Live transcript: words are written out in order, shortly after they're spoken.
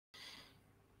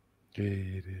Yeah,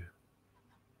 dear.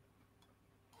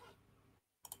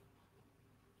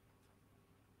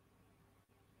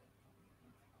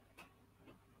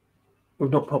 We've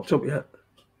not popped up yet.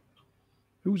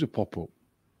 Who's a pop-up?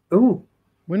 Oh.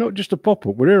 We're not just a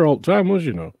pop-up. We're here all the time,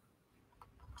 you know.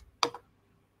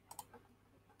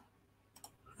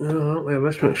 I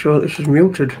best make sure this is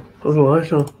muted.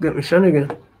 Otherwise, I'll get me sent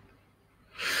again.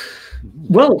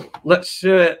 Well, let's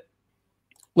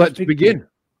begin.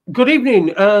 Good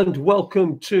evening and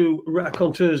welcome to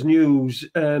Raconteurs News,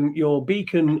 your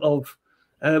beacon of,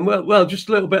 just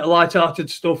a little bit of light-hearted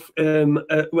stuff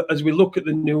as we look at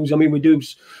the news. I mean, we do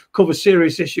cover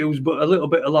serious issues, but a little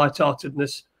bit of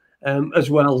light-heartedness as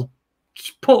well.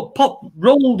 Pop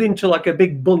rolled into like a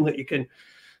big bun that you can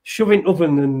shove in the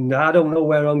oven, and I don't know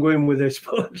where I'm going with this,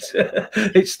 but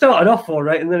it started off all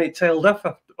right, and then it tailed off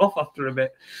after a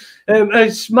bit.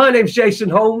 My name's Jason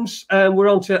Holmes, and we're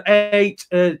on to 8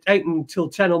 until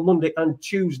 10 on Monday and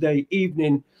Tuesday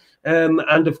evening.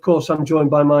 And of course, I'm joined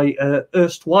by my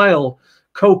erstwhile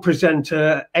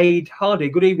co-presenter, Ade Hardy.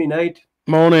 Good evening, Ade.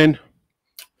 Morning.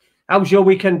 How's your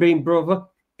weekend been, brother?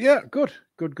 Yeah, good.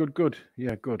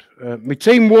 Yeah, good. My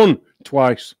team won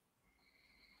twice.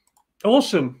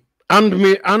 Awesome. And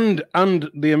me and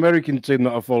the American team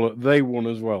that I follow, they won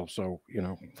as well. So, you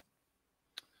know.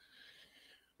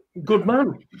 Good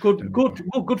man. Good.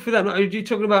 Well, good for them. You're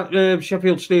talking about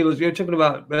Sheffield Steelers. You're talking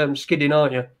about skidding,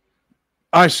 aren't you?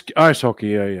 Ice hockey,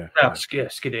 yeah.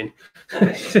 Skidding.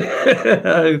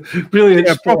 Brilliant.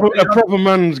 Yeah, a proper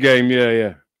man's game,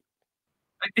 yeah.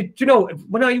 Do you know,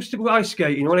 when I used to go ice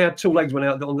skating, when I had two legs, when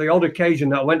on the odd occasion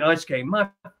that I went ice skating, my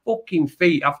fucking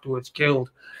feet afterwards killed.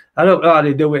 I don't know how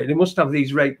they do it. They must have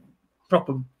these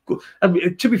proper. I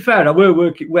mean, to be fair, I were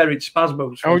wearing spaz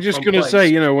boots. I was just going to say,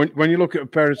 you know, when you look at a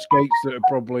pair of skates that are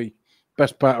probably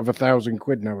best part of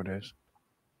 £1,000 nowadays.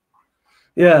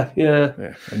 Yeah.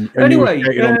 And anyway,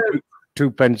 on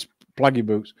 2p plaggy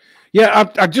boots. Yeah,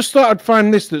 I just thought I'd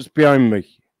find this that's behind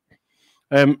me.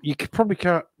 You probably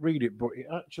can't read it, but it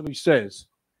actually says,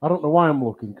 I don't know why I'm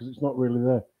looking because it's not really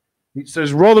there. It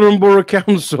says Rotherham Borough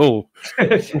Council,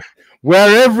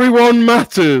 where everyone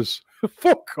matters.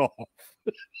 Fuck off.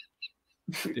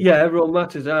 Yeah, everyone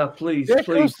matters. Please. Of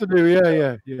course they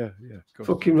do. Yeah.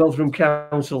 Fucking Rotherham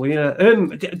Council. Yeah.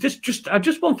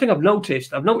 Just one thing I've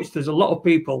noticed. There's a lot of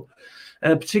people,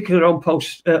 particularly on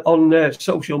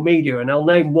social media, and I'll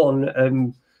name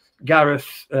one.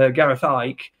 Gareth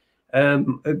Ike.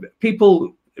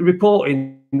 People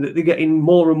reporting that they're getting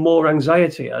more and more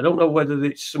anxiety. I don't know whether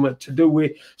it's something to do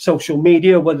with social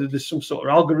media, whether there's some sort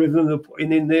of algorithm they're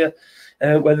putting in there,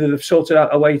 whether they've sorted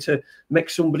out a way to make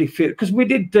somebody feel. Because we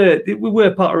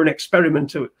were part of an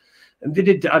experiment, and they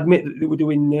did admit that they were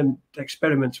doing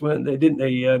experiments, weren't they? Didn't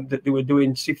they? That they were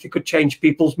doing, see if they could change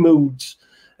people's moods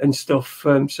and stuff.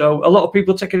 So a lot of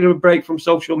people taking a break from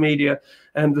social media,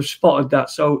 and they've spotted that.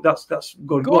 So that's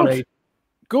good.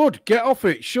 Good. Get off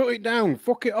it. Shut it down.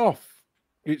 Fuck it off.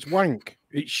 It's wank.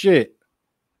 It's shit.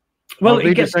 Well,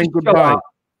 it gets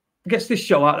this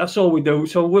show out. That's all we do.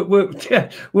 So we're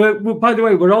by the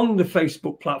way, we're on the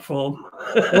Facebook platform.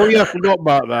 Oh yeah, I forgot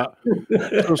about that.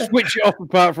 So switch it off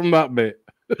apart from that bit.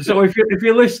 So if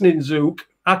you're listening, Zook,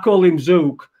 I call him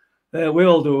Zook. We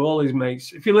all do, all his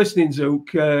mates. If you're listening,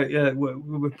 Zook,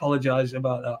 we apologise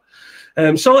about that.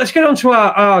 So let's get on to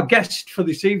our guest for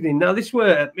this evening. Now,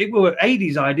 it were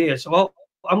Ade's idea, so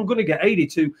I'm going to get Ade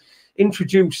to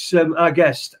introduce our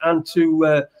guest and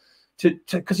to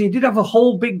because he did have a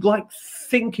whole big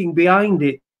thinking behind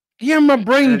it. Yeah, my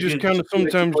brain just kind of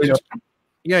sometimes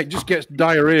it just gets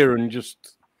diarrhea and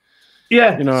just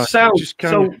sounds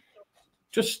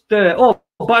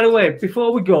by the way,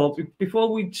 before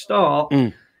we start,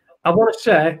 I want to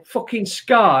say fucking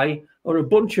Sky are a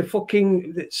bunch of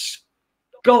fucking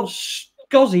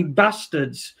scozzy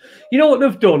bastards. You know what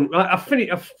they've done? Right?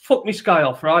 I've fucked my Sky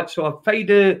off, right? So I've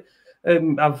paid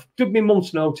I've done my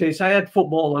month's notice. I had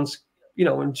football and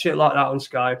shit like that on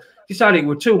Sky. Decided it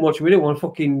was too much. We didn't want to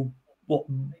fucking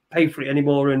pay for it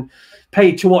anymore and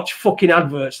pay to watch fucking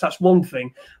adverts. That's one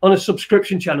thing. On a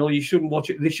subscription channel, you shouldn't watch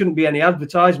it. There shouldn't be any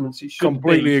advertisements. It should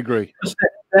completely agree.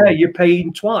 There, you're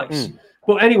paying twice.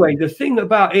 But anyway, the thing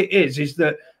about it is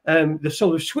that they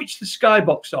sort of switched the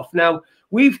Skybox off. Now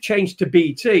we've changed to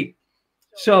BT,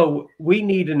 so we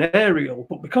need an aerial.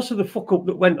 But because of the fuck up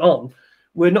that went on,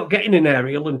 we're not getting an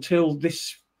aerial until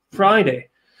this Thursday,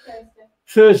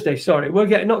 sorry.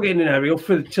 We're not getting an aerial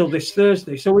till this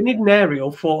Thursday. So we need an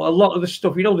aerial for a lot of the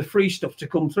stuff, the free stuff to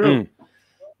come through.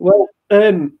 Well,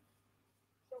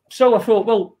 so I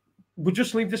thought, we'll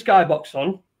just leave the Skybox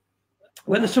on.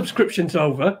 When the subscription's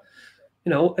over, You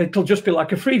know, it'll just be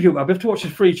like a free view. I'll have to watch the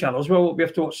free channels. Well, we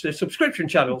have to watch the subscription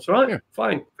channels, right? Yeah.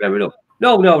 Fine, fair enough.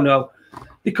 No.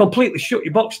 They completely shut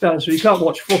your box down, so you can't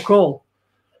watch fuck all.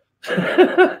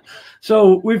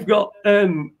 So we've got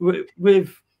we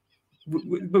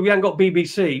haven't got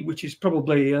BBC, which is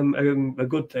probably a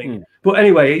good thing. But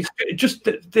anyway, it's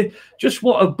just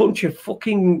what a bunch of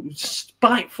fucking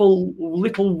spiteful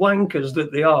little wankers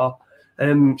that they are.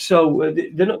 So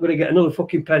they're not going to get another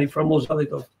fucking penny from us, are they?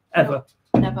 Ever,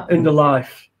 Never in the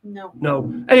life.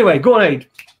 No. Anyway, go on, Ade.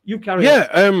 You carry on.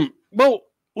 Yeah. Well,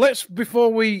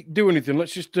 before we do anything,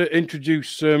 let's just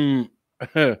introduce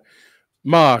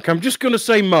Mark. I'm just going to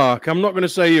say Mark. I'm not going to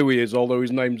say who he is, although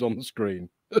his name's on the screen,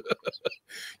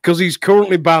 because he's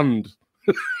currently banned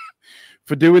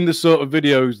for doing the sort of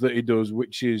videos that he does,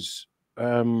 which is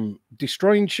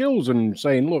destroying shills and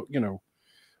saying, look, you know,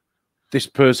 this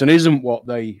person isn't what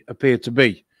they appear to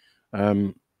be.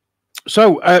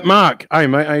 So, Mark, hi,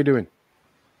 mate. How you doing?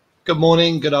 Good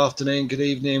morning, good afternoon, good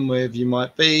evening, wherever you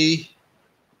might be.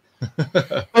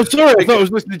 I'm sorry, I thought I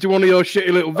was listening to one of your shitty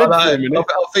little videos.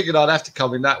 I figured I'd have to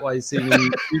come in that way, seeing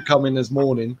you come in this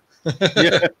morning.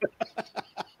 Yeah.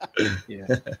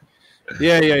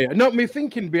 Not me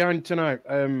thinking behind tonight.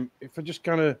 If I just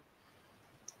kind of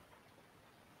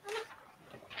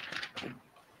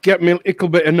get me a little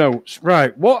bit of notes.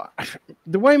 Right.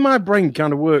 The way my brain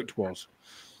kind of worked was,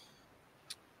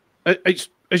 it's,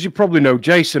 as you probably know,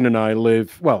 Jason and I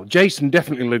Jason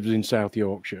definitely lives in South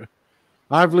Yorkshire.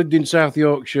 I've lived in South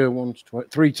Yorkshire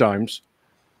three times.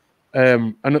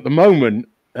 And at the moment,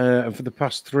 for the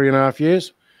past 3.5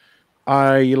 years,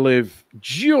 I live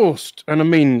just, and I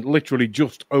mean literally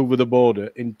just over the border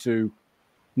into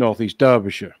northeast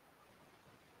Derbyshire.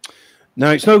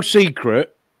 Now, it's no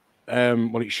secret,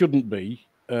 well, it shouldn't be,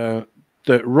 that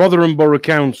Rotherham Borough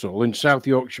Council and South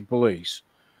Yorkshire Police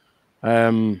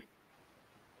have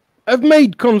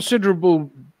made considerable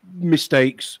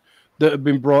mistakes that have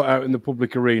been brought out in the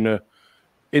public arena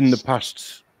in the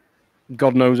past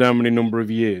God knows how many number of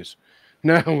years.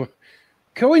 Now,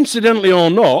 coincidentally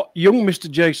or not, young Mr.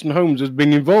 Jason Holmes has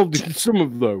been involved in some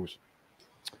of those.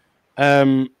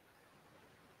 And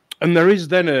there is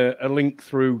then a link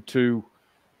through to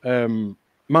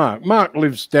Mark. Mark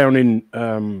lives down in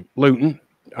Luton.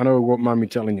 I know I won't mind me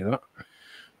telling you that.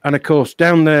 And, of course,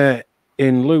 down there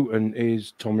in Luton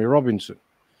is Tommy Robinson.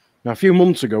 Now, a few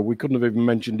months ago, we couldn't have even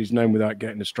mentioned his name without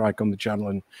getting a strike on the channel,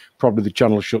 and probably the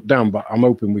channel shut down, but I'm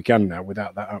hoping we can now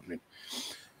without that happening.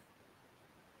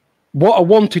 What I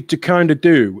wanted to kind of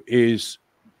do is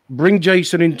bring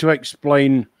Jason in to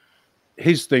explain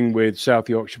his thing with South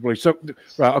Yorkshire Police. So,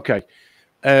 right, okay.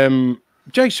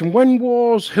 Jason, when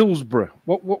was Hillsborough?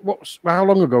 How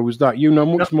long ago was that? You know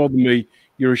much more than me.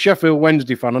 You're a Sheffield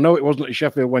Wednesday fan. I know it wasn't a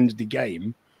Sheffield Wednesday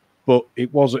game, but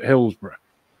it was at Hillsborough.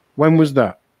 When was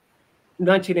that?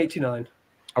 1989.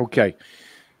 Okay.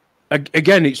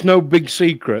 Again, it's no big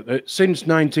secret that since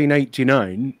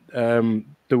 1989,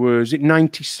 there was,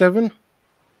 97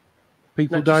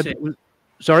 people 96. Died?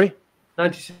 Sorry?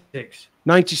 96.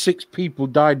 96 people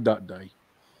died that day.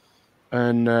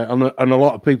 And a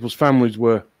lot of people's families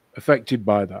were affected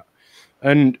by that.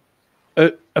 And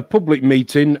a public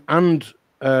meeting and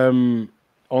on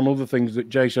other things that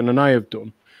Jason and I have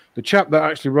done, the chap that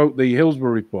actually wrote the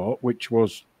Hillsborough report, which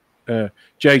was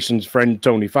Jason's friend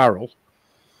Tony Farrell,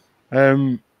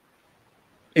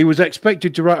 he was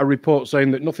expected to write a report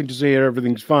saying that nothing to see here,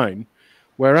 everything's fine.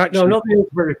 Where actually, no, not the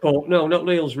Hillsborough report. No, not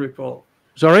the Hillsborough report.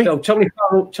 Sorry, no.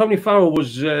 Tony Farrell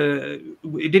was.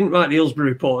 He didn't write the Hillsborough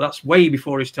report. That's way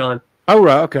before his time. Oh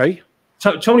right, okay.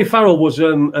 Tony Farrell was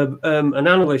an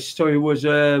analyst. So he was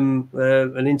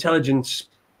an intelligence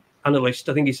analyst.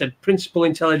 I think he said principal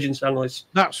intelligence analyst.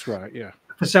 That's right. Yeah.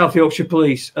 For South Yorkshire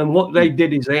Police, and what they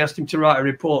did is they asked him to write a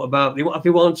report about if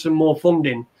they wanted some more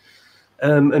funding,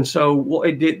 and so what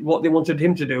they wanted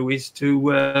him to do is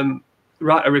to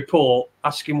write a report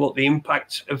asking what the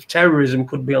impact of terrorism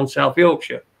could be on South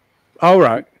Yorkshire. All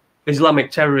right,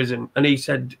 Islamic terrorism, and he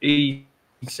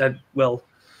said, well,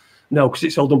 no, because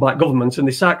it's all done by government, and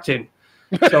they sacked him.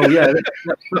 So yeah,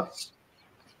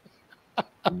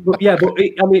 I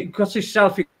mean,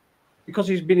 because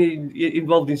he's been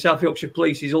involved in South Yorkshire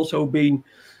Police, he's also been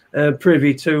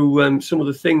privy to some of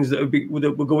the things that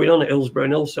were going on at Hillsborough,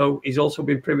 and also he's also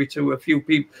been privy to a few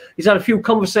people. He's had a few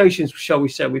conversations, shall we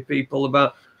say, with people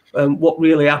about what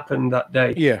really happened that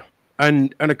day. Yeah,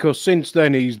 and of course, since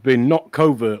then he's been not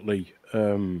covertly.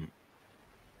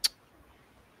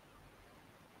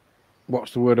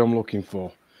 What's the word I'm looking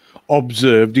for?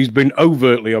 Observed. He's been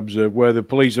overtly observed, where the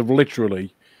police have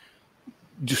literally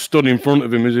just stood in front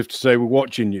of him as if to say, we're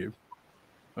watching you.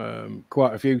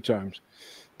 quite a few times.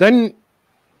 Then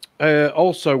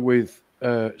also with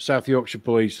South Yorkshire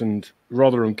Police and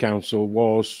Rotherham Council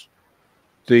was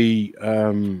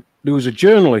there was a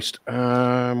journalist.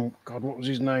 God, what was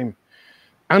his name?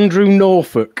 Andrew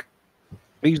Norfolk.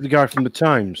 He's the guy from the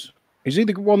Times. Is he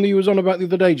the one that you was on about the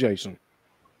other day, Jason?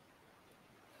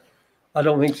 I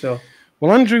don't think so.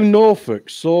 Well, Andrew Norfolk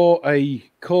saw a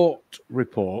court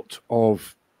report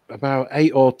of about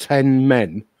 8 or 10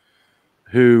 men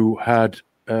who had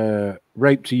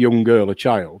raped a young girl, a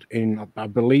child, in, I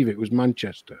believe it was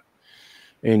Manchester,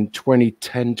 in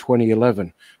 2010,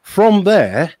 2011. From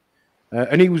there,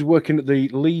 and he was working at the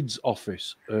Leeds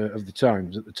office of the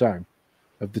Times at the time.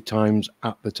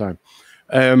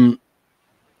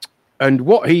 And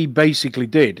what he basically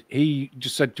did, he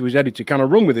just said to his editor, "Can I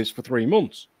run with this for 3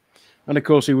 months?" And of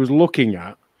course, he was looking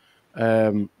at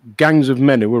gangs of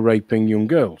men who were raping young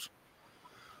girls.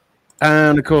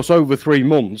 And of course, over 3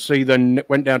 months, he then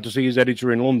went down to see his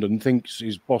editor in London, thinks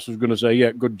his boss was going to say,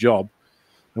 "Yeah, good job."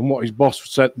 And what his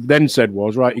boss then said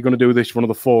was, "Right, you're going to do this for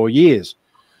another 4 years."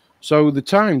 So the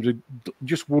Times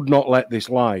just would not let this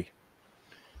lie.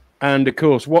 And of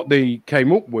course, what they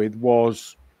came up with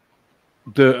was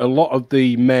that a lot of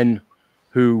the men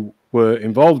who were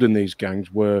involved in these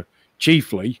gangs were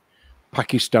chiefly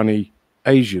Pakistani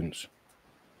Asians.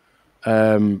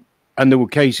 And there were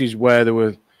cases where there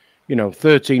were,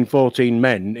 13, 14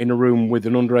 men in a room with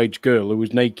an underage girl who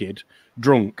was naked,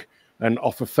 drunk, and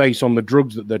off her face on the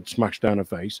drugs that they'd smashed down her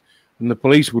face. And the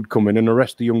police would come in and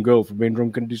arrest the young girl for being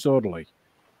drunk and disorderly,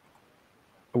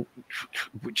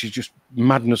 which is just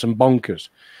madness and bonkers.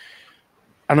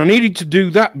 And I needed to do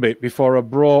that bit before I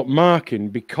brought Mark in,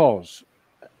 because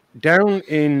down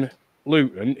in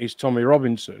Luton is Tommy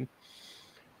Robinson,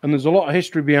 and there's a lot of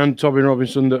history behind Tommy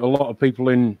Robinson that a lot of people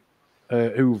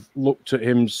who've looked at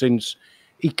him since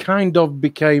he kind of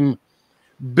became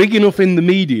big enough in the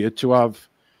media to have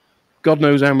God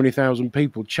knows how many thousand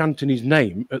people chanting his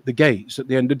name at the gates at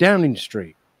the end of Downing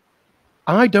Street.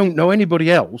 I don't know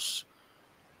anybody else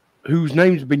whose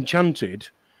name's been chanted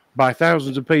by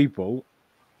thousands of people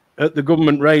at the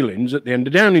government railings at the end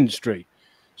of Downing Street.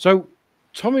 So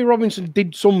Tommy Robinson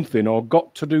did something, or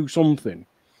got to do something.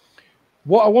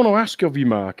 What I want to ask of you,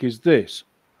 Mark, is this.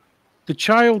 The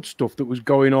child stuff that was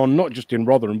going on, not just in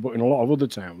Rotherham, but in a lot of other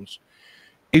towns,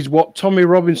 is what Tommy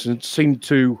Robinson seemed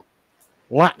to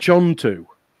latch on to.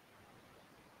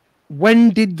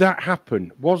 When did that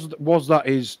happen? Was that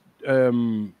his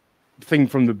thing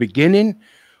from the beginning?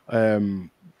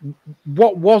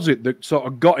 What was it that sort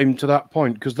of got him to that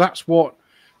point? Because that's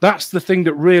the thing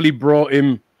that really brought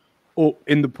him up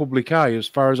in the public eye, as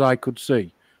far as I could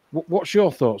see. What's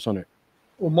your thoughts on it?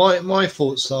 Well, my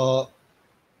thoughts are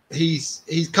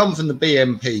he's come from the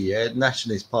BNP, yeah,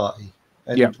 Nationalist Party,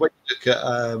 and when you look at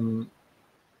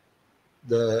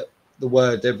the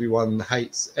word everyone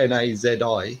hates,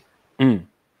 NAZI,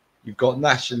 you've got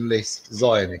nationalist,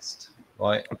 Zionist,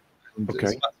 right? And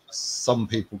okay. Some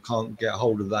people can't get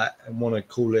hold of that and want to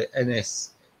call it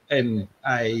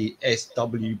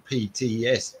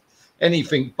NASWPTS,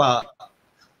 anything but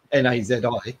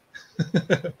NAZI.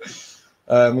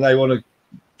 They want to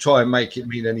try and make it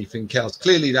mean anything else.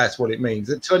 Clearly, that's what it means.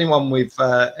 And to anyone with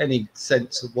any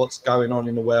sense of what's going on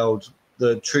in the world,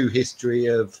 the true history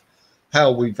of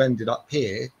how we've ended up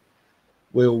here,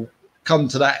 will come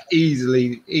to that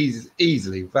easily,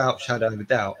 without a shadow of a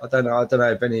doubt. I don't know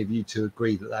if any of you two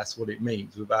agree that that's what it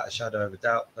means, without a shadow of a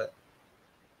doubt. But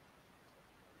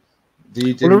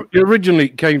well, originally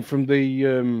it came from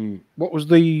the what was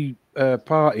the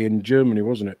party in Germany,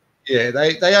 wasn't it? Yeah,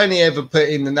 they only ever put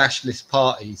in the Nationalist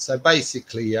Party. So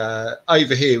basically,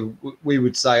 over here we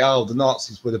would say, oh, the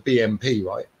Nazis were the BNP,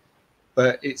 right?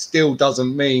 But it still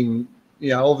doesn't mean,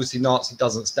 obviously Nazi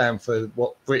doesn't stand for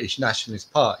what British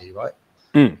Nationalist Party, right?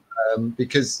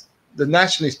 Because the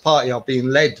Nationalist Party are being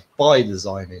led by the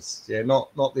Zionists,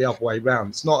 not the other way around.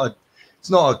 It's not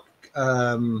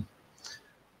a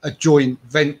joint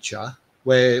venture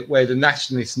where the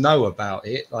nationalists know about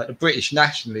it. Like the British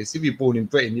nationalists, if you're born in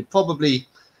Britain, you're probably,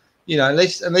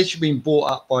 unless you've been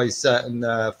brought up by certain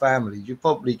families, you're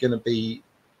probably going to be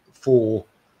for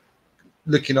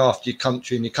looking after your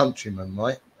country and your countrymen,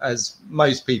 right? As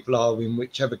most people are in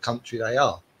whichever country they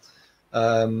are.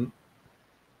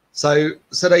 So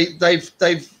they've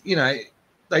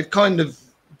kind of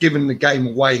given the game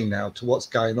away now to what's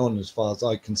going on, as far as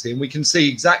I can see. And we can see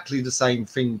exactly the same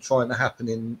thing trying to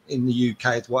happen in the UK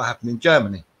as what happened in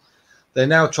Germany. They're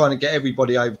now trying to get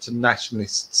everybody over to the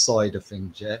nationalist side of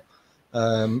things, yeah.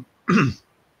 And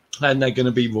they're going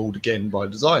to be ruled again by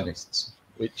the Zionists,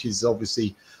 which is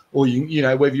obviously, or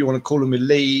whether you want to call them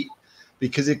elite,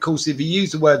 because of course if you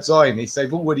use the word Zionist,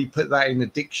 they've already put that in the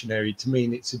dictionary to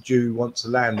mean it's a Jew who wants a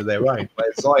land of their own.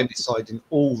 Whereas Zionists hide in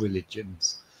all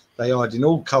religions, they hide in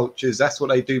all cultures. That's what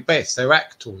they do best. They're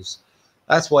actors.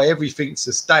 That's why everything's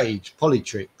a stage,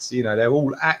 politics. You know, they're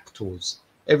all actors.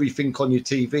 Everything on your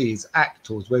TV is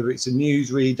actors, whether it's a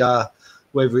newsreader,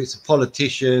 whether it's a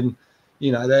politician.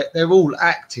 You know, they're all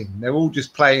acting. They're all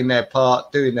just playing their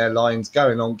part, doing their lines,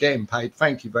 going on, getting paid.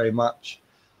 Thank you very much.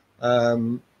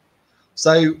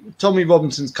 So Tommy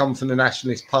Robinson's come from the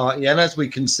Nationalist Party, and as we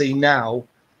can see now,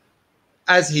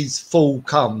 as his fall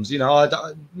comes, you know,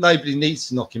 nobody needs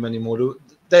to knock him anymore.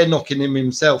 They're knocking him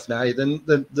himself now.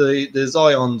 The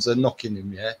Zions are knocking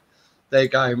him. Yeah, they're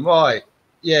going right.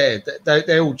 Yeah,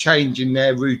 they're all changing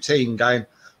their routine, going,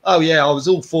 oh yeah, I was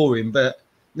all for him, but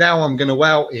now I'm going to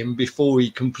out him before he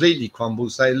completely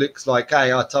crumbles. So it looks like,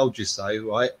 hey, I told you so,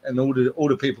 right? And all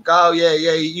the people go, oh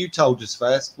yeah, you told us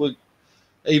first. Well,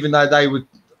 even though they were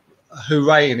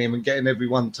hooraying him and getting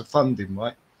everyone to fund him,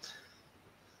 right?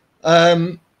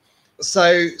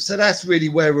 So that's really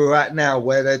where we're at now,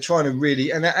 where they're trying to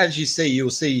really, and as you see, you'll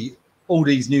see all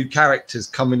these new characters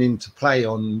coming into play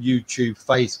on YouTube,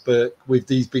 Facebook, with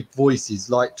these big voices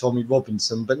like Tommy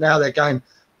Robinson. But now they're going,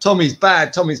 Tommy's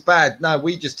bad. No,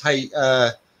 we just hate.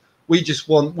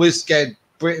 We're scared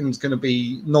Britain's going to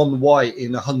be non-white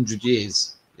in 100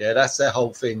 years. Yeah, that's their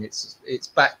whole thing. It's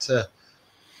back to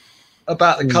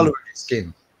about the colour of his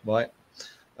skin, right?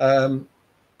 And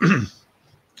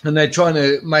they're trying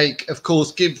to make, of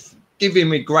course, give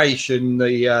immigration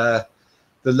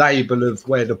the label of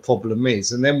where the problem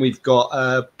is. And then we've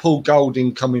got Paul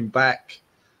Golding coming back.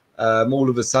 All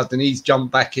of a sudden, he's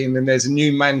jumped back in, and there's a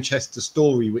new Manchester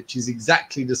story, which is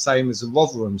exactly the same as the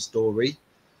Rotherham story,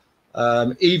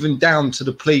 even down to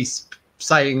the police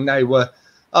saying they were,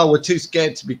 we're too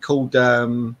scared to be called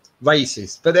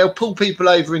racist. But they'll pull people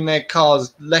over in their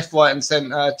cars left, right and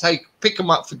centre, pick them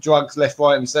up for drugs left,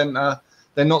 right and centre.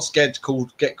 They're not scared to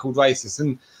get called racist.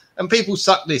 And people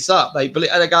suck this up. They believe,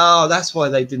 and they go, that's why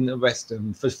they didn't arrest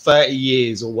them for 30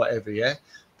 years or whatever, yeah?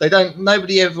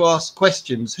 Nobody ever asks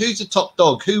questions. Who's the top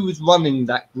dog? Who was running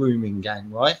that grooming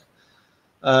gang, right?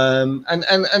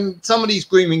 And some of these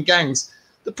grooming gangs,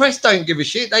 the press don't give a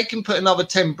shit. They can put another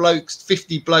 10 blokes,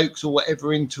 50 blokes or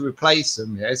whatever in to replace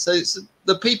them, yeah? So it's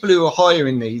the people who are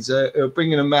hiring these are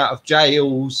bringing them out of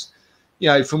jails, you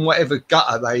know, from whatever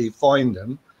gutter they find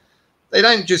them. They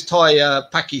don't just hire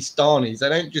Pakistanis. They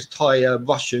don't just hire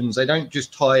Russians. They don't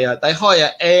just hire. They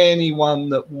hire anyone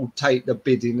that will take the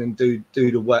bidding and do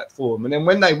the work for them. And then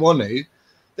when they want to,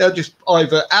 they'll just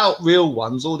either out real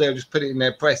ones, or they'll just put it in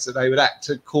their press that they would act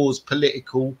to cause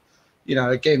political, you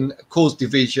know, again, cause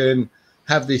division,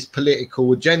 have this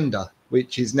political agenda,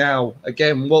 which is now,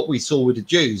 again, what we saw with the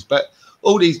Jews. But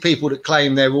all these people that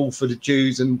claim they're all for the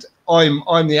Jews, and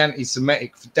I'm the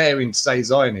anti-Semitic for daring to say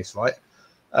Zionist, right?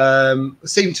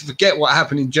 Seem to forget what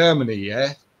happened in Germany,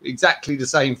 yeah? Exactly the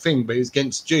same thing, but it was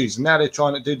against Jews. And now they're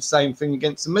trying to do the same thing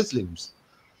against the Muslims.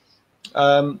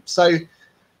 So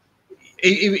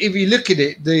if you look at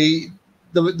it, the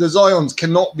Zions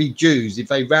cannot be Jews if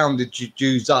they rounded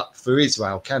Jews up for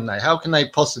Israel, can they? How can they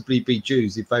possibly be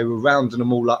Jews if they were rounding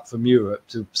them all up from Europe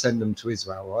to send them to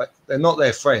Israel, right? They're not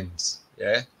their friends,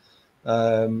 yeah?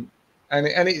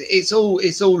 And it's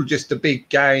all just a big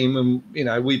game, and you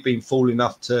know, we've been fool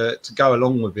enough to go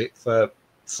along with it for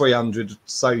 300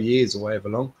 so years or however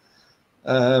long,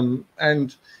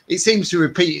 and it seems to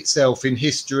repeat itself in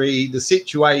history. The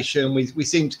situation, we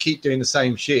seem to keep doing the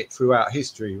same shit throughout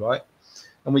history, right?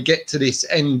 And we get to this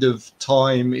end of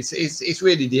time. It's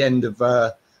really the end of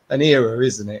an era,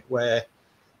 isn't it? Where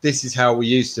this is how we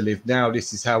used to live. Now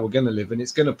this is how we're going to live, and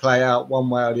it's going to play out one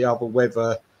way or the other.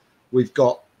 Whether we've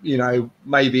got, you know,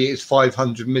 maybe it's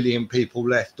 500 million people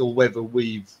left, or whether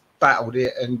we've battled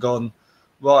it and gone,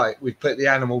 right, we've put the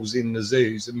animals in the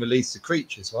zoos and released the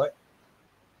creatures, right?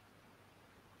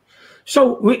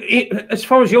 So, as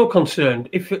far as you're concerned,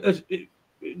 if the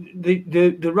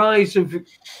rise of,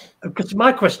 because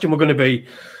my question were going to be,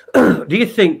 do you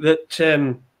think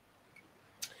that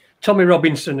Tommy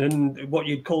Robinson and what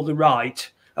you'd call the right,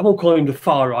 I won't call him the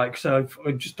far right, because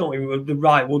I just don't think the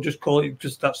right, we'll just call it,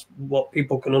 just that's what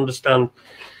people can understand.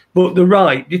 But the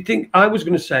right, do you think, I was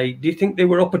going to say, do you think they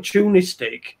were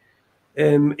opportunistic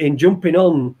in jumping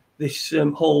on this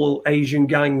whole Asian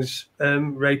gangs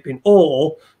raping,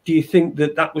 or do you think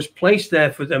that was placed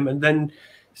there for them, and then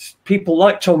people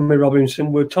like Tommy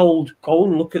Robinson were told, go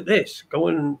and look at this, go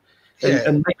and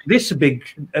make this a big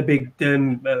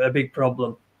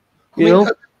problem, you know?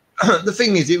 The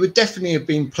thing is, it would definitely have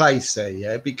been placed there,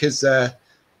 yeah, because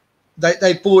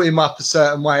they brought him up a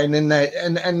certain way, and then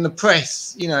and the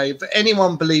press, you know, if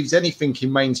anyone believes anything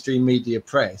in mainstream media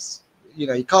press, you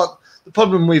know, you can't. The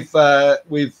problem with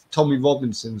Tommy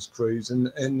Robinson's crews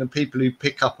and the people who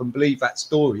pick up and believe that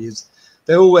story is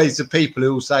they're always the people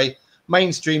who will say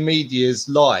mainstream media's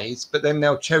lies, but then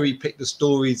they'll cherry pick the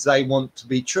stories they want to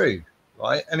be true,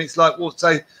 right? And it's like, well,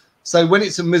 so when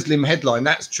it's a Muslim headline,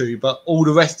 that's true, but all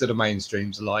the rest of the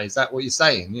mainstream's a lie. Is that what you're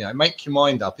saying? You know, make your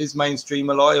mind up. Is mainstream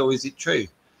a lie or is it true?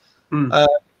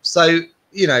 So,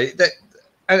 you know, that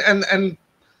and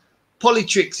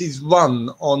Politrix is run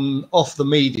off the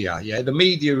media. Yeah, the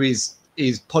media is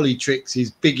Politrix's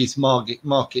biggest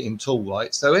marketing tool,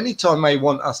 right? So anytime they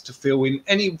want us to feel in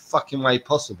any fucking way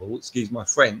possible, excuse my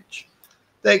French,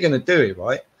 they're going to do it,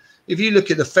 right? If you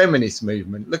look at the feminist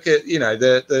movement, look at, you know,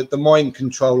 the mind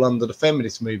control under the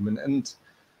feminist movement, and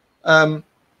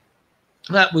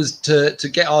that was to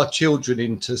get our children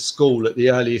into school at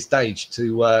the earliest age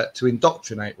to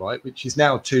indoctrinate, right? Which is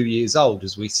now 2 years old,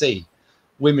 as we see.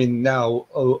 Women now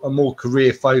are more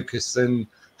career focused than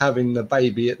having the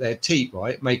baby at their teat,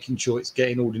 right? Making sure it's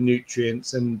getting all the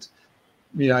nutrients, and,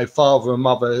 you know, father and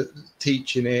mother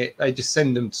teaching it. They just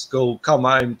send them to school, come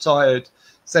home tired,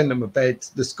 send them to bed.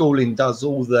 The schooling does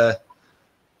all the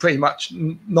pretty much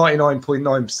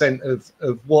 99.9%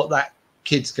 of what that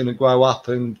kid's going to grow up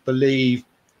and believe,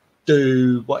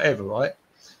 do, whatever, right?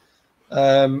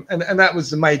 And that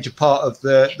was the major part of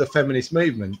the feminist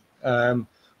movement.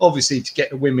 Obviously to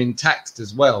get the women taxed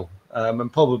as well,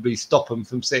 and probably stop them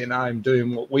from sitting at home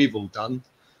doing what we've all done,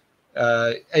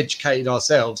 educated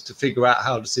ourselves to figure out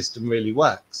how the system really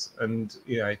works. And,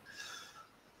 you know,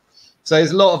 so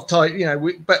there's a lot of time, you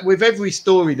know, but with every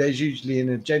story, there's usually an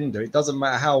agenda. It doesn't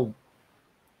matter how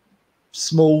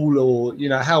small or, you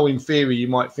know, how inferior you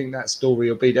might think that story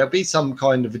will be. There'll be some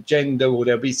kind of agenda, or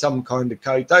there'll be some kind of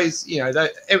code. Those, you know,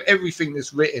 everything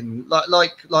that's written,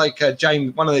 like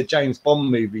James, one of the James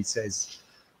Bond movies says,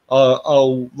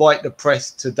 I'll write the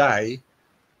press today.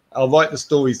 I'll write the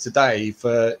stories today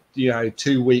for, you know,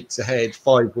 2 weeks ahead,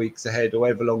 5 weeks ahead, or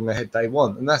however long ahead they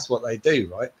want. And that's what they do,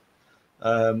 right?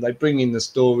 They bring in the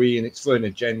story, and it's for an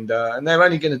agenda, and they're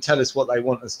only going to tell us what they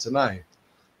want us to know.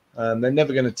 They're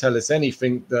never going to tell us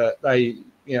anything that they,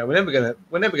 you know, we're never going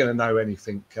to know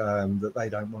anything that they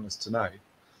don't want us to know.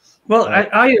 Well,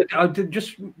 I did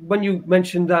just when you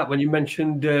mentioned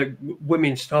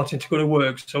women starting to go to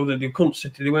work so that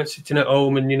they weren't sitting at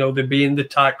home, and, you know, they'd be in the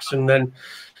tax, and then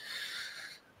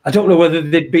I don't know whether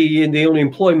they'd be in the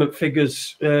unemployment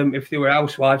figures if they were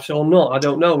housewives or not. I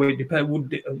don't know. It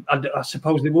depends. I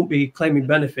suppose they wouldn't be claiming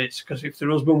benefits, because if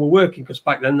their husband were working, because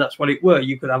back then that's what it were.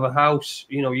 You could have a house,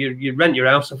 you know, you rent your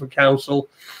house off a council.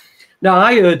 Now,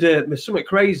 I heard something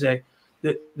crazy,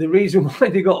 that the reason why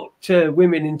they got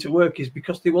women into work is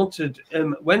because they wanted,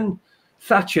 when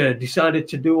Thatcher decided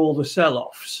to do all the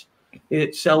sell-offs,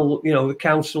 the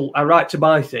council a right to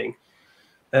buy thing,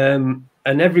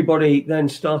 and everybody then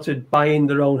started buying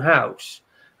their own house,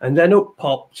 and then up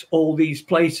popped all these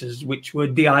places which were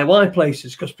DIY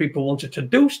places, because people wanted to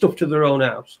do stuff to their own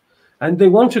house, and they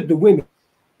wanted the women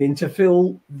to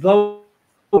fill those.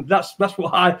 That's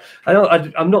what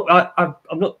I'm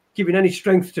not giving any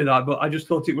strength to that, but I just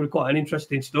thought it was quite an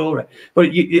interesting story. But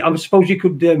I suppose you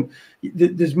could.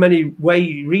 There's many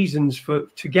reasons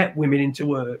to get women into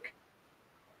work.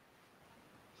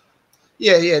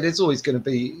 Yeah, there's always going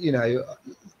to be, you know,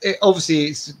 obviously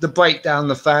it's the breakdown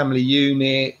the family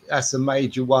unit. That's a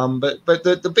major one, but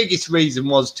the biggest reason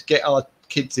was to get our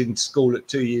kids into school at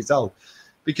 2 years old,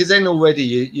 because then already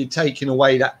you're taking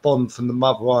away that bond from the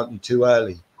mother, aren't you, too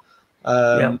early?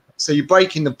 So you're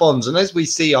breaking the bonds, and as we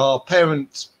see, our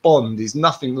parents' bond is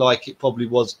nothing like it probably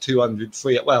was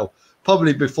 203. Well,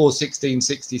 probably before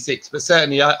 1666, but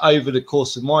certainly over the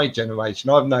course of my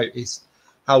generation, I've noticed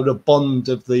how the bond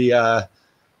of the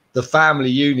family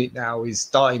unit now is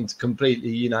starting to completely,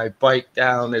 you know, break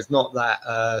down. There's not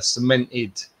that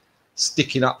cemented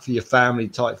sticking up for your family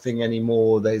type thing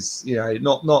anymore. There's, you know,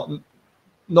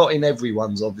 not in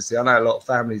everyone's, obviously. I know a lot of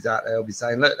families out there will be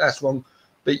saying, look, that's wrong.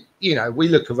 But, you know, we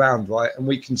look around, right, and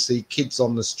we can see kids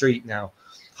on the street now.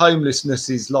 Homelessness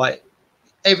is like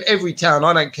every town.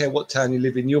 I don't care what town you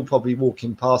live in. You're probably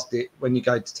walking past it when you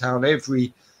go to town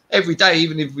every day.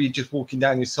 Even if you're just walking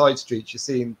down your side streets,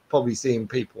 you're probably seeing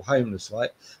people homeless,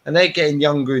 right? And they're getting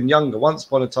younger and younger. Once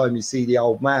upon a time, you see the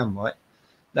old man, right?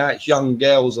 Now it's young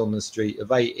girls on the street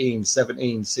of 18,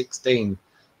 17, 16,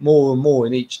 more and more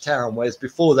in each town. Whereas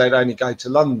before they'd only go to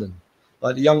London.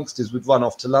 Like the youngsters would run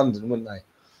off to London, wouldn't they?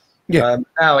 Yeah.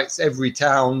 Now it's every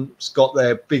town's got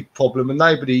their big problem, and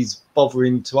nobody's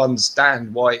bothering to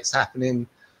understand why it's happening.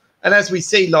 And as we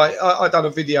see, like I done a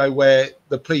video where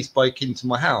the police broke into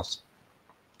my house,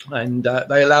 and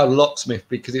they allowed a locksmith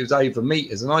because it was over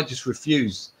meters, and I just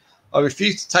refused. I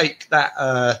refused to take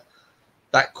that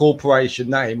that corporation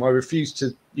name. I refused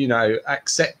to, you know,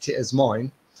 accept it as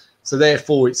mine. So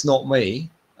therefore, it's not me.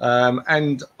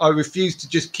 And I refuse to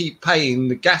just keep paying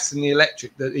the gas and the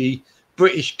electric that the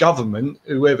British government,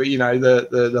 whoever, you know,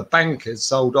 the bankers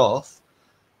sold off,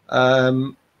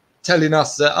 telling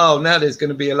us that, oh, now there's going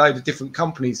to be a load of different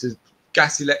companies as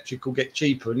gas electric will get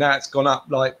cheaper. And now it's gone up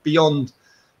like beyond,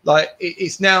 like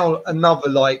it's now another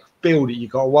like bill that you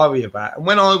got to worry about. And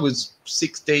when I was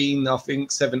 16, I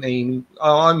think 17,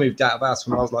 I moved out of house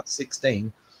when I was like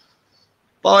 16.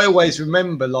 But I always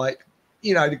remember, like,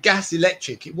 you know, the gas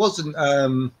electric, it wasn't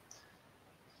one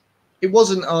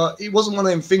of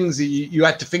them things that you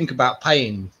had to think about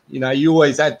paying. You know, you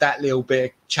always had that little bit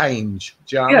of change.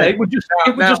 Do you know what I mean? It would just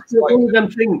be one of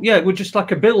them things. Yeah, it was just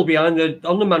like a bill behind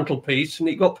on the mantelpiece, and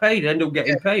it got paid. Ended up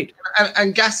getting paid.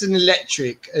 And gas and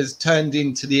electric has turned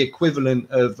into the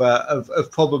equivalent of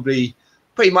probably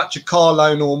pretty much a car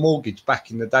loan or mortgage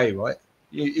back in the day, right?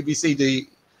 If you see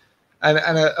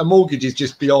a mortgage is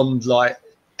just beyond like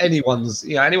anyone's,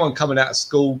 you know, anyone coming out of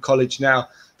school, college now.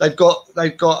 They've got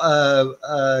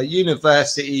a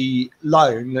university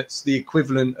loan that's the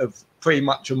equivalent of pretty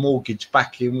much a mortgage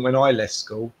back in when I left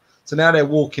school. So now they're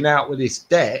walking out with this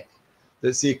debt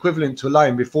that's the equivalent to a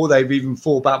loan before they've even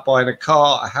thought about buying a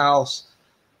car, a house.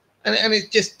 And it's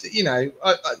just, you know,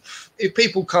 if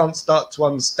people can't start to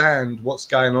understand what's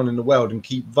going on in the world and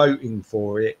keep voting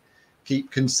for it,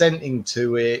 keep consenting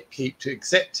to it, keep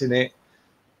accepting it,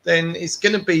 then it's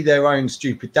going to be their own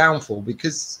stupid downfall,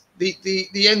 because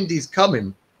the end is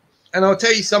coming. And I'll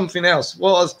tell you something else.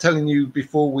 What I was telling you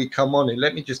before we come on in,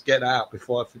 let me just get that out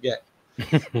before I forget.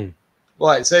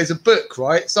 Right, so there's a book,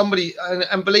 right? Somebody,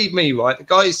 and believe me, right, the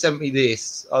guy who sent me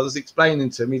this, I was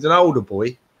explaining to him, he's an older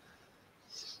boy.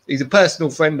 He's a personal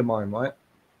friend of mine, right?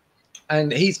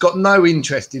 And he's got no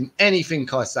interest in anything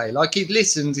I say. Like, he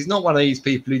listens. He's not one of these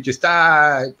people who just,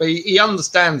 but he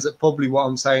understands that probably what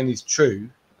I'm saying is true.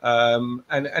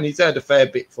 And he's heard a fair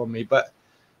bit from me, but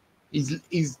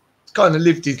he's kind of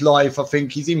lived his life. I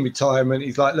think he's in retirement.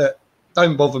 He's like, look,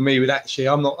 don't bother me with that shit.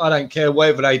 I don't care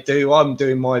whatever they do. I'm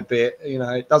doing my bit. You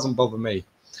know, it doesn't bother me.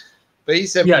 But he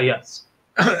said, yes.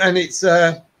 And it's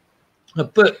a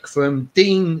book from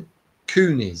Dean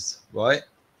Koontz, right?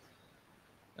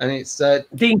 And it's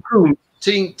Dean Koontz.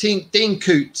 Dean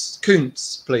Koontz,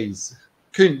 please.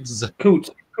 Koontz,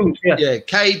 yeah. Yeah,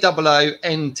 Koontz,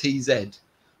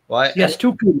 right? Yes,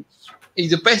 two Koontz.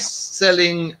 He's a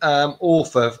best-selling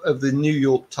author of the New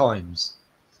York Times.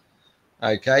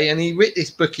 Okay, and he wrote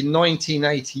this book in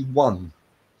 1981.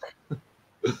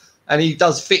 And he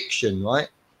does fiction, right?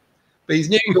 But he's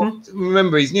New York.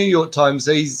 Remember, he's New York Times.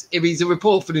 So if he's a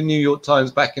reporter for the New York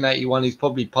Times back in '81, he's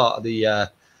probably part of the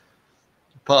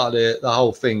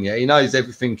whole thing. Yeah, he knows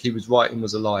everything he was writing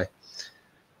was a lie.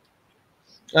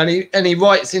 And he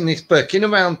writes in this book, in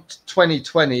around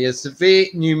 2020, a severe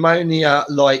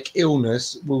pneumonia-like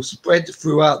illness will spread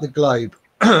throughout the globe,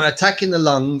 attacking the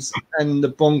lungs and the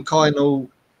bronchial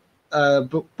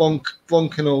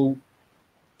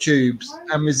tubes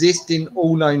and resisting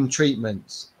all known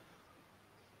treatments.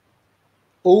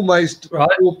 Almost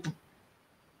more,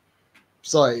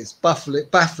 it's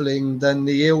baffling than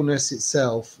the illness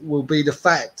itself will be the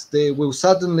fact that it will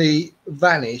suddenly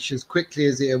vanish as quickly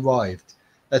as it arrived,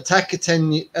 attack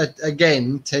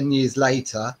again 10 years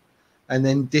later, and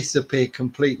then disappear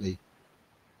completely.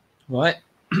 Right?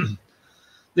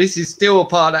 This is still a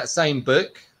part of that same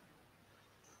book.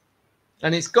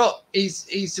 And he's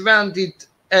surrounded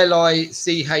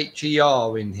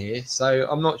LICHER in here. So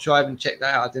I'm not sure, I haven't checked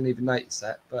that out. I didn't even notice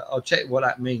that, but I'll check what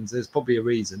that means. There's probably a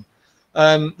reason.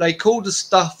 They call the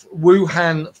stuff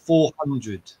Wuhan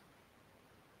 400,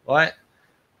 right?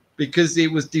 Because it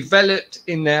was developed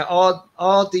in their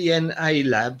RDNA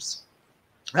labs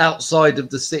outside of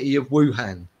the city of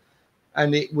Wuhan.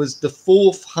 And it was the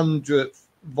 400th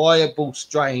viable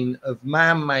strain of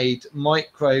man-made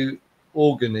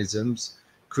microorganisms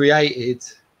created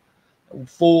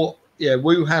for,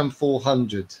 Wuhan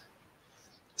 400.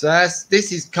 So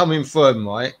this is coming from,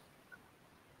 right?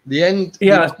 The end.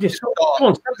 Yeah,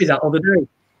 someone sent me that other day.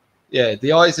 Yeah,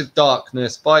 The Eyes of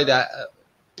Darkness by that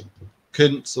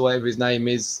Kuntz or whatever his name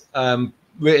is,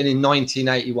 written in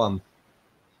 1981.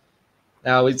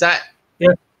 Now, is that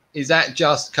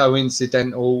just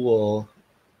coincidental, or?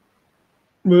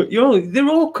 They're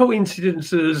all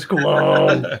coincidences. Come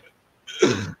on.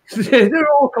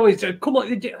 They're all coincidences. Come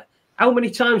on. How many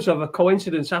times have a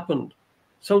coincidence happened?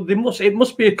 So it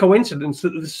must be a coincidence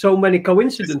that there's so many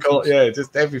coincidences. Yeah,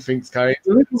 just everything's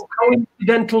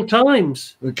Coincidental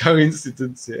times. The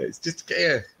coincidence, yeah. It's just,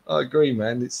 yeah, I agree,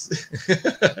 man. It's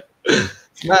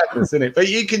it's madness, isn't it? But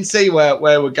you can see where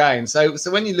we're going. So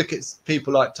when you look at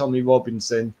people like Tommy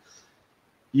Robinson,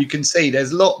 you can see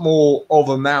there's a lot more of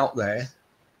them out there.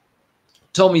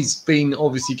 Tommy's been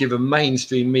obviously given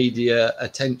mainstream media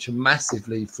attention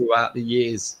massively throughout the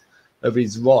years of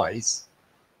his rise.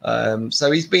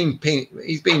 So he's been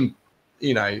he's been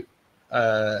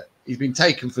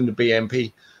taken from the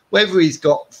BNP. Whether he's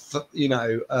got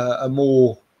a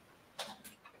more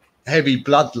heavy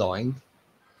bloodline,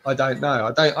 I don't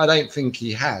know. I don't think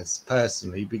he has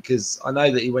personally, because I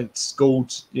know that he went to school,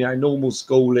 normal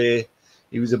school here.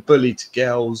 He was a bully to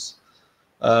girls.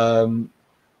 I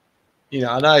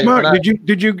know. Mark, I know.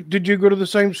 did you go to the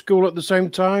same school at the same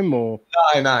time, or?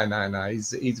 No.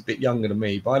 He's a bit younger than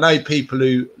me, but I know people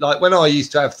who, like, when I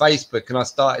used to have Facebook and I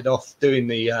started off doing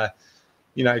the,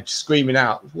 screaming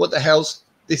out, "What the hell's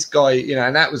this guy?"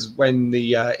 And that was when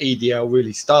the EDL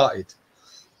really started.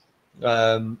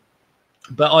 But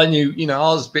I knew, I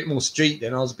was a bit more street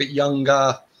then. I was a bit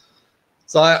younger,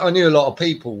 so I knew a lot of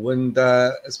people, and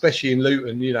especially in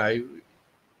Luton,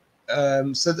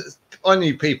 so that I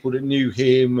knew people that knew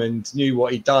him and knew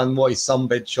what he'd done, what his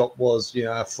sunbed shop was,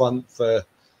 a front for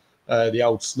the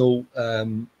old snort,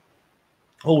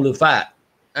 all of that.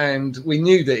 And we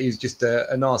knew that he was just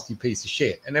a nasty piece of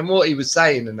shit. And then what he was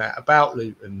saying and that about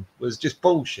Luton was just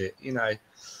bullshit,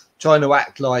 trying to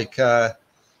act like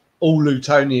all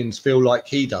Lutonians feel like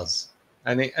he does.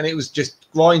 And it was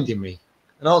just grinding me.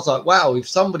 And I was like, wow, if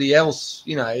somebody else,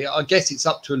 I guess it's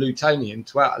up to a Lutonian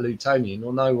to out a Lutonian,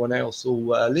 or no one else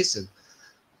will listen.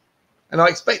 And I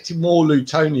expected more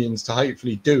Lutonians to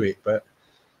hopefully do it, but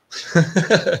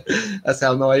that's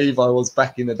how naive I was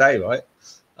back in the day, right?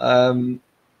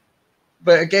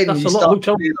 But again, you start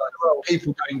to realize, well,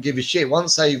 people don't give a shit.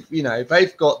 Once they've, if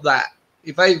they've got that,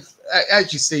 if they've,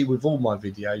 as you see with all my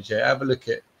videos, have a look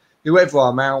at whoever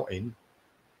I'm outing.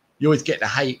 You always get the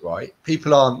hate, right?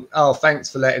 People aren't, "Oh, thanks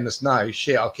for letting us know."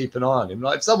 Shit, I'll keep an eye on him.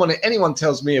 Like, if anyone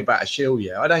tells me about a shill,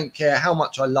 I don't care how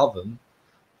much I love them.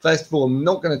 First of all, I'm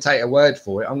not going to take a word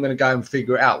for it. I'm going to go and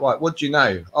figure it out. Right, what do you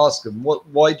know? Ask them,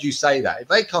 why do you say that? If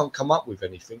they can't come up with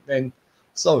anything, then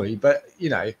sorry. But,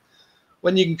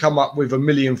 when you can come up with a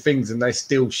million things and they're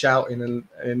still shouting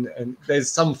and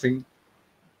there's something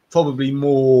probably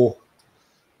more,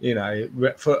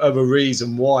 of a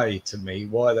reason why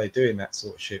they're doing that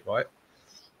sort of shit, right?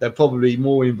 They're probably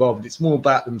more involved. It's more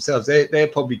about themselves. They're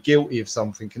probably guilty of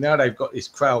something. And now they've got this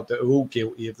crowd that are all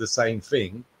guilty of the same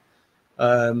thing.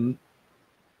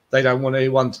 They don't want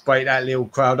anyone to break that little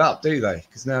crowd up, do they?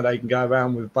 Because now they can go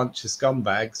around with a bunch of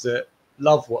scumbags that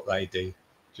love what they do.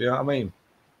 Do you know what I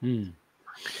mean?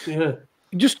 Yeah.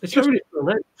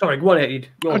 Sorry, go on, Ed.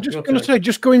 I'm just going to say,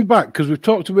 just going back, because we've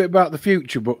talked a bit about the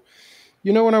future, but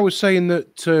when I was saying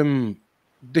that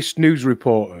this news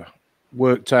reporter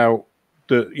worked out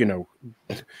that,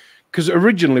 because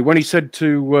originally when he said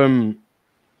to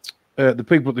the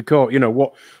people at the court,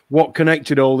 what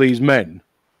connected all these men,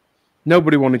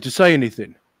 nobody wanted to say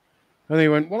anything. And they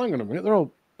went, well, hang on a minute, they're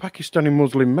all Pakistani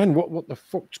Muslim men. What the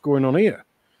fuck's going on here?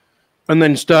 And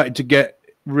then started to get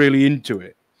really into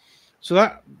it.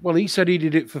 So he said he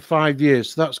did it for 5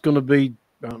 years. So that's going to be,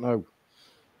 I don't know,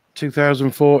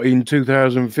 2014,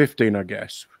 2015, I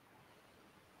guess.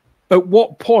 At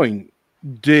what point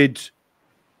did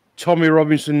Tommy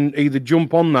Robinson either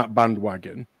jump on that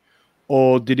bandwagon,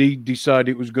 or did he decide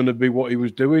it was going to be what he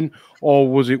was doing, or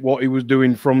was it what he was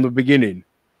doing from the beginning?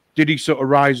 Did he sort of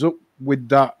rise up with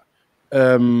that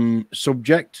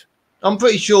subject? I'm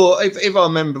pretty sure, if I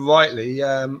remember rightly,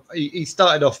 he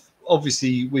started off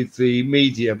obviously with the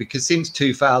media, because since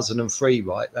 2003,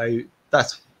 right?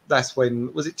 That's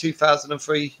when, was it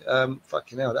 2003?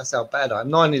 Fucking hell, that's how bad I am.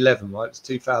 9/11, right? It's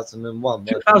 2001.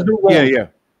 2001.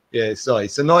 Yeah. Sorry.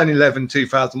 So 9/11,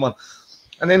 2001,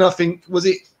 and then I think, was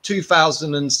it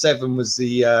 2007 was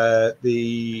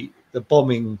the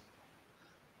bombing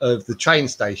of the train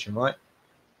station, right?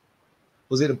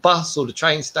 Was it a bus or the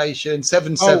train station?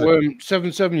 7/7. Oh,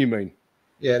 7/7, you mean?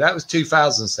 Yeah, that was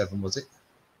 2007, was it?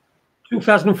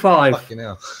 2005. Fucking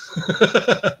hell.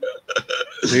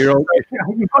 So you're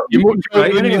much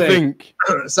older than you think.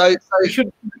 So you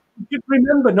should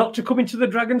remember not to come into the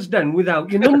Dragon's Den without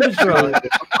your numbers right.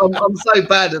 I'm so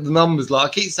bad at the numbers. Like, I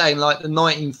keep saying, like, the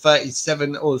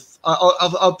 1937, or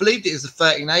I believed it was the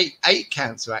 38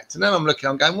 Cancer Act, and then I'm looking,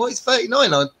 I'm going, what is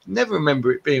 39? I never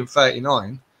remember it being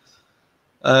 39.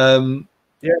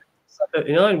 Yeah,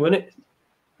 39, wasn't it?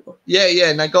 Yeah,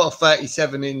 and they got a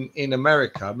 37 in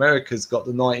America. America's got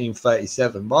the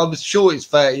 1937, but I was sure it's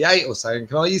 38 or something.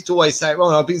 And I used to always say it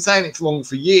wrong. I've been saying it wrong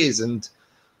for years, and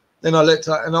then I looked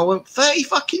at it and I went 30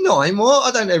 fucking 9. What?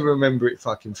 I don't ever remember it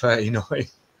fucking 39.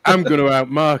 I'm going to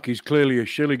outmark. He's clearly a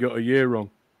shill. He got a year wrong.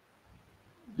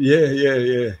 Yeah.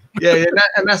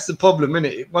 And that's the problem, isn't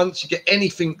it? Once you get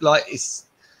anything like this,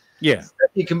 yeah,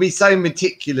 you can be so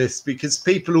meticulous because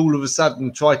people all of a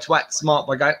sudden try to act smart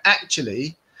by going,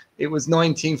 actually, it was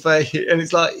 1930, and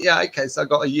it's like, yeah, okay, so I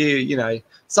got a year,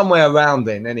 somewhere around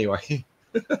then, anyway.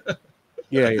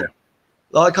 yeah.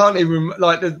 Like, I can't even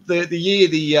like the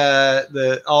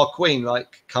year our Queen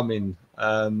come in,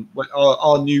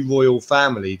 our new royal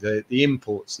family, the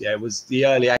imports, was the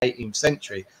early 18th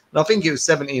century, and I think it was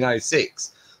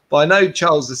 1706. But I know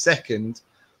Charles II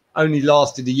only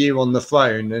lasted a year on the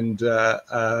throne, and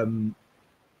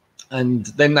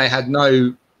then they had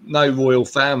no royal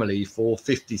family for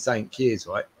 50 something years,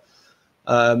 right?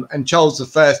 And Charles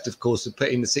I, of course, had put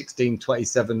in the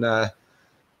 1627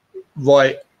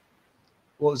 right.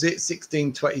 What was it?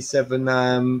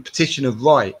 1627 Petition of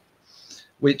Right,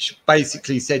 which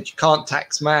basically said you can't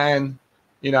tax man,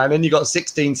 and then you got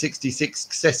 1666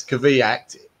 Sesquive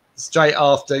Act straight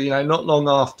after, not long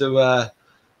after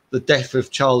the death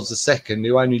of Charles II,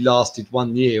 who only lasted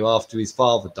 1 year after his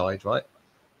father died, right?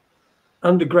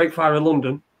 And the Great Fire of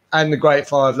London. And the Great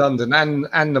Fire of London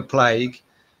and the plague.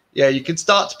 Yeah, you can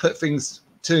start to put things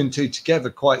 2 and 2 together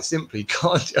quite simply,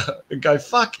 can't you? And go,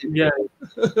 fuck it. Yeah.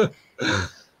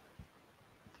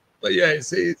 But yeah,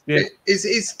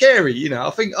 it's scary, I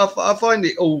think I find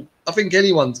it all. I think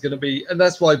anyone's going to be, and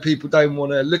that's why people don't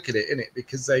want to look at it, innit?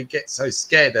 Because they get so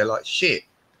scared. They're like, shit.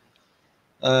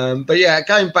 But yeah,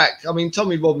 going back, I mean,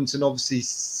 Tommy Robinson obviously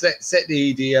set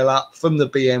the EDL up from the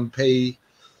BNP.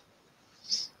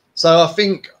 So I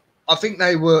think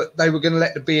they were going to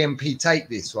let the BNP take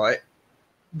this, right?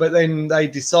 But then they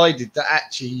decided that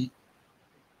actually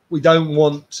we don't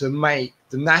want to make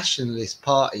the Nationalist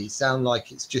Party sound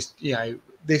like it's just,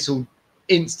 this will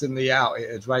instantly out it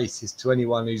as racist to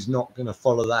anyone who's not going to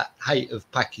follow that hate of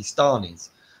Pakistanis.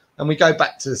 And we go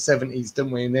back to the 70s,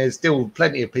 don't we? And there's still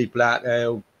plenty of people out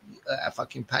there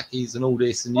fucking Pakis and all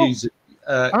this and use it.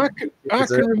 I can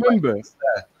remember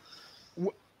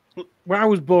when I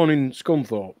was born in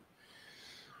Scunthorpe,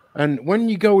 and when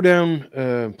you go down,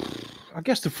 I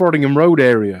guess the Frodingham Road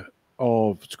area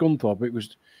of Scunthorpe, it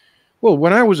was, well,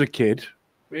 when I was a kid,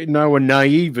 in our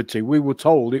naivety, we were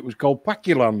told it was called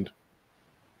Pakiland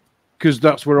because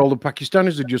that's where all the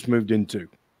Pakistanis had just moved into.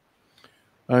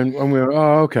 And we were,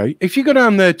 oh, okay. If you go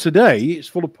down there today, it's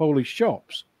full of Polish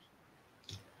shops.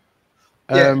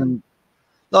 Yeah.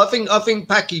 I think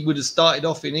Paki would have started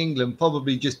off in England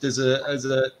probably just as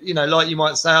a like you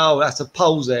might say, oh, that's a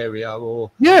Poles area, or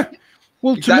yeah.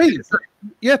 Well, exactly.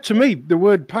 to me, the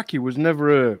word Paki was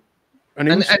never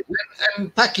and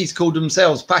Pakis called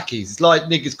themselves Pakis. It's like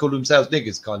niggers called themselves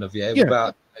niggers, kind of,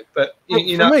 yeah. But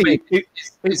you know, me, I mean, it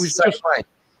was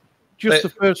just the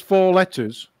first 4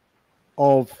 letters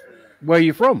of where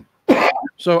you're from.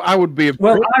 So I would be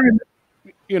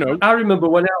I remember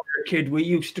when I was a kid, we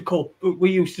used to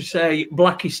say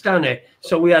Blackistani,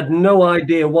 so we had no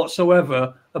idea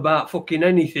whatsoever about fucking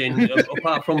anything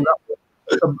apart from that,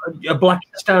 a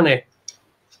Blackistani.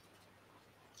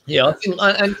 Yeah, I think,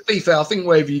 and to be fair, I think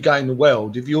wherever you go in the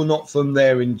world, if you're not from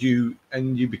there and you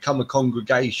become a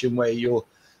congregation where you're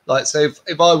like, so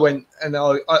if I went and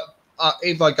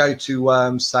if I go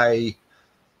to say,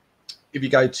 if you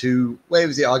go to, where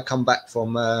was it? I come back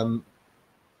from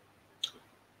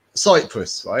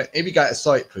Cyprus, right? If you go to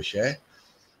Cyprus, yeah,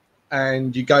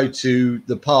 and you go to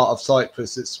the part of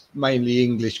Cyprus that's mainly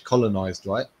English colonized,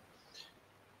 right?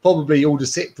 Probably all the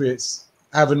Cypriots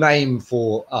have a name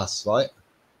for us, right?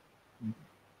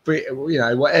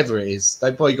 Whatever it is,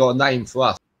 they've probably got a name for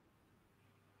us.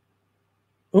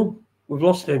 Oh, we've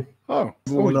lost him. Oh,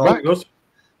 he's back.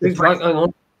 He's back. Hang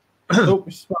on.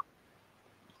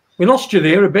 We lost you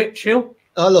there a bit, Shill.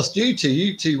 I lost you two.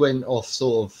 You two went off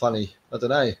sort of funny. I don't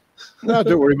know. No,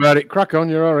 don't worry about it. Crack on.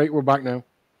 You're all right. We're back now.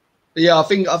 But yeah, I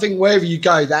think wherever you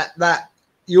go, that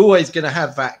you're always going to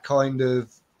have that kind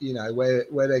of, where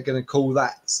they're going to call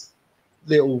that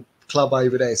little club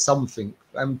over there something,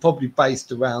 and probably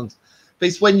based around. But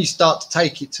it's when you start to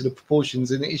take it to the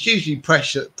proportions, and it's usually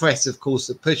press, of course,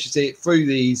 that pushes it through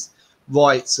these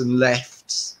rights and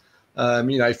lefts.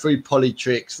 Through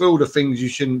politricks, through all the things you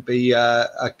shouldn't be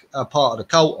a part of the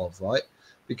cult of, right?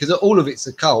 Because all of it's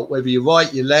a cult, whether you're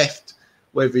right, you're left,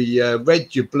 whether you're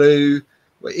red, you're blue,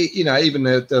 even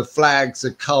the flag's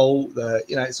a cult,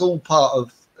 it's all part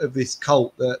of this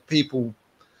cult that people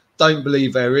don't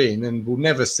believe they're in and will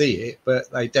never see it, but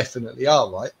they definitely are,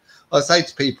 right? I say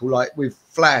to people, like with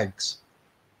flags,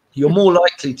 you're more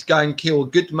likely to go and kill a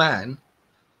good man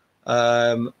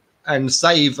and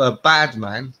save a bad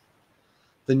man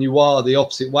than you are the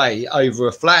opposite way over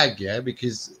a flag, yeah,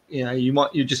 because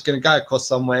you're just going to go across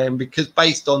somewhere, and because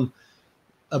based on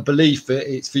a belief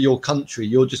that it's for your country,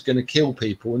 you're just going to kill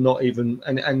people and not even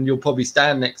and you'll probably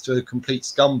stand next to a complete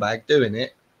scumbag doing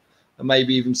it, and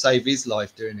maybe even save his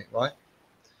life doing it, right?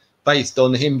 Based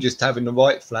on him just having the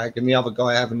right flag and the other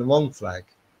guy having the wrong flag.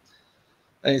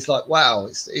 And it's like, wow,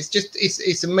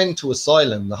 it's a mental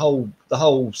asylum. The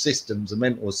whole system's a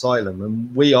mental asylum,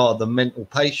 and we are the mental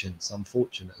patients,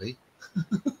 unfortunately.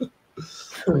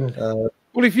 Well,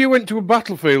 if you went to a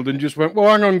battlefield and just went, well,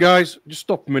 hang on, guys, just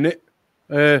stop a minute.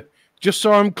 Just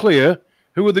so I'm clear,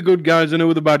 who are the good guys and who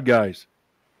are the bad guys?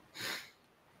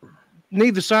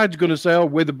 Neither side's going to say, oh,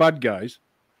 we're the bad guys.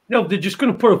 No, they're just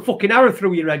going to put a fucking arrow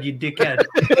through your head, you dickhead.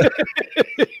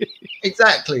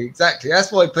 Exactly.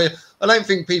 That's why I don't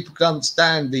think people can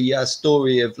understand the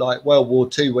story of like World War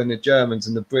II when the Germans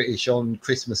and the British on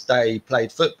Christmas Day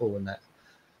played football and that.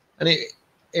 And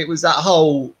it was that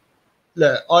whole,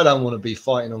 look, I don't want to be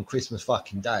fighting on Christmas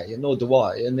fucking Day, and nor do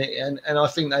I. And I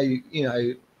think they,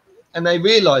 and they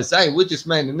realise, hey, we're just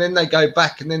men. And then they go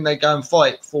back and then they go and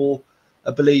fight for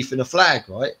a belief in a flag,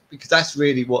 right? Because that's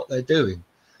really what they're doing.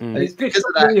 And it's because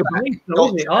of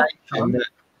that.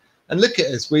 And look at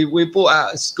us. We brought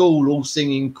out of school all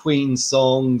singing Queen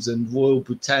songs and Royal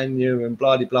Britannia and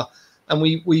blah, blah, blah. And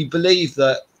we believe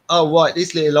that, oh, right,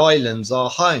 these little islands are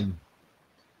home.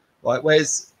 Right?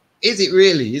 Whereas, is it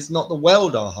really? Is not the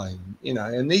world our home?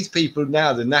 And these people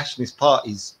now, the nationalist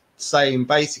parties, saying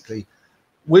basically,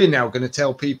 we're now going to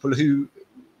tell people who,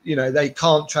 they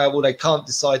can't travel, they can't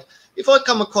decide. If I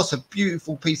come across a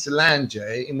beautiful piece of land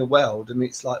in the world and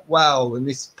it's like, wow, and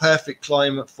this perfect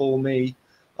climate for me,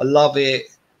 I love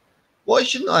it. Why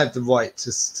shouldn't I have the right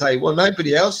to say, well,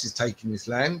 nobody else is taking this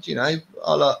land?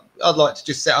 I'd like to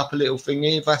just set up a little thing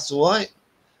here if that's all right.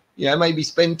 Maybe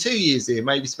spend 2 years here,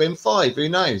 maybe spend 5. Who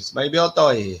knows? Maybe I'll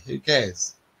die here. Who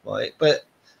cares? Right. But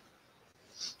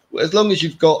as long as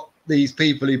you've got these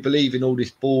people who believe in all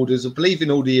these borders or believe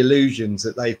in all the illusions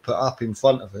that they've put up in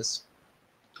front of us,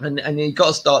 and you've got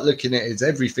to start looking at it as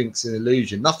everything's an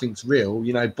illusion. Nothing's real.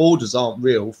 Borders aren't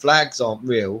real. Flags aren't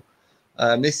real.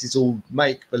 This is all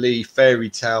make-believe, fairy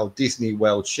tale, Disney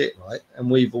World shit, right?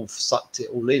 And we've all sucked it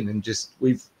all in, and just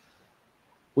we've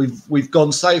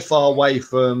gone so far away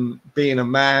from being a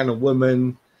man, a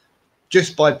woman,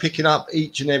 just by picking up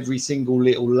each and every single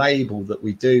little label that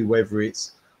we do, whether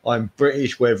it's I'm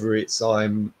British, whether it's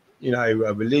I'm, a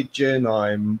religion,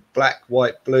 I'm black,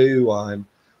 white, blue, and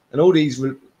all these,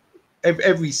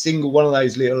 every single one of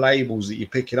those little labels that you're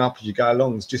picking up as you go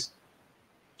along is just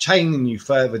chaining you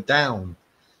further down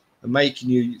and making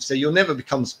you, so you'll never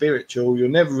become spiritual. You'll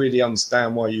never really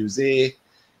understand why you was here.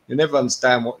 You'll never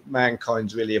understand what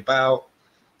mankind's really about.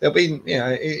 There'll be, and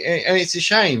it's a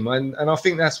shame. And I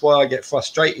think that's why I get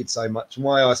frustrated so much, and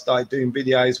why I started doing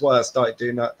videos, why I started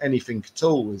doing anything at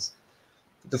all, was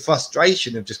the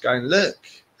frustration of just going, look,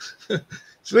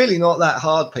 it's really not that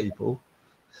hard, people.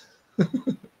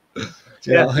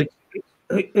 Yeah.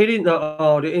 It ain't that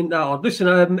hard. It ain't that hard.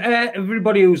 Listen,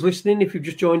 everybody who's listening, if you've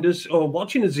just joined us or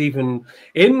watching us even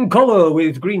in colour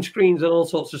with green screens and all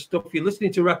sorts of stuff, you're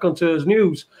listening to Raconteurs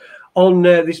News on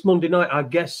this Monday night. Our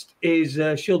guest is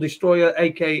Shill Destroyer,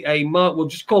 a.k.a. Mark. We'll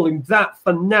just call him that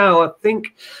for now, I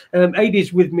think. Ade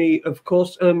is with me, of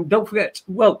course. Don't forget,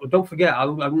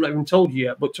 I've not even told you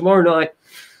yet, but tomorrow night,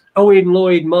 Owen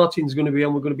Lloyd Martin's going to be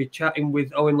on. We're going to be chatting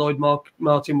with Owen Lloyd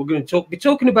Martin. We're going to be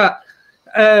talking about,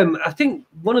 I think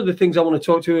one of the things I want to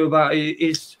talk to you about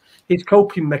is his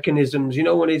coping mechanisms,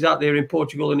 when he's out there in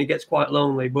Portugal and he gets quite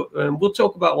lonely. But we'll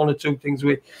talk about one or two things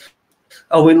with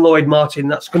Owen Lloyd Martin.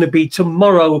 That's going to be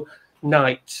tomorrow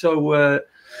night. So,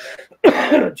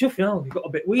 chuffing, we got a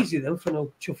bit wheezy then for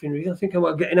no chuffing reason. I think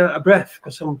I'm getting out of breath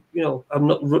because I'm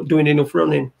not doing enough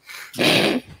running.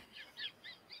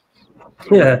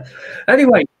 Yeah.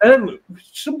 Anyway,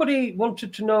 somebody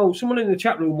wanted to know. Someone in the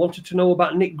chat room wanted to know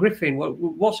about Nick Griffin.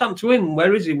 What's happened to him?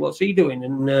 Where is he? What's he doing?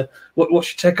 And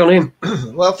what's your take on him?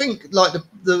 Well, I think like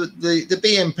the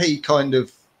BNP kind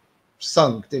of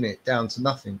sunk, didn't it, down to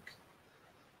nothing.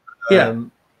 Yeah.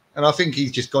 And I think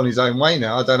he's just gone his own way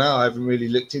now. I don't know. I haven't really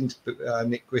looked into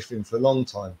Nick Griffin for a long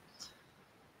time.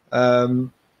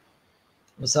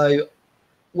 So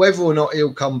whether or not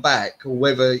he'll come back, or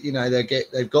whether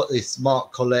they've got this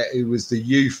Mark Collett, who was the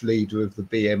youth leader of the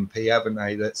BNP, haven't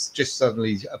they? That's just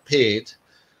suddenly appeared.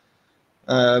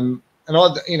 And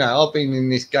I've been in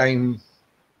this game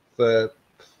for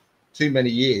too many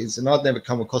years, and I'd never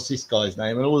come across this guy's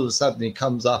name, and all of a sudden he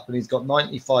comes up and he's got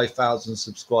 95,000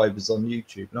 subscribers on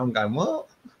YouTube, and I'm going, what?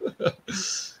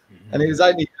 And it was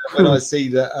only when I see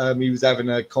that he was having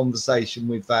a conversation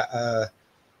with that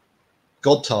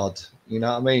Godtard, you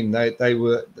know what I mean? They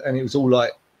were, and it was all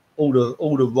like all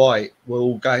the right were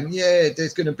all going, yeah,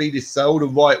 there's going to be this. So all the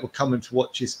right were coming to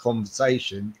watch this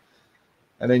conversation.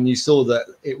 And then you saw that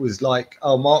it was like,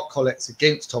 oh, Mark Collett's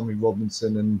against Tommy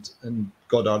Robinson and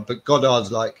Goddard, but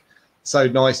Goddard's like so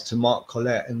nice to Mark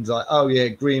Collett and like, oh yeah,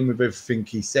 agreeing with everything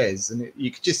he says. And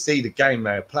you could just see the game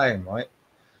they were playing, right?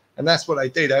 And that's what they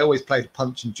do. They always play the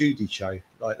Punch and Judy show.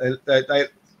 Like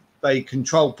they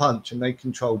control Punch and they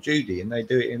control Judy, and they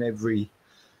do it in every.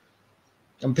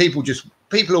 And people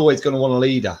are always going to want a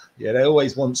leader. Yeah, they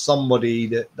always want somebody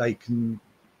that they can,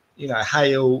 you know,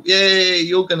 hail, yeah,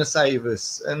 you're going to save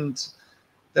us. And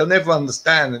they'll never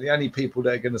understand that the only people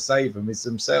that are going to save them is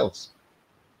themselves.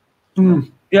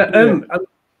 Yeah.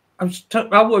 I just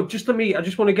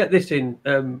want to get this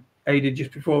in, Ade,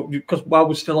 just before, because while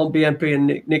we're still on BNP and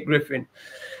Nick Griffin.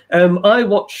 I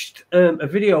watched a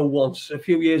video once a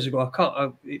few years ago.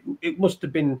 It must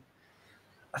have been,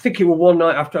 I think it was one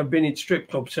night after I've been in strip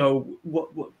club. So what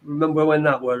remember when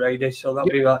that were, Ade? So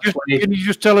that'd be like 20. Can you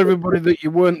just tell everybody that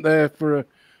you weren't there for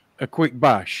a quick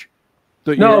bash?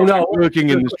 That you were working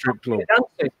in the strip club.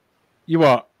 Dancing. You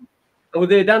what? I was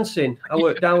there dancing. I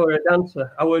were a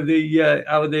dancer. I were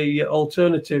the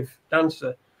alternative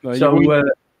dancer. No, so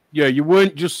you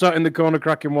weren't just sat in the corner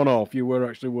cracking one off. You were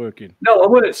actually working. No, I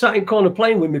weren't sat in corner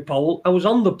playing with my pole. I was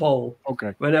on the pole.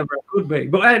 Okay. Whenever I could be.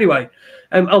 But anyway,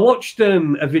 I watched a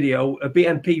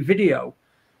BNP video,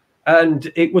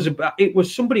 and it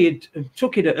was somebody had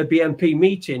took it at a BNP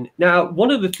meeting. Now,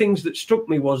 one of the things that struck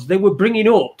me was they were bringing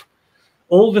up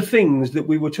all the things that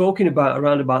we were talking about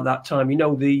around about that time. You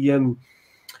know, the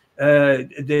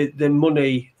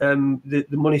money, the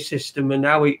money system, and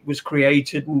how it was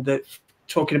created, and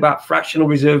talking about fractional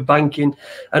reserve banking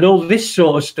and all this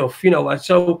sort of stuff. You know,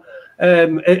 so.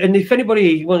 And if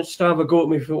anybody wants to have a go at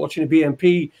me for watching a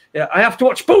BNP, I have to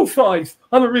watch both sides.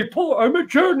 I'm a reporter. I'm a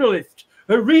journalist,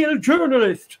 a real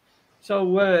journalist.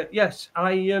 So yes,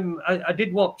 I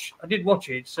did watch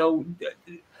it. So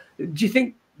do you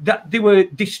think that they were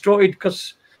destroyed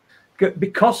because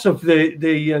of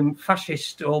the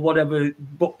fascist or whatever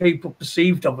what people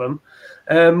perceived of them,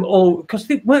 or because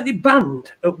weren't they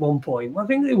banned at one point? I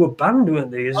think they were banned,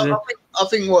 weren't they? I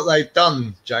think what they've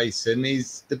done, Jason,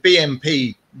 is the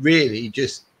BNP really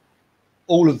just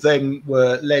all of them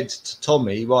were led to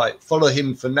Tommy. Right, follow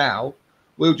him for now.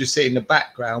 We'll just sit in the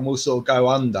background. We'll sort of go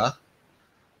under,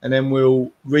 and then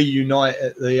we'll reunite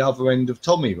at the other end of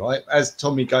Tommy. Right, as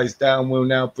Tommy goes down, we'll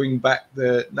now bring back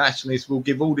the nationalists. We'll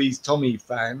give all these Tommy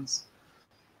fans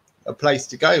a place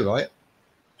to go. Right.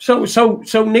 So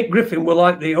Nick Griffin were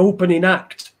like the opening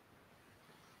act.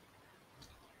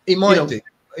 He might do.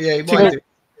 Yeah, he might do.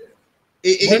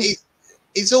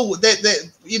 It's all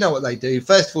you know what they do.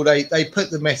 First of all, they put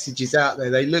the messages out there.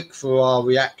 They look for our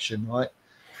reaction, right?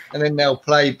 And then they'll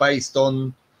play based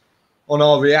on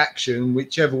our reaction,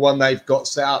 whichever one they've got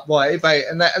set up. Right,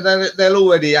 they'll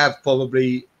already have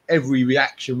probably every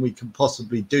reaction we can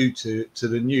possibly do to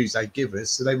the news they give us.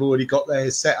 So they've already got their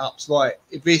setups. Right,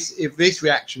 if this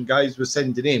reaction goes, we're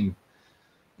sending him.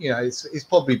 You know, it's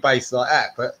probably based like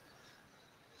that, but.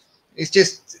 It's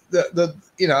just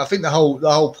I think the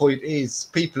whole point is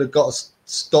people have got to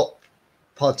stop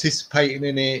participating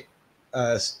in it,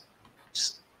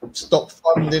 stop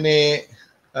funding it,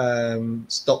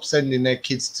 stop sending their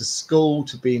kids to school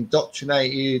to be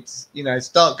indoctrinated. You know,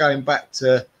 start going back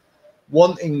to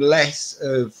wanting less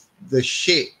of the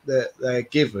shit that they're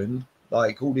given,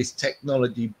 like all this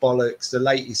technology bollocks, the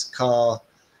latest car,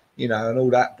 you know, and all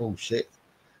that bullshit.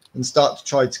 And start to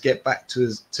try to get back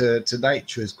to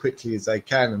nature as quickly as they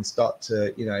can, and start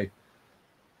to, you know,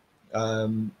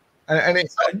 and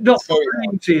it's not very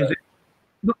easy, is it?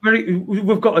 Not very.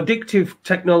 We've got addictive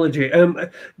technology.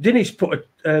 Dennis put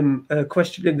a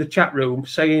question in the chat room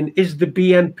saying, "Is the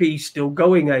BNP still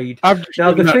going, Ade?"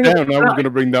 Now the thing I was going to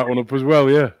bring that one up as well.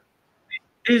 Yeah,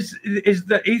 is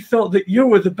that he thought that you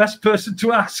were the best person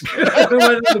to ask.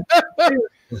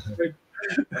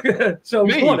 So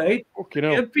what, Ade?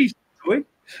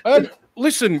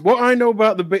 Listen, what I know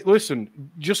about the bit. Listen,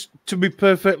 just to be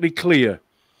perfectly clear,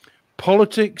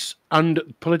 politics and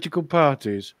political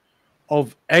parties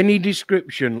of any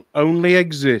description only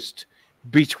exist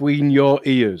between your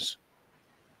ears.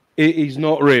 It is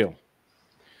not real.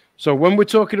 So when we're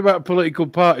talking about political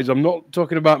parties, I'm not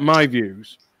talking about my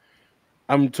views.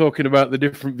 I'm talking about the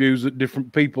different views that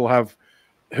different people have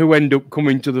who end up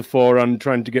coming to the fore and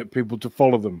trying to get people to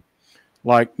follow them.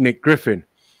 like Nick Griffin.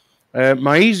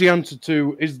 My easy answer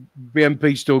to is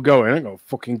BMP still going? I ain't got a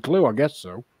fucking clue. I guess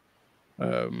so.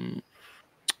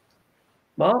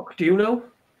 Mark, do you know?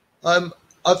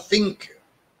 I think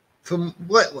from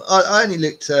what I only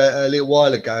looked a little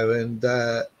while ago, and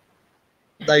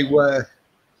they were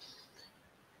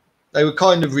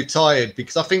kind of retired,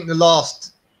 because I think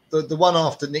the one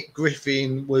after Nick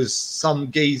Griffin was some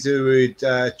geezer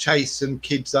who'd chased some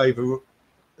kids over,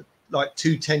 like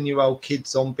 2 10-year-old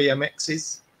kids on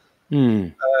BMXs.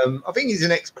 I think he's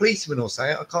an ex-policeman or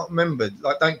something. I can't remember.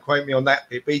 Like, don't quote me on that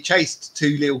bit. But he chased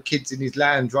 2 little kids in his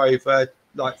Land Rover,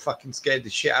 like fucking scared the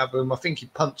shit out of them. I think he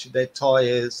punctured their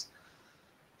tyres,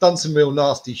 done some real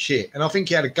nasty shit. And I think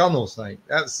he had a gun or something.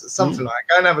 That's something like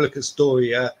that. Go and have a look at the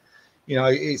story. You know,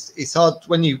 it's hard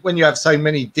when you have so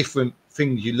many different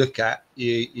things you look at.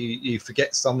 You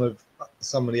forget some of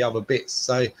the other bits.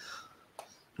 So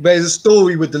there's a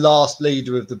story with the last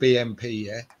leader of the BMP.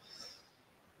 Yeah.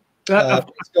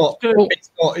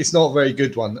 It's not a very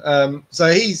good one.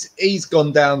 So he's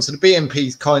gone down. So the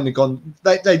BNP's kind of gone.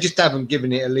 They just haven't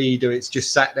given it a leader. It's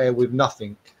just sat there with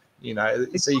nothing. You know.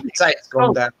 So you could say it's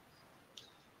gone down.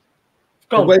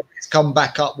 Whether it's come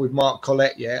back up with Mark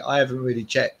Collette yet, I haven't really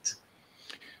checked.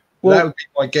 Well, that would be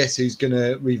my guess. Who's going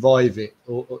to revive it?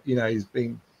 Or you know, he's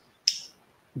been.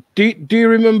 Do you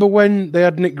remember when they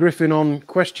had Nick Griffin on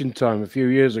Question Time a few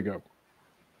years ago?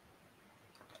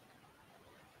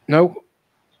 No.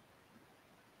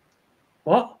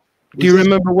 What? Do you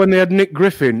remember when they had Nick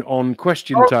Griffin on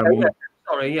Question Time? Yeah.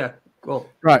 Sorry, yeah. Go on.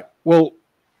 Right. Well,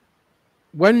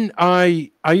 when I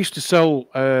used to sell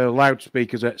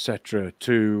loudspeakers, etc.,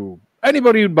 to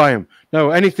anybody who'd buy them. No,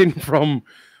 anything from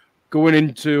going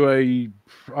into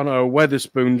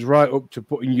Weatherspoons right up to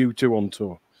putting U2 on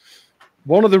tour.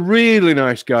 One of the really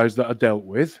nice guys that I dealt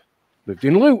with lived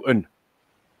in Luton,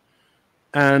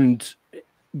 and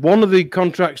one of the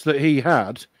contracts that he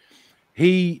had,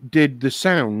 he did the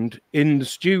sound in the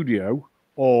studio,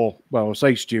 or, well, I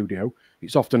say studio,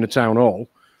 it's often a town hall,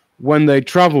 when they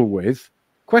travel with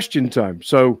Question Time.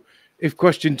 So if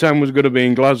Question Time was going to be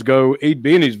in Glasgow, he'd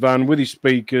be in his van with his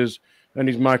speakers and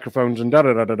his microphones and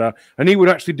da-da-da-da-da, and he would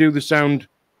actually do the sound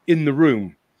in the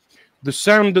room. The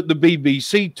sound that the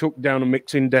BBC took down a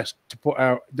mixing desk to put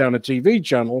out down a TV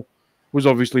channel was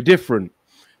obviously different.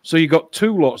 So you got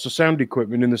 2 lots of sound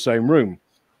equipment in the same room.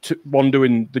 One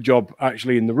doing the job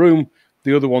actually in the room,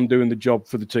 the other one doing the job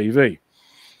for the TV.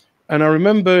 And I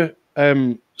remember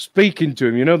speaking to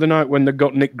him, you know, the night when they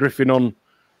got Nick Griffin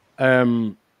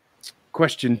on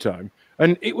Question Time.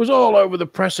 And it was all over the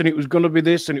press, and it was going to be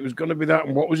this and it was going to be that.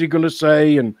 And what was he going to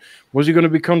say? And was he going to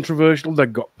be controversial? They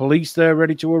got police there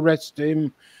ready to arrest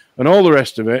him and all the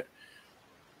rest of it.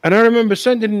 And I remember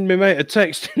sending my mate a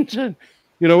text and saying,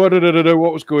 you know, what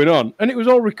was going on? And it was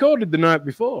all recorded the night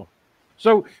before.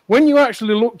 So when you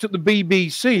actually looked at the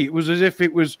BBC, it was as if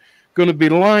it was going to be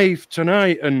live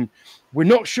tonight and we're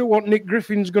not sure what Nick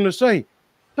Griffin's going to say.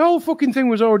 The whole fucking thing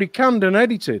was already canned and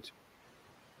edited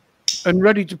and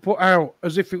ready to put out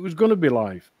as if it was going to be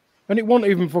live. And it wasn't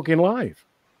even fucking live.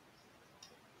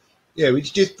 Yeah,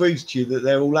 which just proves to you that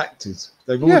they're all actors.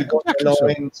 They've already got their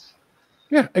lines.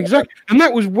 Yeah, exactly. And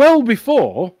that was well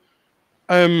before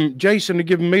Jason had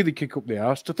given me the kick up the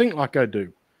arse to think like I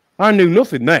do. I knew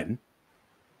nothing then.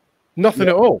 Nothing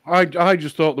at all. I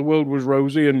just thought the world was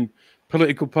rosy and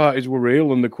political parties were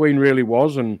real and the Queen really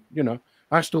was. And, you know,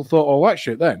 I still thought all that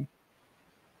shit then.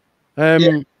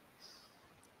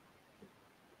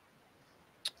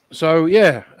 So,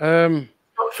 yeah.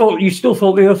 You still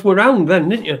thought the Earth were round then,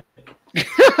 didn't you?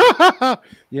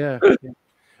 Yeah.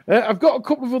 I've got a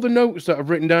couple of other notes that I've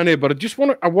written down here, but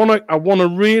I want to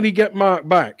really get Mark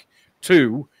back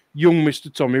to young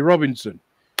Mr. Tommy Robinson,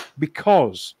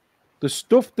 because the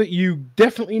stuff that you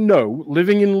definitely know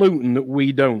living in Luton that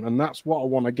we don't, and that's what I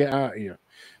want to get out of you,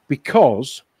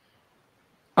 because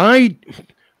I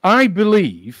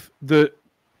believe that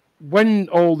when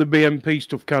all the BMP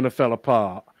stuff kind of fell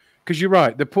apart, because you're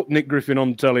right, they put Nick Griffin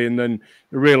on telly and then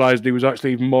they realised he was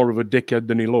actually even more of a dickhead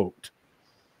than he looked.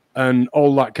 And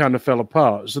all that kind of fell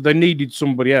apart. So they needed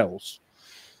somebody else.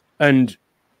 And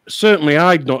certainly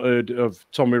I'd not heard of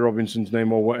Tommy Robinson's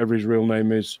name or whatever his real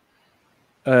name is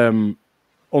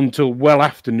until well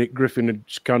after Nick Griffin had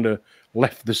kind of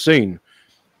left the scene.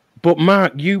 But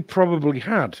Mark, you probably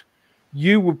had.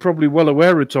 You were probably well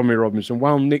aware of Tommy Robinson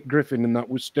while Nick Griffin and that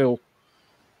was still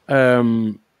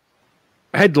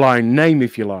headline name,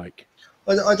 if you like.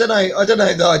 I don't know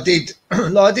that I did.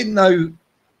 I didn't know.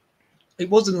 It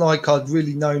wasn't like I'd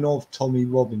really known of Tommy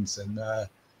Robinson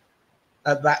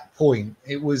at that point.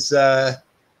 It was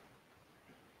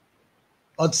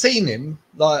I'd seen him,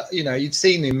 like, you know, you'd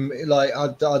seen him, like,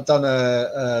 I'd done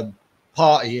a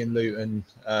party in Luton.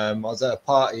 I was at a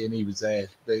party and he was there.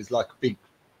 There's like a big,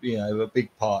 you know, a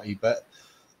big party, but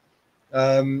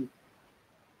I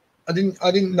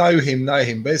didn't know him.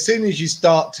 But as soon as you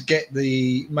start to get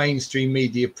the mainstream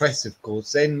media press, of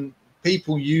course, then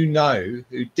people you know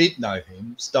who did know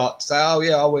him start to say, "Oh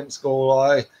yeah, I went to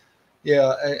school."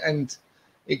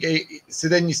 So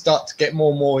then you start to get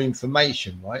more and more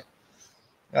information, right?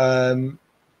 And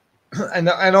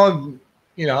I'm,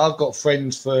 you know, I've got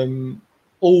friends from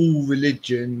all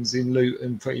religions in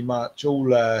Luton, pretty much all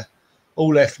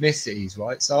ethnicities,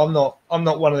 right? So I'm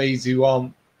not one of these who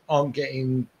aren't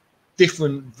getting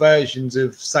different versions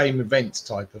of same events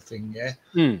type of thing, yeah.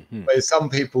 Whereas some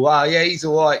people, yeah, he's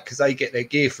all right because they get their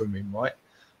gear from him, right?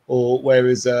 Or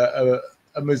whereas a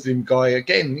Muslim guy,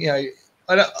 again, you know,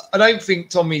 I don't think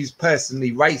Tommy's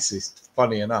personally racist.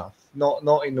 Funny enough,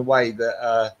 not in the way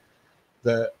that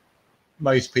that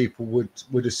most people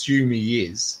would assume he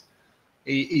is.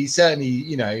 He certainly,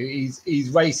 you know, he's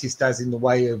racist as in the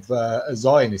way of a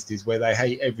Zionist is, where they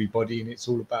hate everybody and it's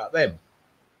all about them.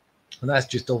 And that's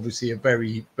just obviously a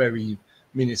very, very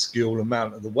minuscule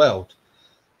amount of the world.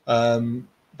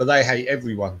 But they hate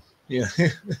everyone. You know,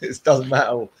 it doesn't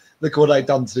matter. Look what they've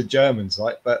done to the Germans,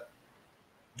 right? But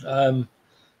so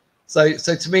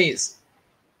to me, it's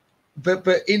but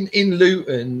in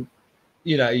Luton,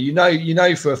 you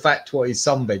know for a fact what his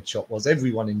sunbed shop was.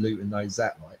 Everyone in Luton knows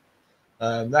that, right?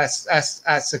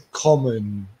 That's a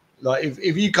common, like,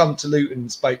 if you come to Luton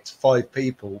and spoke to 5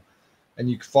 people, and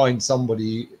you can find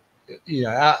somebody, you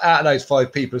know, out of those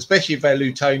 5 people, especially if they're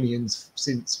Lutonians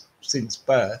since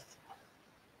birth,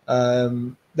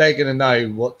 they're going to know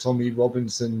what Tommy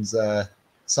Robinson's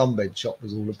sunbed shop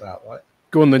was all about, right?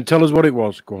 Go on then, tell us what it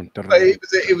was. Go on. But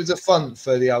it was a front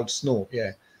for the old snort,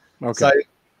 yeah. Okay. So,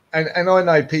 and I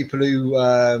know people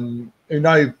who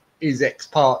know his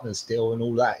ex-partner still and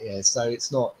all that, yeah. So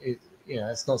it's not,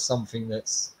 it's not something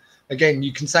that's, again,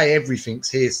 you can say everything's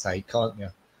hearsay, can't you?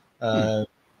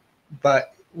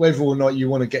 But whether or not you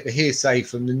want to get the hearsay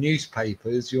from the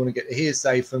newspapers, you want to get the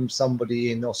hearsay from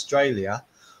somebody in Australia,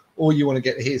 or you want to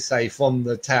get the hearsay from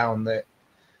the town that,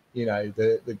 you know,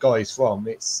 the guy's from,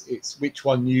 it's which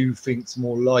one you think's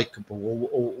more likable,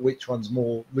 or which one's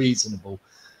more reasonable.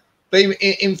 But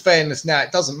in fairness, now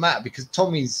it doesn't matter, because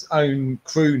Tommy's own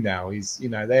crew now is, you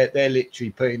know, they're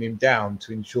literally putting him down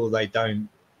to ensure they don't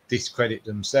discredit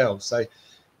themselves. So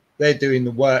they're doing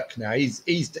the work now. He's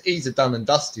a done and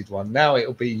dusted one. Now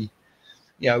it'll be,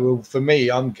 you know, well, for me,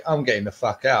 I'm getting the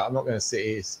fuck out. I'm not going to sit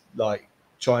here like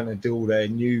trying to do all their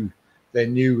new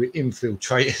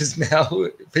infiltrators now.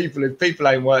 If people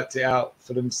ain't worked it out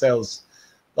for themselves,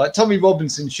 like Tommy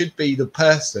Robinson should be the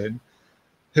person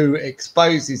who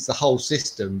exposes the whole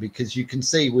system, because you can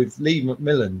see with Lee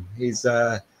McMillan, his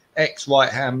ex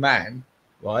right-hand man,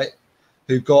 right,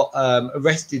 who got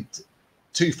arrested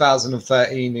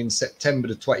 2013 in September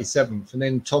the 27th, and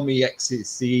then Tommy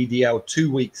exits the EDL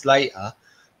 2 weeks later,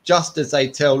 just as they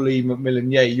tell Lee McMillan,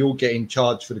 yeah, you're getting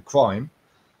charged for the crime.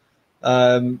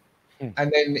 And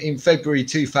then in February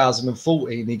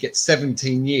 2014, he gets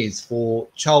 17 years for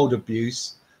child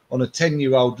abuse on a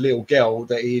 10-year-old little girl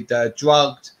that he'd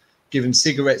drugged, given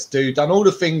cigarettes to, done all the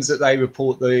things that they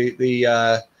report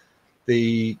the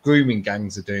grooming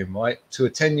gangs are doing, right? To a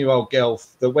 10-year-old girl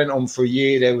that went on for a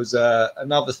year. There was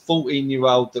another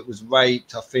 14-year-old that was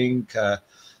raped, I think. There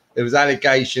was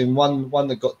allegation, one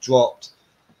that got dropped.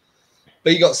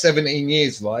 But he got 17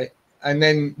 years, right? And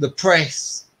then the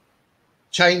press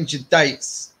changed the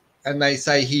dates, and they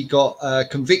say he got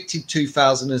convicted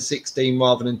 2016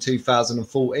 rather than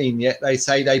 2014, yet they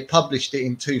say they published it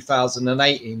in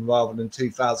 2018 rather than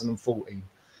 2014.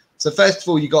 So first of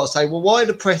all, you got to say, well, why are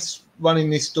the press running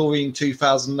this story in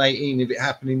 2018 if it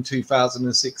happened in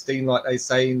 2016, like they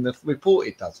say in the report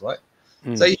it does, right?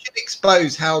 So you should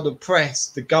expose how the press,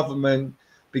 the government,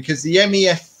 because the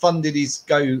MEF funded his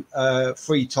Go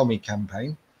Free Tommy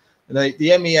campaign, and the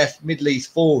MEF Middle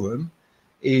East Forum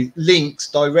links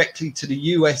directly to the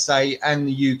USA and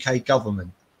the UK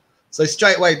government. So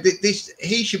straight away,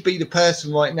 he should be the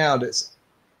person right now that's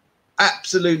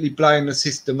absolutely blowing the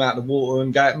system out of the water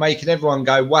and making everyone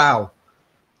go, wow,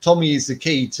 Tommy is the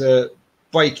key to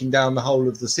breaking down the whole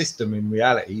of the system in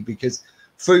reality, because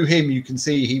through him, you can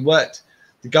see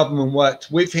the government worked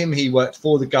with him, he worked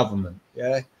for the government,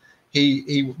 yeah.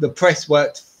 The press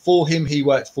worked for him, he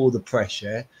worked for the press,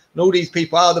 yeah. And all these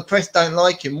people, the press don't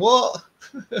like him, what?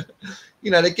 You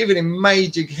know, they're giving him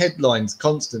major headlines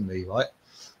constantly, right?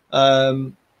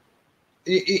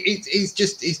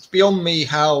 it's beyond me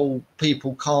how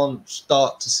people can't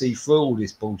start to see through all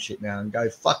this bullshit now and go,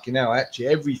 fucking hell, actually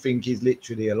everything is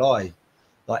literally a lie.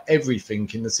 Like everything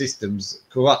in the system's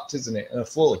corrupt, isn't it? And a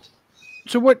fraud.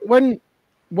 So when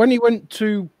he went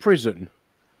to prison,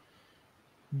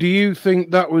 do you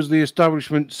think that was the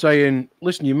establishment saying,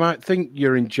 listen, you might think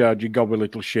you're in charge, you gobby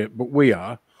little shit, but we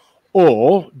are?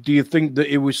 Or do you think that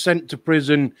he was sent to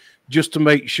prison just to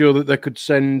make sure that they could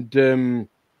send,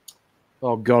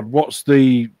 oh God, what's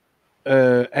the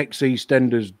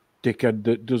ex-EastEnders dickhead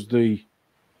that does the...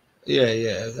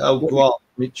 Yeah. Oh, Grant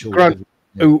Mitchell. Grant,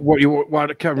 what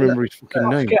I can't remember his fucking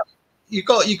name. You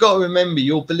got to remember,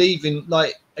 you're believing,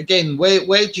 like, again, where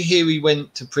did you hear he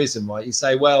went to prison, right? You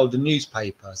say, well, the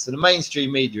newspaper. So the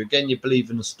mainstream media, again, you believe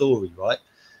in the story, right?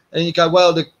 And you go,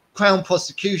 well, the Crown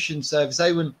Prosecution Service,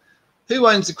 who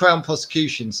owns the Crown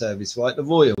Prosecution Service, right? The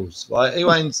Royals, right? Who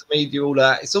owns the media, all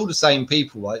that? It's all the same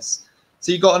people, right?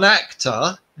 So you got an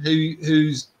actor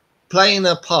who's playing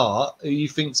a part who you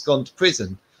think's gone to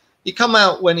prison. He come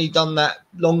out when he done that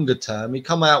longer term. He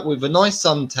come out with a nice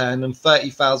suntan and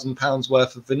 £30,000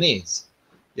 worth of veneers.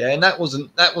 Yeah, and that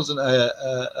wasn't a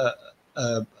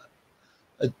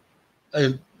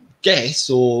guess,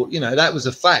 or that was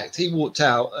a fact. He walked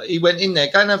out. He went in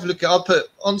there. Go and have a look at. I put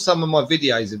on some of my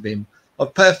videos of him.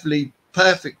 I've purposely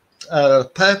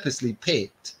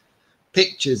picked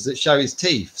pictures that show his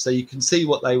teeth, so you can see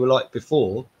what they were like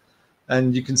before,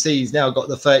 and you can see he's now got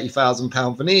the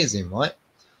 £30,000 veneers in, right?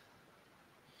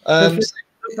 Again,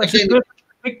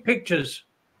 big pictures.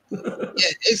 Yeah,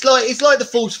 it's like the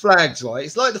false flags, right?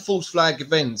 It's like the false flag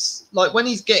events. Like when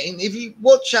he's getting, if you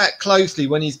watch that closely,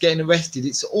 when he's getting arrested,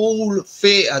 it's all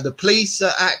theatre. The police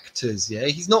are actors. Yeah,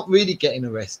 he's not really getting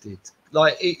arrested.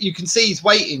 Like you can see he's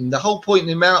waiting. The whole point of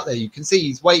him out there, you can see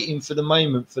he's waiting for the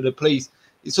moment for the police.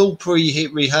 It's all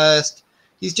rehearsed.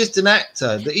 He's just an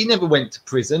actor. That he never went to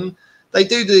prison. They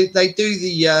do the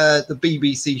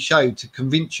BBC show to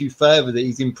convince you further that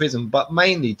he's in prison, but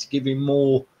mainly to give him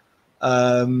more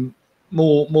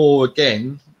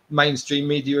again mainstream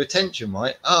media attention,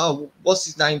 right? Oh, what's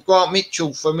his name? Grant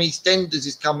Mitchell from EastEnders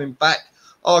is coming back.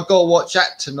 Oh, I gotta watch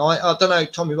that tonight. I don't know,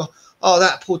 Tommy. Oh,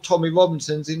 that poor Tommy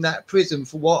Robinson's in that prison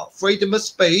for what? Freedom of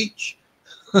speech.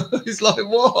 It's like,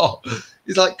 what?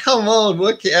 He's like, come on,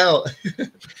 work it out.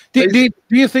 Do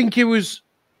you think he was?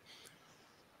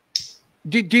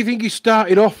 Do you think he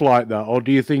started off like that, or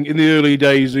do you think in the early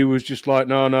days he was just like,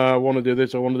 no, I want to do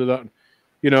this, I want to do that?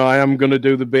 I am going to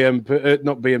do the BMP,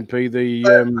 not BMP.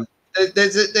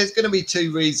 There's going to be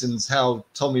two reasons how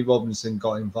Tommy Robinson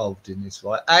got involved in this,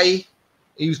 right? A,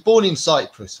 he was born in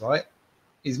Cyprus, right?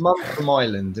 His mum's from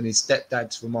Ireland and his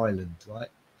stepdad's from Ireland, right?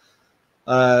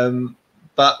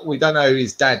 But we don't know who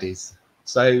his dad is.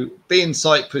 So being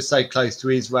Cyprus so close to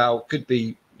Israel could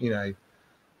be,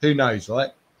 who knows,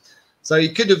 right? So he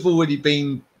could have already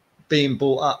been being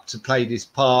brought up to play this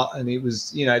part, and it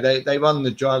was, they run the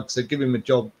drugs, so give him a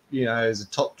job, as a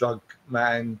top drug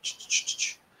man.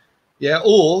 Yeah,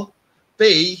 or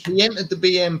B, he entered the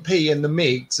BMP and the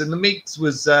MIGs, and the MIGs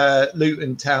was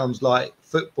Luton Town's like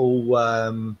football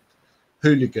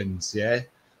hooligans, yeah,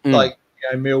 like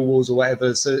Millwalls or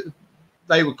whatever. So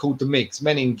they were called the MIGs,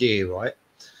 men in gear, right?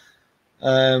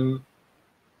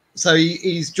 So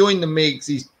he's joined the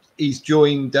MIGs. He's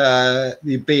joined the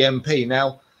BMP.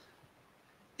 Now,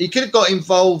 he could have got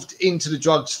involved into the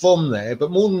drugs from there, but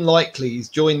more than likely he's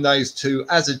joined those two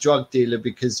as a drug dealer,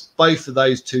 because both of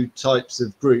those two types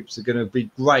of groups are going to be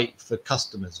great for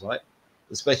customers, right?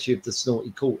 Especially if the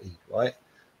snorty courty, right?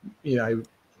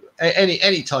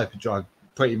 Any type of drug,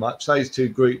 pretty much. Those two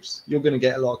groups, you're going to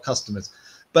get a lot of customers.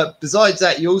 But besides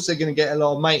that, you're also going to get a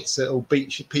lot of mates that will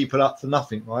beat people up for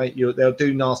nothing, right? They'll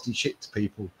do nasty shit to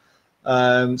people.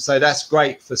 So that's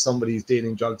great for somebody who's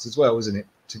dealing drugs as well, isn't it?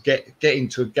 To get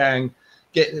into a gang,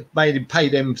 pay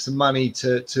them some money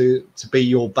to be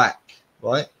your back,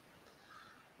 right?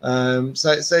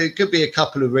 So it could be a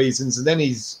couple of reasons, and then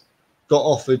he's got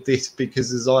offered this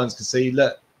because, as Irons can see,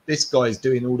 look, this guy's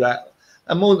doing all that,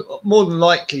 and more than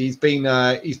likely he's been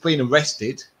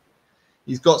arrested.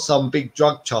 He's got some big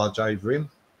drug charge over him,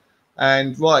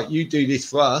 and right, you do this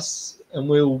for us, and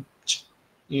we'll,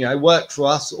 work for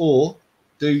us, or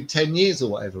do 10 years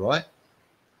or whatever, right?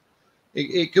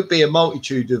 It could be a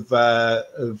multitude of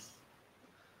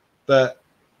but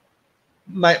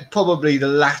probably the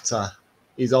latter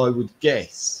is, I would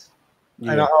guess.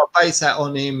 Yeah. And I'll base that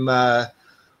on him. I'd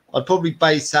probably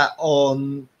base that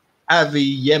on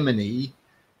Avi Yemeni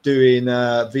doing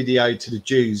a video to the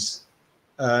Jews,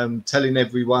 telling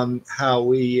everyone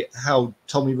how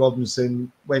Tommy Robinson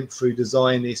went through the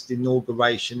Zionist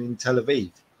inauguration in Tel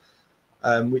Aviv.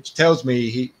 which tells me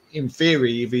he, in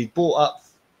theory, if he brought up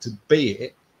to be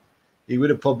it, he would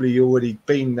have probably already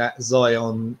been that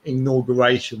Zion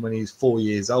inauguration when he was 4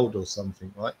 years old or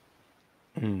something, right?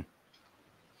 Mm.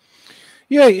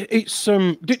 Yeah, it's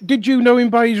Did you know him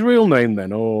by his real name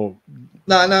then, or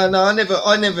no? I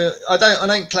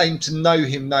don't claim to know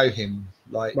him.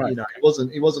 Like, right. You know,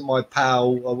 he wasn't my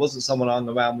pal. I wasn't someone I hung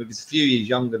around with. He's a few years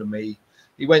younger than me.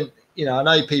 He went, you know, I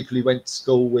know people he went to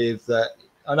school with.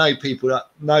 I know people that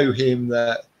know him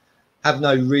that have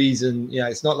no reason. You know,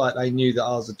 it's not like they knew that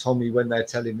I was a Tommy when they're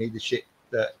telling me the shit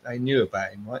that they knew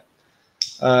about him, right?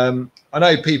 I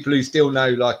know people who still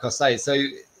know, like I say. So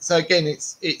again,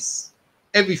 it's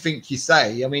everything you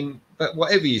say. I mean, but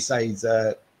whatever you say is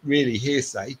really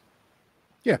hearsay.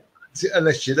 Yeah.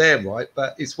 Unless you're there, right?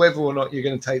 But it's whether or not you're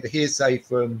going to take the hearsay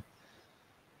from,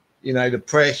 you know, the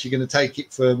press. You're going to take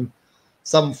it from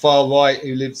some far right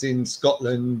who lives in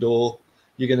Scotland, or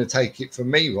you're going to take it from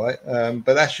me, right?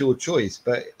 But that's your choice.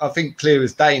 But I think clear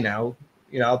as day now.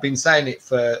 You know, I've been saying it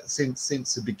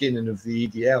since the beginning of the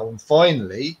EDL, and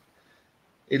finally,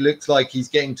 it looks like he's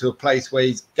getting to a place where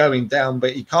he's going down,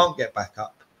 but he can't get back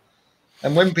up.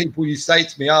 And when people you say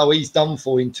to me, "Oh, he's done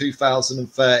for in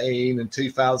 2013 and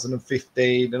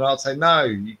 2015," and I'll say, "No,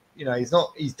 you know, he's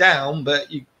not. He's down,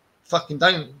 but you fucking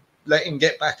don't let him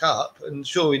get back up." And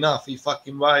sure enough, he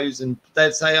fucking rose. And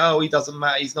they'd say, "Oh, he doesn't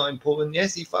matter. He's not important."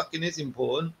 Yes, he fucking is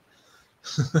important.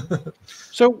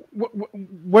 So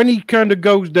when he kind of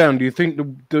goes down, do you think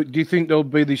there'll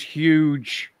be this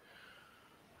huge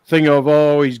thing of,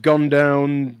 oh, he's gone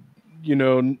down, you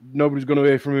know, nobody's going to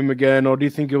hear from him again, or do you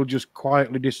think he'll just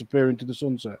quietly disappear into the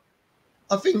sunset?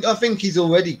 I think he's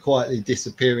already quietly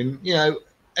disappearing. You know,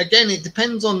 again, it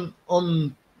depends on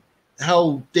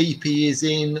how deep he is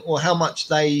in, or how much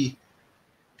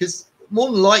because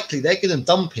more than likely they're going to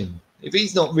dump him. If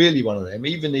he's not really one of them,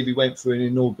 even if he went for an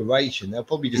inauguration, they'll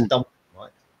probably just dump him,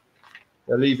 right?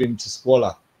 They'll leave him to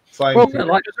squalor. Well,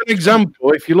 like as an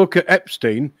example, if you look at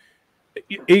Epstein,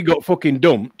 he got fucking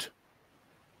dumped.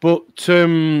 But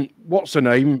what's her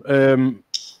name?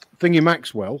 Thingy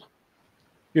Maxwell.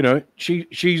 You know,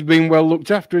 she's been well looked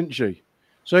after, isn't she?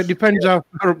 So it depends how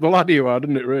far up the ladder you are,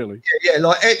 doesn't it? Really? Yeah.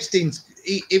 Like Epstein's,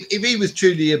 if he was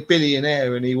truly a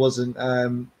billionaire and he wasn't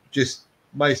just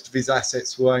most of his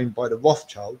assets were owned by the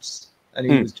Rothschilds, and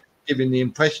he was giving the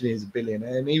impression he was a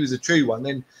billionaire, and he was a true one,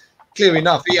 then clear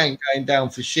enough, he ain't going down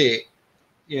for shit.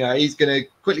 You know, he's going to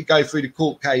quickly go through the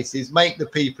court cases, make the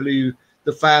people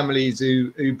the families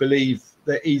who believe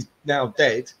that he's now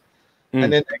dead, and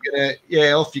then they're going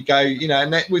to, off you go. You know,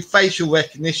 and with facial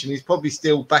recognition, he's probably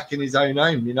still back in his own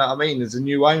home. You know what I mean? As a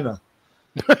new owner.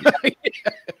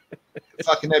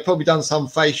 Fucking, they've probably done some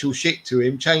facial shit to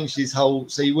him, changed his whole,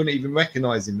 so you wouldn't even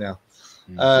recognize him now.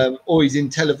 Or he's in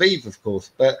Tel Aviv, of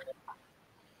course. But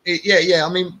I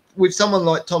mean, with someone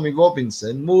like Tommy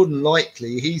Robinson, more than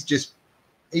likely he's just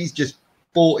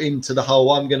bought into the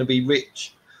whole, I'm going to be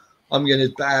rich, I'm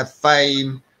going to have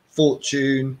fame,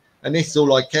 fortune, and this is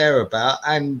all I care about.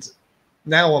 And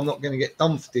now I'm not going to get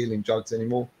done for dealing drugs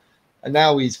anymore. And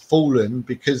now he's fallen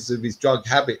because of his drug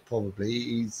habit. Probably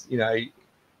he's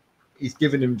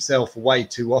given himself away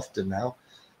too often now.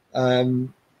 That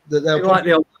they'll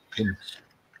probably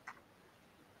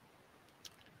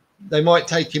they might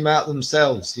take him out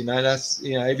themselves. You know, that's,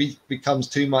 you know, if he becomes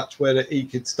too much where he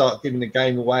could start giving the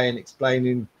game away and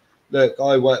explaining, look,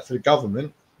 I work for the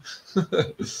government.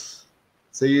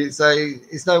 So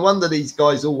it's no wonder these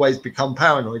guys always become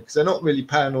paranoid, because they're not really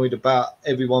paranoid about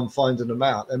everyone finding them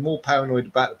out. They're more paranoid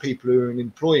about the people who are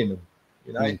employing them,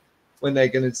 you know, when they're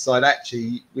going to decide,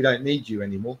 actually, we don't need you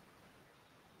anymore.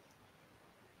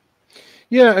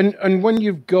 Yeah, and when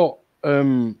you've got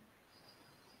the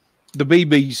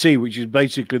BBC, which is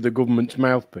basically the government's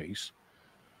mouthpiece,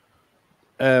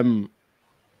 doing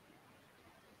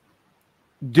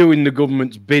the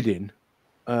government's bidding,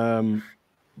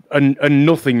 and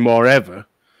nothing more ever.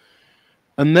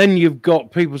 And then you've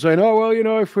got people saying, oh, well, you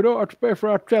know, if we don't have to pay for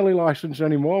our telly license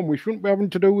anymore, we shouldn't be having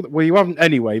to do that. Well, you haven't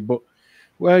anyway, but,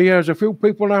 well, yeah, there's a few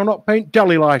people now not paying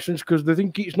telly license because they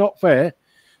think it's not fair.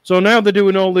 So now they're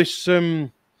doing all this stuff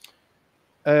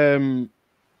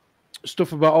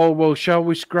about, oh, well, shall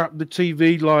we scrap the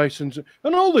TV license?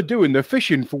 And all they're doing, they're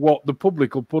fishing for what the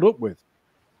public will put up with,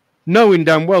 knowing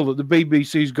damn well that the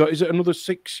BBC's got, is it another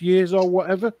 6 years or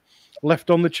whatever left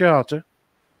on the charter?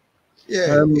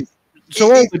 Yeah.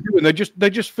 So all they're doing, they're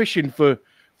just fishing for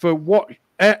what,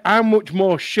 how much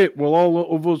more shit will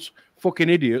all of us fucking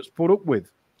idiots put up with?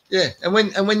 Yeah, and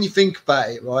when you think about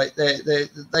it, right,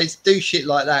 they do shit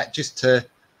like that just to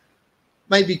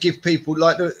maybe give people,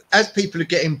 like, as people are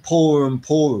getting poorer and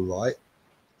poorer, right,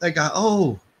 they go,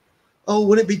 oh,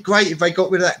 wouldn't it be great if they got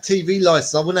rid of that TV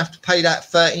license? I wouldn't have to pay that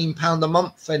 £13 a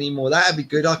month anymore. That'd be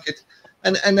good. I could,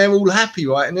 and they're all happy,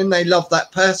 right? And then they love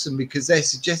that person because they're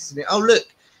suggesting it. Oh, look,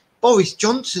 Boris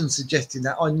Johnson suggesting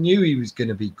that. I knew he was going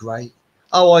to be great.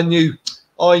 Oh, I knew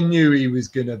he was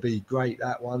going to be great.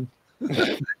 That one.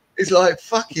 It's like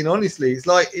fucking honestly. It's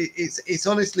like it's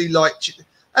honestly like,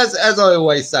 as I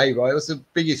always say, right? It's the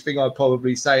biggest thing I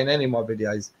probably say in any of my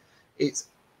videos. It's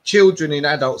children in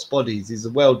adults' bodies is the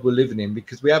world we're living in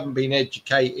because we haven't been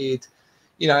educated,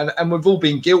 you know, and we've all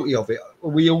been guilty of it.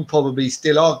 We all probably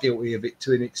still are guilty of it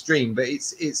to an extreme, but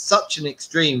it's such an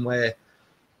extreme where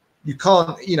you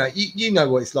can't, you know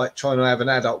what it's like trying to have an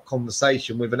adult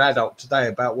conversation with an adult today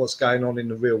about what's going on in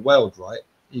the real world, right?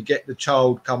 You get the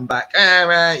child come back,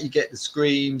 you get the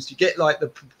screams, you get like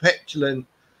the petulant,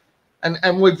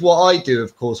 and with what I do,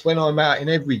 of course, when I'm out in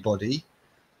everybody,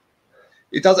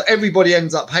 everybody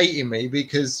ends up hating me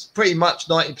because pretty much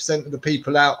 90% of the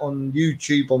people out on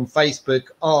YouTube, on Facebook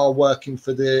are working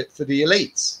for the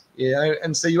elites, you know,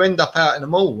 and so you end up out in the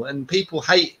mall and people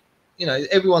hate. You know,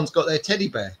 everyone's got their teddy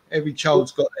bear. Every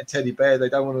child's got their teddy bear. They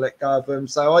don't want to let go of them.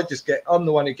 So I'm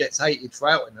the one who gets hated for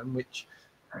outing them, which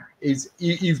is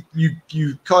you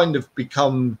kind of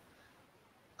become.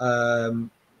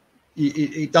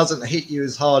 It doesn't hit you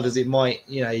as hard as it might.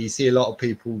 You know, you see a lot of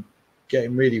people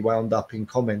getting really wound up in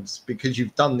comments because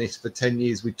you've done this for 10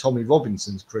 years with Tommy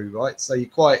Robinson's crew, right? So you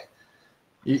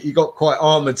got quite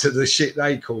armored to the shit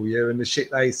they call you and the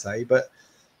shit they say, but.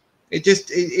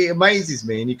 It amazes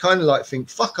me, and you kind of like think,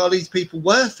 fuck, are these people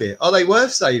worth it? Are they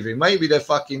worth saving? Maybe they're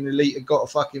fucking elite have got a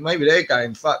fucking, maybe they're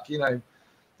going, fuck, you know,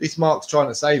 this Mark's trying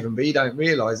to save them, but you don't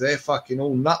realise they're fucking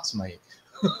all nuts, mate.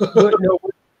 No,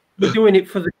 we're doing it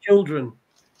for the children.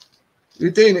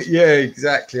 We're doing it, yeah,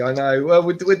 exactly. I know. Well,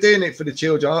 we're doing it for the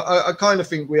children. I kind of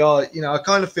think we are, you know, I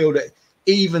kind of feel that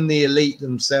even the elite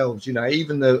themselves, you know,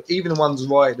 even the ones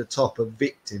right at the top are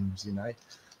victims, you know.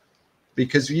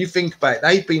 Because when you think about it,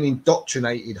 they've been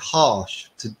indoctrinated harsh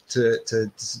to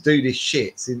do this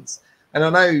shit since, and I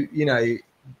know, you know,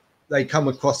 they come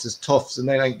across as toffs and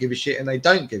they don't give a shit and they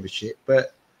don't give a shit,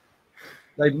 but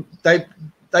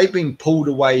they've been pulled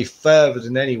away further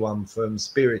than anyone from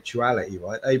spirituality,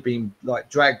 right? They've been like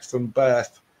dragged from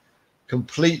birth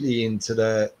completely into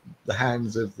the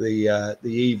hands of the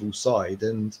evil side,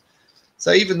 and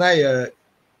so even they are.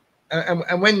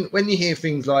 And when you hear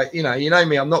things like, you know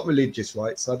me, I'm not religious,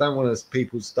 right? So I don't want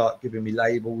people to start giving me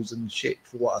labels and shit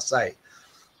for what I say.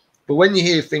 But when you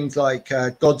hear things like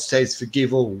God says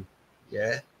forgive all,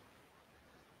 yeah,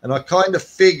 and I kind of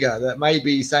figure that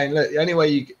maybe he's saying, look, the only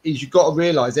way you've got to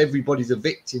realise everybody's a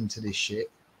victim to this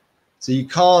shit. So you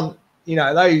can't, you know,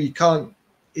 although you can't,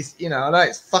 it's, you know, I know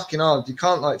it's fucking hard. You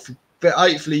can't like, but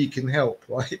hopefully you can help,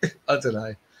 right? I don't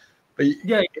know. But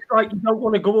yeah, it's like you don't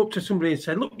want to go up to somebody and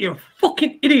say, look, you're a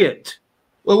fucking idiot.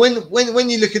 Well, when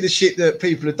you look at the shit that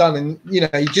people have done, and you know,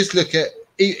 you just look at,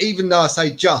 even though I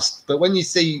say just, but when you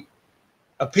see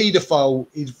a paedophile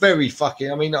is very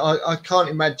fucking. I mean, I can't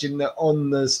imagine that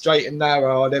on the straight and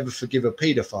narrow I'd ever forgive a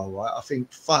paedophile, right? I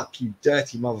think, fuck you,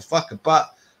 dirty motherfucker.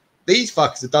 But these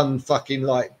fuckers have done fucking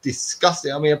like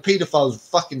disgusting. I mean, a paedophile is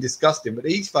fucking disgusting, but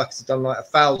these fuckers have done like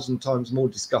 1,000 times more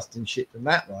disgusting shit than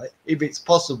that, right? If it's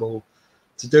possible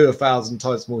to do 1,000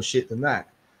 times more shit than that.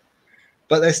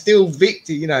 But they're still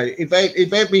victims, you know, if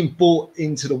they've been brought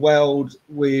into the world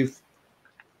with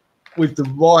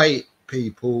the right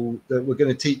people that were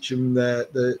going to teach them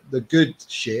the good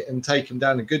shit and take them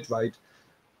down a good road,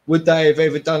 would they have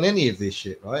ever done any of this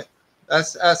shit, right?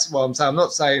 That's what I'm saying. I'm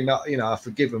not saying that, you know, I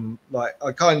forgive them. Like,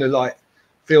 I kind of like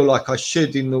feel like I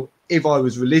should if I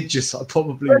was religious, I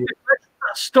probably would.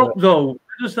 Stop though. Where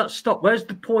does that stop? Where's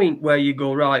the point where you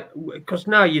go, right? Because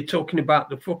now you're talking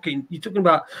about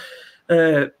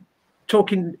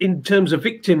talking in terms of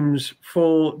victims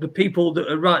for the people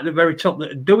that are right at the very top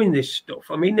that are doing this stuff.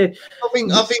 I mean, I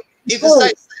think if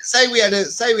say we had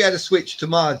a switch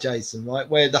tomorrow, Jason, right,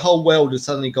 where the whole world has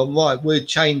suddenly gone, right, we're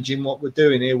changing what we're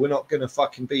doing here. We're not going to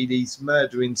fucking be these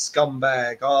murdering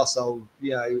scumbag arsehole,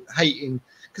 you know, hating,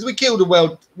 because we kill the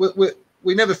world.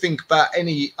 We never think about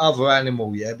any other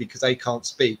animal, yeah, because they can't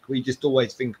speak. We just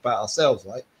always think about ourselves,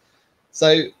 right?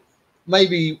 So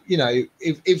maybe, you know,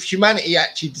 if humanity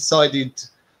actually decided,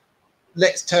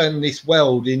 let's turn this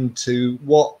world into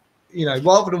what, you know,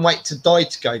 rather than wait to die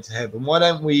to go to heaven, why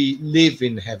don't we live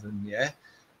in heaven, yeah,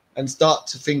 and start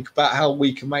to think about how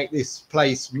we can make this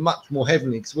place much more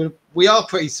heavenly? Because we are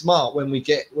pretty smart when we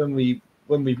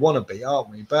want to be, aren't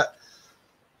we? But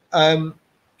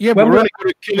yeah, but we're really good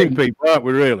at killing people, aren't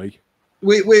we? Really,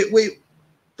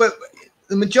 but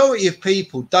the majority of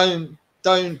people don't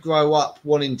don't grow up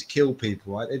wanting to kill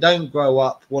people, right? They don't grow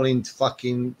up wanting to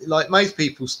fucking, like most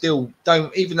people still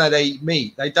don't, even though they eat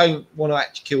meat, they don't want to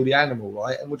actually kill the animal,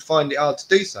 right? And would find it hard to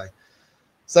do so.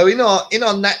 So in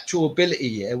our natural ability,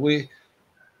 yeah, we're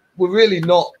really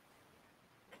not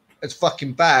as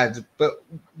fucking bad. But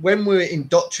when we're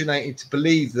indoctrinated to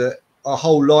believe that our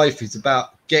whole life is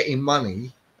about getting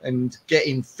money and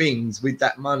getting things with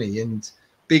that money and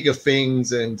bigger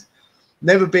things and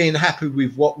never being happy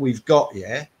with what we've got,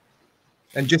 yeah,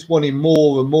 and just wanting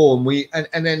more and more,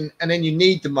 and then you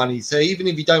need the money. So even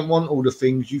if you don't want all the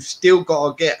things, you've still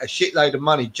got to get a shitload of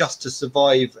money just to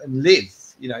survive and live,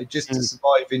 you know, just to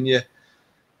survive in your.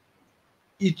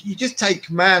 You just take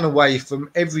man away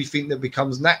from everything that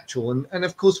becomes natural, and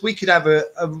of course we could have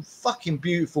a fucking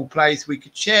beautiful place. We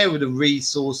could share the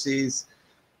resources,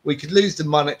 we could lose the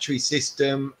monetary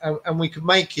system, and we could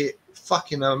make it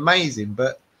fucking amazing,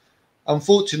 but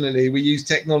unfortunately, we use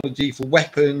technology for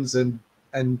weapons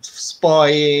and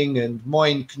spying and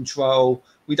mind control.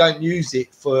 We don't use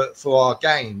it for our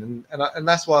gain, and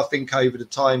that's why I think over the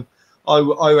time,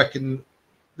 I reckon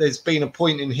there's been a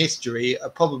point in history,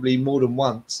 probably more than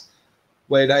once,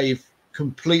 where they've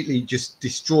completely just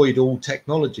destroyed all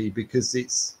technology because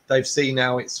they've seen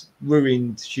how it's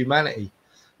ruined humanity.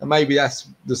 And maybe that's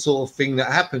the sort of thing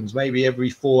that happens. Maybe every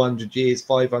 400 years,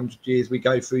 500 years, we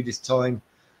go through this time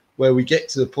where we get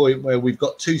to the point where we've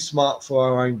got too smart for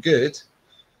our own good,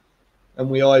 and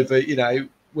we either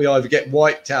get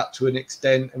wiped out to an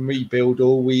extent and rebuild,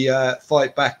 or we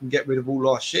fight back and get rid of all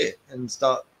our shit and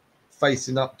start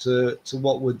facing up to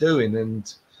what we're doing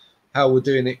and how we're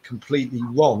doing it completely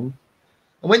wrong.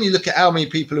 And when you look at how many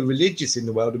people are religious in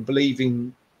the world and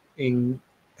believing in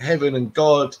heaven and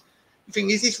God, you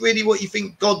think, is this really what you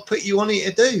think God put you on here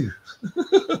to do?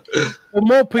 Well,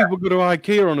 more people go to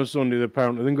IKEA on a Sunday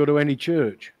apparently than go to any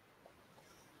church.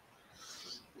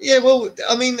 Yeah, well,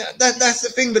 I mean that's the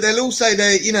thing, but they'll all say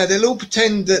they'll all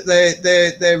pretend that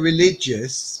they're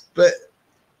religious, but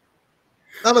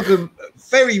none of them.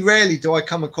 Very rarely do I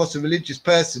come across a religious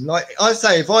person. Like I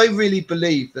say, if I really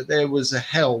believed that there was a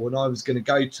hell and I was going to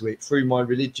go to it through my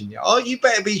religion, you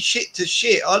better be shit to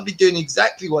shit. I'd be doing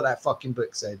exactly what that fucking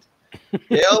book said.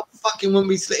 Yeah, fucking when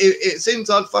we as soon as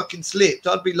I'd fucking slipped,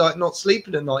 I'd be like not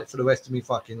sleeping at night for the rest of my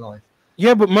fucking life.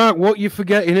 Yeah, but Mark, what you're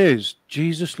forgetting is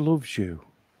Jesus loves you.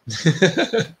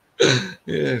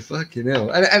 Yeah, fucking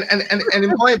hell. And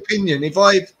in my opinion, if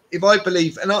I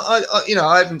believe, and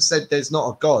I haven't said there's not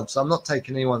a God, so I'm not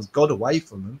taking anyone's God away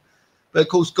from them. But of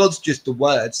course, God's just a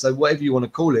word, so whatever you want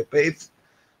to call it. But if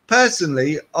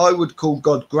personally, I would call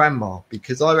God grandma,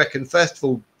 because I reckon, first of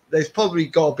all, there's probably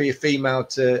got to be a female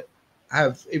to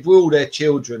have, if we're all their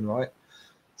children, right?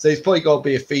 So it's probably got to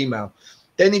be a female.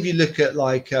 Then if you look at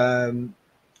like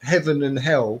heaven and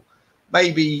hell,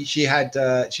 maybe she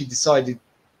decided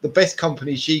the best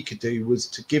company she could do was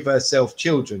to give herself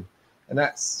children, and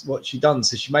that's what she done.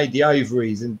 So she made the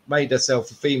ovaries and made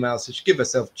herself a female, so she give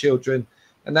herself children,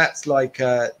 and that's like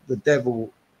the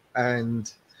devil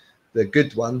and the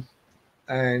good one.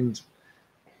 And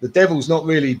the devil's not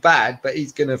really bad, but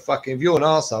he's gonna fucking, if you're an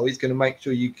arsehole, he's gonna make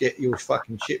sure you get your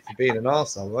fucking shit for being an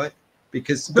arsehole, right?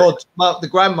 Because God, the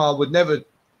grandma would never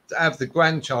have the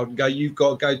grandchild and go, you've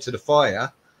got to go to the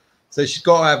fire. So she's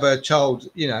got to have her child,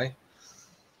 you know.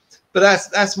 But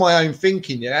that's my own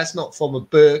thinking, yeah. That's not from a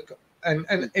book. And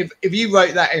if you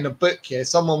wrote that in a book, yeah,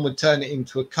 someone would turn it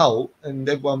into a cult and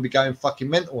everyone would be going fucking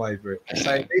mental over it,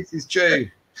 saying this is true.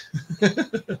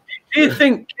 Do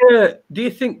you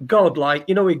think God, like,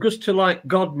 you know, he goes to like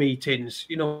God meetings,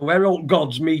 you know, where all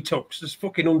gods meet up? There's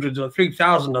fucking hundreds of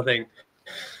 3,000, I think.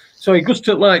 So he goes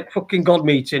to like fucking God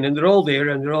meeting, and they're all there,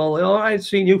 and they're all, oh, I ain't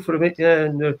seen you for a bit, yeah.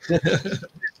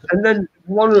 And then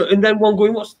one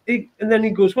going, what's it? And then he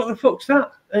goes, what the fuck's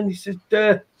that? And he said,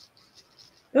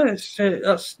 that's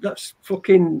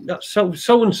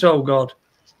so and so God.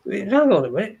 Hang on a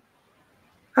minute.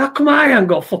 How come I ain't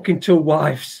got fucking 2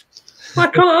 wives? Why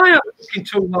can't I have fucking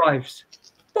 2 wives?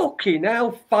 Fucking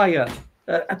hellfire.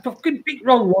 I fucking picked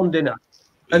wrong one, didn't I?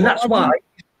 And that's why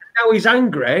now he's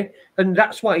angry, and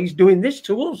that's why he's doing this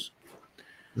to us.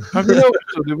 Have you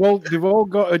noticed they've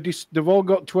all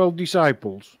got 12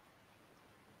 disciples.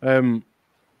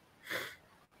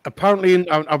 Apparently,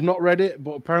 I've not read it,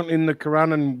 but apparently in the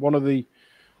Quran and one of the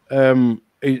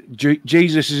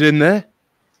Jesus is in there.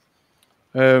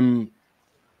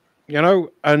 You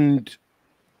know, and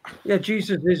yeah,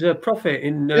 Jesus is a prophet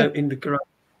in the Quran.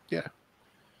 Yeah.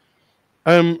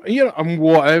 You know, and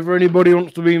whatever anybody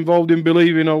wants to be involved in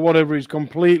believing or whatever is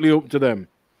completely up to them.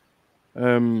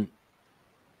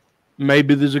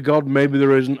 Maybe there's a God, maybe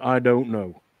there isn't. I don't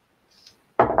know.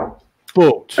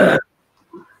 But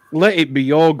let it be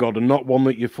your God and not one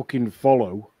that you fucking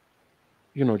follow.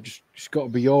 You know, just got to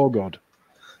be your God.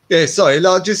 Yeah, sorry.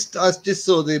 I just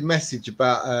saw the message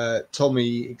about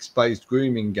Tommy exposed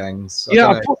grooming gangs.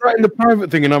 I put that in the private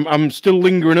thing, and I'm still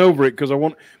lingering over it because I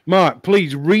want Mark.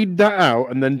 Please read that out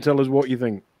and then tell us what you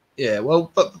think. Yeah,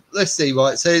 well, but let's see,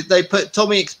 right? So they put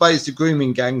Tommy exposed to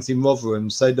grooming gangs in Rotherham,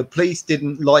 so the police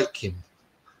didn't like him,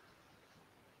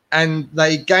 and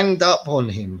they ganged up on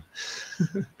him.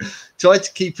 Tried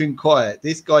to keep him quiet.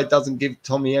 This guy doesn't give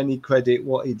Tommy any credit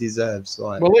what he deserves.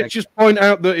 Right? Well, let's just point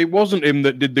out that it wasn't him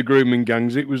that did the grooming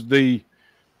gangs. It was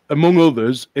among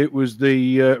others, it was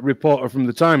the reporter from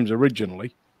the Times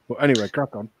originally. But anyway,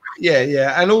 crack on.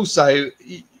 Yeah, and also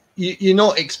you're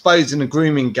not exposing a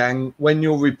grooming gang when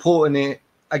you're reporting it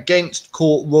against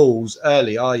court rules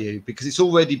early, are you? Because it's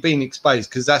already been exposed,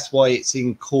 because that's why it's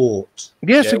in court.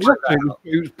 Yes, exactly.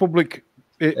 It was public.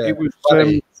 It was.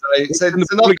 So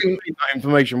nothing, that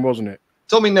information, wasn't it?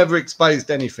 Tommy never exposed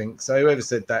anything. So whoever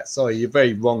said that, sorry, you're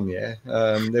very wrong. Yeah,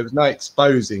 there was no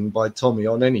exposing by Tommy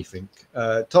on anything.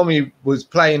 Tommy was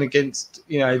playing against,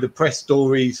 the press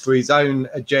stories for his own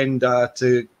agenda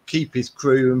to keep his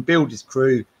crew and build his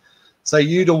crew. So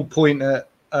you'd all point at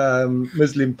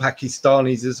Muslim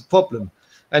Pakistanis as a problem,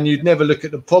 and you'd never look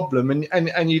at the problem,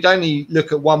 and you'd only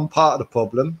look at one part of the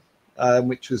problem,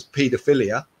 which was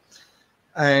paedophilia,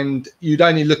 and you'd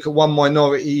only look at one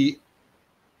minority,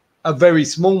 a very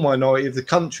small minority of the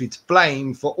country, to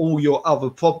blame for all your other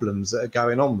problems that are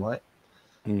going on, right?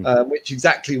 Which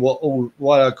exactly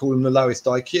why I call them the lowest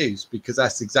IQs, because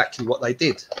that's exactly what they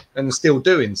did, and are still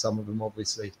doing, some of them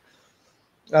obviously.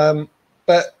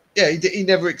 But yeah, he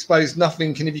never exposed nothing.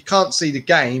 And if you can't see the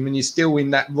game and you're still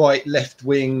in that right left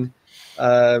wing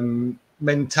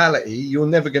mentality, you're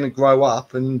never going to grow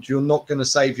up, and you're not going to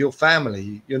save your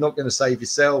family. You're not going to save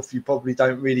yourself. You probably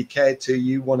don't really care to.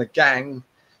 You want a gang.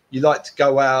 You like to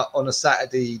go out on a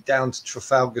Saturday down to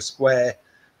Trafalgar Square,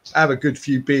 have a good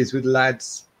few beers with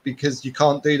lads, because you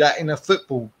can't do that in a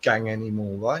football gang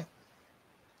anymore, right?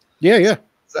 Yeah.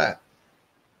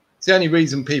 It's the only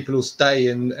reason people will stay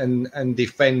and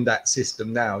defend that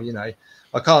system now.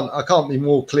 I can't be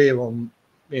more clear on.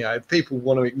 If people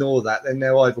want to ignore that, then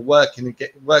they're either working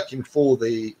for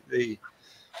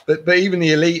but even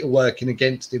the elite are working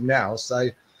against him now. So.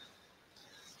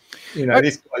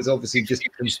 This guy's obviously just a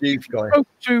confused guy.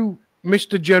 To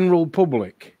Mr. General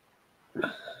Public,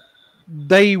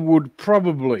 they would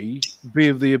probably be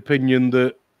of the opinion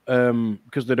that,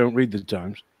 because they don't read the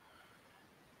Times,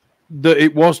 that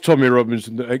it was Tommy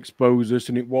Robinson that exposed this,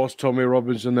 and it was Tommy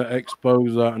Robinson that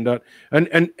exposed that and that.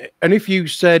 And if you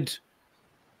said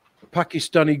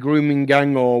Pakistani grooming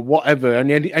gang or whatever,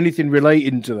 and anything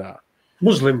relating to that,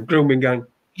 Muslim grooming gang,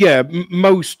 yeah,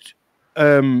 most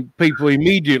people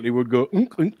immediately would go,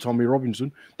 Tommy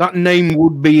Robinson. That name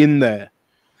would be in there.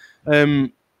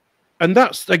 And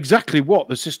that's exactly what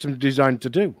the system's designed to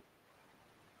do.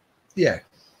 Yeah.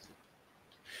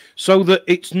 So that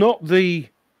it's not the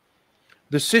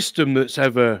system that's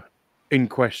ever in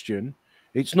question.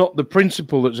 It's not the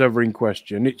principle that's ever in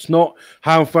question. It's not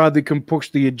how far they can push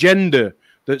the agenda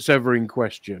that's ever in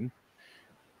question.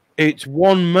 It's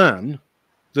one man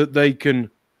that they can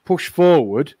push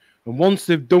forward, and once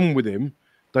they've done with him,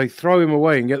 they throw him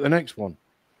away and get the next one.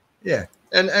 Yeah.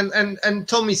 And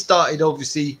Tommy started,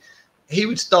 obviously, he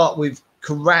would start with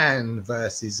Quran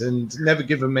verses and never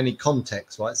give them any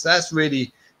context, right? So that's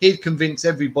really, he'd convince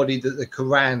everybody that the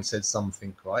Quran said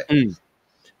something, right?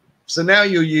 So now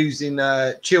you're using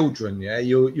children, yeah?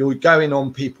 You're going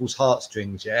on people's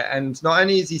heartstrings, yeah? And not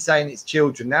only is he saying it's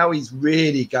children, now he's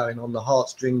really going on the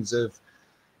heartstrings of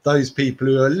those people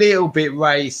who are a little bit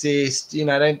racist.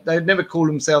 They'd never call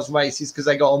themselves racist because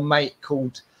they got a mate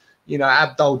called,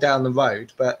 Abdul down the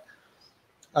road. But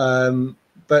now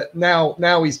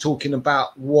he's talking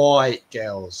about white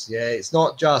girls. Yeah, it's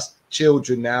not just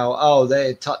children now. Oh,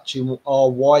 they're touching our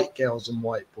white girls and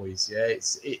white boys. Yeah,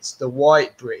 it's the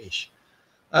white British.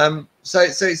 So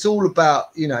it's all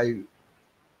about,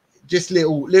 just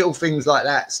little things like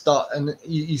that and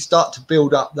you start to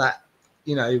build up that,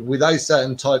 with those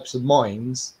certain types of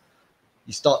minds,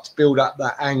 you start to build up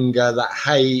that anger, that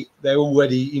hate. They're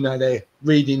already, they're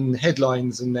reading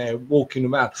headlines and they're walking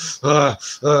around,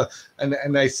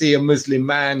 and they see a Muslim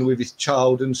man with his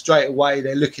child, and straight away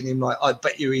they're looking at him like, I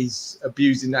bet you he's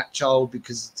abusing that child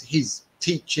because his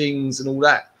teachings and all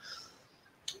that.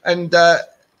 And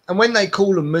when they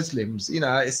call them Muslims,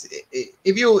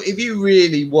 if you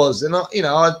really was, and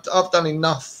I've done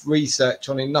enough research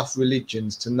on enough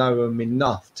religions to know them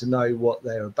enough to know what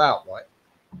they're about, right?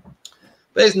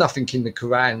 But there's nothing in the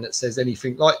Quran that says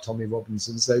anything like Tommy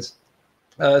Robinson says.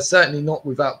 certainly not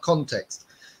without context.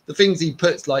 The things he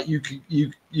puts, like you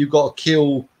got to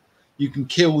kill, you can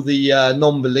kill the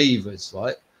non-believers,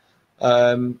 right?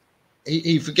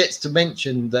 He forgets to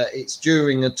mention that it's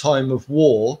during a time of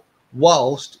war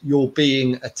whilst you're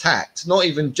being attacked, not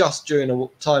even just during a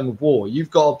time of war.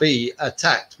 You've got to be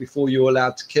attacked before you're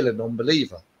allowed to kill a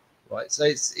non-believer, right? So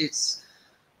it's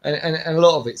a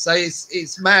lot of it. So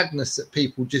it's madness that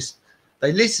people just,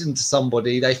 they listen to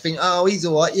somebody, they think, oh, he's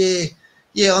all right,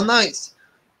 yeah, I know, it's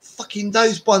fucking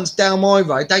those ones down my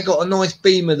road, they got a nice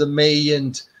Beamer than me,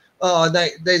 and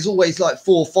there's always like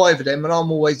 4 or 5 of them, and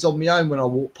I'm always on my own when I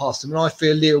walk past them, and I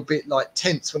feel a little bit like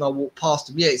tense when I walk past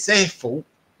them. Yeah, it's their fault.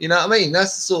 You know what I mean?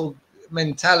 That's the sort of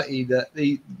mentality that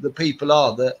the people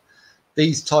are, that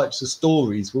these types of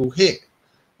stories will hit,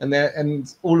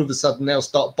 and all of a sudden they'll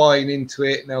start buying into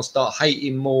it, and they'll start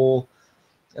hating more,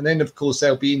 and then of course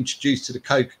they'll be introduced to the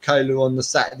Coca-Cola on the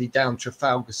Saturday down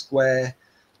Trafalgar Square,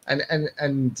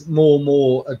 and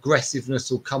more aggressiveness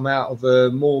will come out of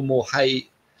her, more and more hate.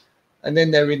 And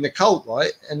then they're in the cult,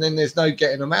 right? And then there's no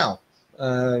getting them out.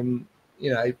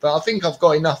 You know, but I think I've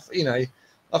got enough, you know,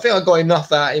 I think I got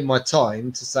enough out in my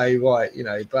time to say, right, you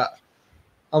know, but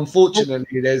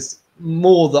unfortunately there's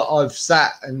more that I've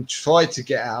sat and tried to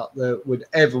get out that would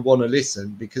ever want to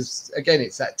listen, because again,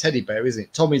 it's that teddy bear, isn't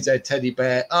it? Tommy's their teddy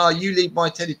bear. Oh, you leave my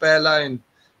teddy bear alone.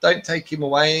 Don't take him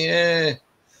away. Yeah.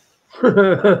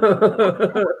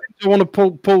 I want to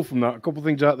pull from that a couple of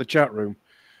things out of the chat room.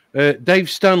 Dave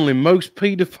Stanley, most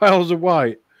paedophiles are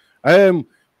white. Well,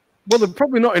 they're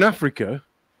probably not in Africa.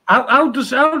 How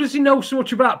does he know so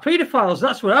much about paedophiles?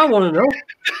 That's what I want to know.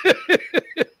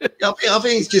 I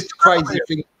think it's just a crazy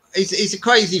thing. It's a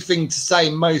crazy thing to say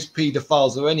most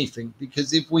paedophiles or anything,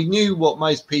 because if we knew what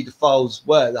most paedophiles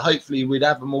were, hopefully we'd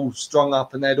have them all strung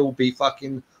up and they'd all be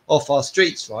fucking off our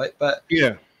streets, right? But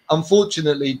yeah,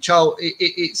 unfortunately,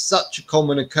 it's such a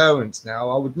common occurrence now.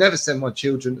 I would never send my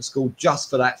children to school just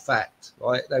for that fact,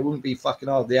 right? They wouldn't be fucking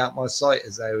hardly out my sight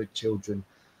as they were children.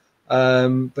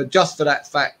 But just for that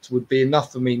fact would be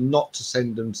enough for me not to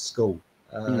send them to school.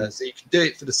 So you can do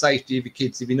it for the safety of your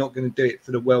kids if you're not going to do it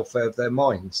for the welfare of their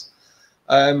minds.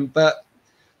 But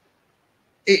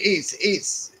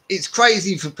it's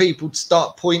crazy for people to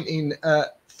start pointing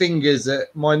fingers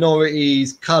at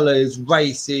minorities, colours,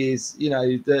 races. You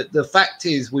know, the fact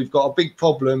is we've got a big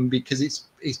problem because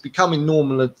it's becoming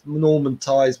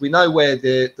normalized. We know where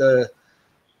the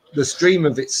stream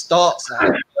of it starts at,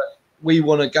 but we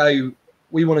want to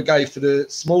go for the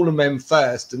smaller men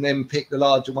first and then pick the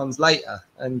larger ones later.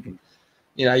 And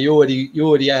you know, you're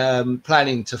already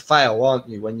planning to fail, aren't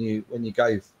you, when you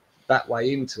go that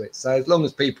way into it? So as long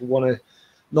as people want to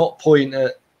not point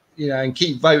at, you know, and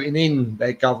keep voting in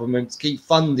their governments, keep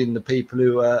funding the people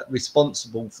who are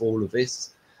responsible for all of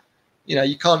this, you know,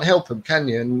 you can't help them, can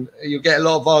you? And you'll get a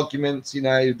lot of arguments. You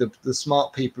know, the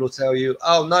smart people will tell you,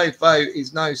 oh, no vote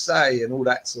is no say and all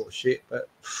that sort of shit. But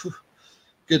phew,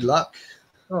 good luck.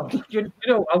 Oh, you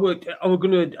know, I was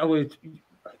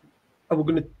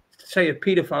gonna say a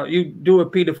paedophile. You do a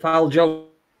paedophile joke,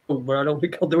 but I don't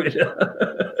think I'll do it.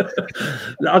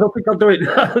 I don't think I'll do it.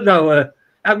 No.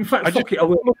 In fact, fuck it. I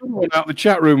will. Out the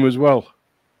chat room as well.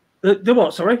 The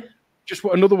what? Sorry. Just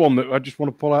another one that I just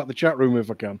want to pull out the chat room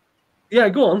if I can. Yeah,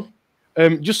 go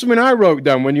on. Just something I wrote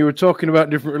down when you were talking about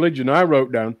different religion. I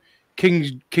wrote down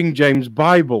King James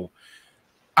Bible.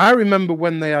 I remember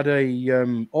when they had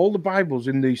all the Bibles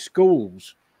in these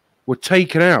schools were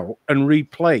taken out and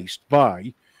replaced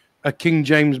by a King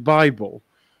James Bible,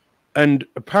 and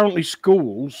apparently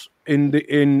schools in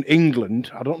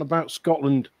England, I don't know about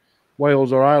Scotland,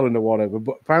 Wales or Ireland or whatever,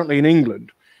 but apparently in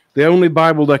England, the only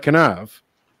Bible they can have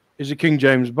is a King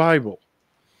James Bible.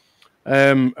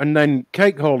 And then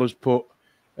Cakehall has put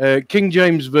King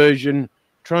James Version,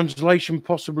 translation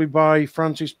possibly by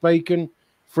Francis Bacon.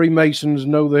 Freemasons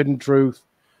know the hidden truth.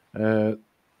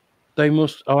 They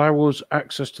must allow us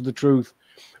access to the truth.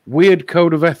 Weird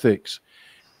code of ethics.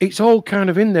 It's all kind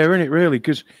of in there, isn't it, really?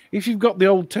 Because if you've got the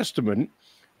Old Testament,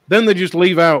 then they just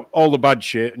leave out all the bad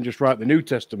shit and just write the New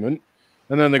Testament.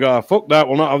 And then they go, oh, fuck that,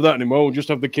 we'll not have that anymore. We'll just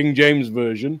have the King James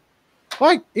Version.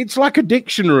 Like, it's like a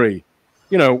dictionary.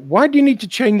 You know, why do you need to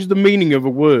change the meaning of a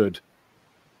word?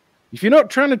 If you're not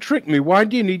trying to trick me, why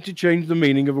do you need to change the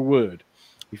meaning of a word?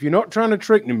 If you're not trying to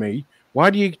trick me, why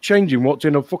do you changing what's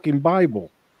in a fucking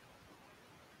Bible?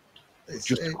 It's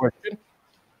just a question.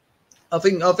 I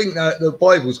think that the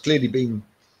Bible's clearly been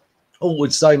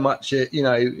altered so much. You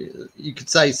know, you could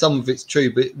say some of it's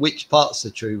true, but which parts are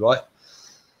true, right?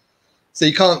 So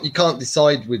you can't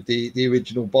decide with the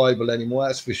original Bible anymore.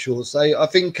 That's for sure. So I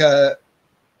think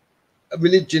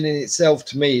religion in itself,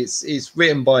 to me, it's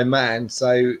written by man,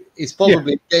 so it's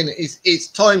probably again it's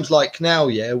times like now,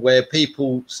 yeah, where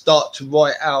people start to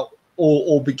write out,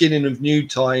 or beginning of new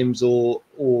times, or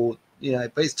you know,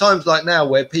 but it's times like now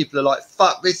where people are like,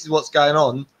 fuck, this is what's going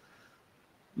on.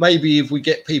 Maybe if we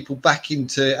get people back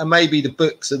into, and maybe the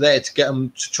books are there to get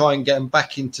them, to try and get them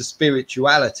back into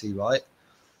spirituality, right?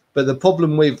 But the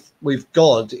problem with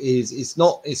God is it's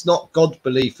not God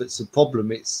belief that's the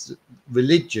problem. It's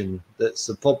religion that's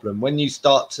the problem. When you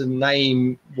start to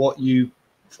name what you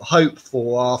hope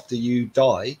for after you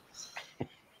die,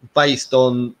 based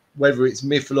on whether it's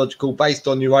mythological, based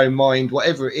on your own mind,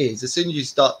 whatever it is, as soon as you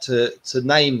start to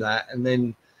name that, and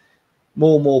then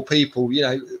more and more people, you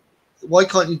know, why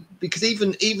can't you? Because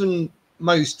even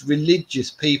most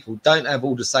religious people don't have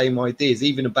all the same ideas,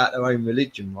 even about their own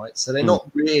religion, right? So they're not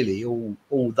really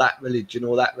all that religion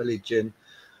or that religion.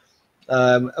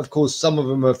 Of course, some of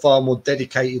them are far more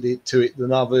dedicated to it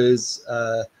than others.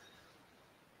 But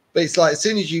it's like as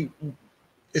soon as you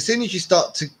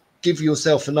start to give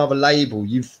yourself another label,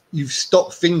 you've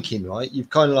stopped thinking, right?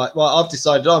 You've kind of like, well, I've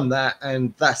decided on that,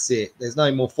 and that's it. There's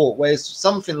no more thought. Whereas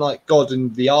something like God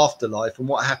and the afterlife and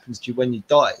what happens to you when you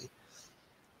die,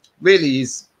 really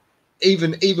is,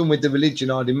 even with the religion,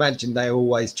 I'd imagine they're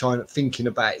always thinking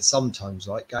about it sometimes,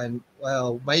 like going,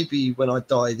 well, maybe when I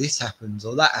die this happens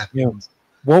or that happens.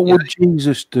 Yeah. What would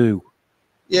Jesus do?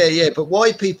 Yeah, but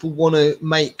why people want to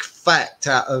make fact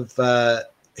out of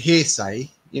hearsay,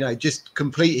 you know, just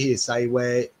complete hearsay,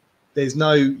 where there's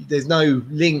no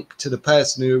link to the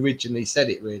person who originally said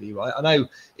it, really, right? I know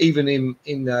even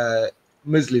in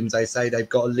Muslims, they say they've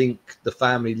got a link, the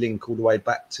family link, all the way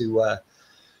back to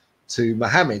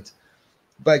Muhammad.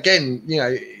 But again, you know,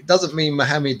 it doesn't mean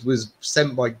Muhammad was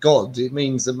sent by God. It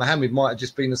means that Muhammad might have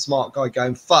just been a smart guy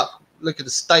going, fuck, look at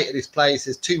the state of this place.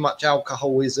 There's too much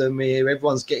alcoholism here.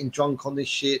 Everyone's getting drunk on this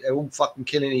shit. They're all fucking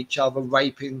killing each other,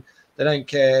 raping. They don't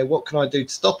care. What can I do to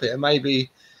stop it? And maybe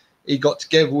he got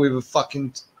together with a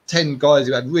fucking 10 guys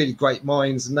who had really great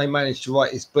minds, and they managed to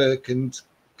write his book, and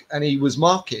he was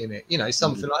marketing it, you know,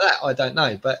 something like that. I don't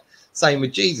know. But same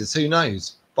with Jesus, who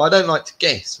knows? But I don't like to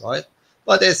guess, right?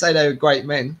 But I dare say they were great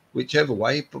men, whichever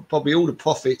way. But probably all the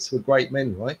prophets were great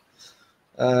men, right?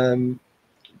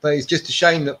 But it's just a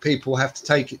shame that people have to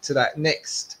take it to that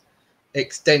next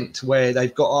extent where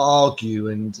they've got to argue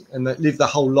and live their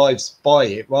whole lives by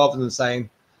it, rather than saying,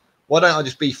 why don't I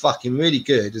just be fucking really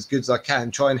good as I can,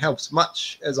 try and help as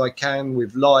much as I can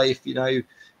with life, you know? If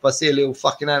I see a little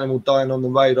fucking animal dying on the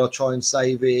road, I'll try and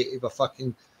save it. If I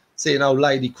fucking see an old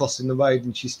lady crossing the road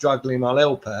and she's struggling, I'll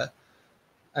help her,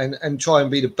 and try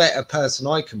and be the better person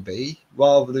I can be,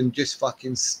 rather than just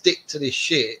fucking stick to this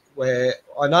shit where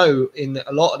I know in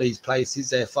a lot of these places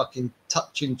they're fucking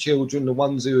touching children, the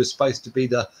ones who are supposed to be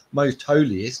the most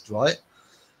holiest, right?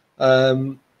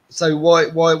 So why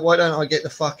don't I get the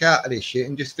fuck out of this shit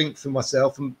and just think for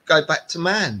myself and go back to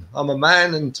man? I'm a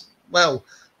man, and well,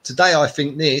 today I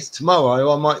think this,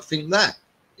 tomorrow I might think that.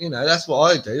 You know, that's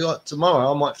what I do. Like, tomorrow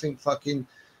I might think fucking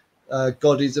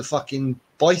God is a fucking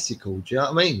bicycle. Do you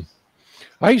know what I mean?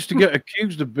 I used to get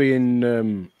accused of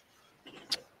being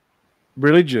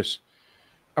religious.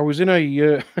 I was in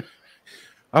a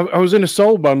I was in a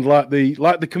soul band like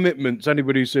the Commitments.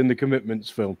 Anybody who's seen the Commitments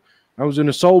film? I was in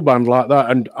a soul band like that,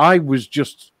 and I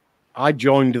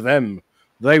joined them.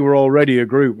 They were already a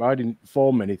group. I didn't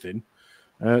form anything.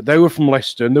 They were from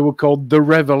Leicester, and they were called The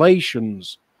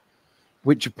Revelations,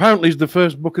 which apparently is the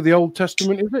first book of the Old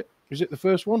Testament, is it? Is it the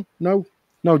first one? No,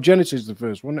 Genesis is the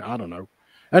first one. I don't know.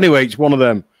 Anyway, it's one of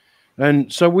them.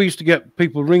 And so we used to get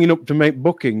people ringing up to make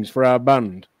bookings for our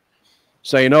band,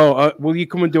 saying, oh, will you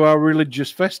come and do our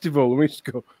religious festival? And we used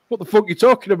to go, what the fuck are you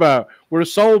talking about? We're a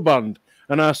soul band,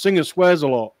 and our singer swears a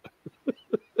lot.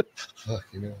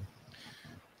 Fucking hell.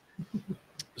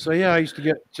 So, yeah, I used to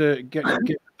get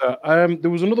that.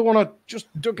 There was another one I just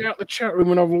dug out the chat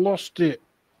room, and I've lost it.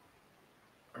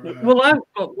 Well,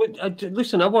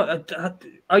 listen.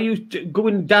 Are you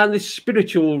going down this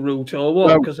spiritual route or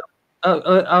what? Because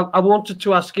I wanted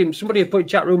to ask him. Somebody put in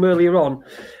chat room earlier on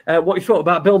what he thought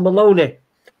about Bill Maloney.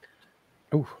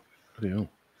 Oh, bloody hell.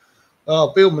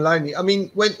 Oh, Bill Maloney. I mean,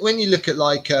 when you look at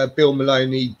like Bill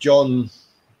Maloney, John,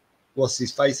 what's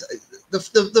his face?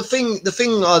 The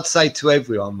thing I'd say to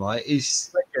everyone, right,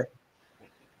 is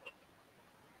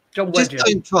John just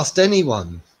don't trust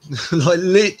anyone. Like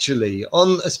literally,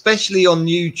 especially on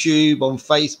YouTube, on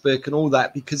Facebook, and all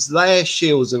that, because their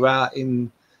shills are out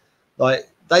in, like,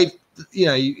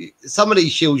 some of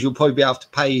these shills you'll probably be able to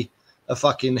pay a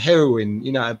fucking heroin,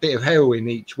 a bit of heroin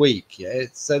each week, yeah.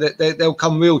 So that they'll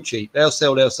come real cheap. They'll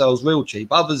sell themselves real cheap.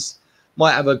 Others,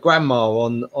 might have a grandma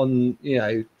on you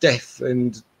know, death,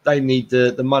 and they need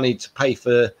the money to pay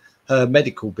for her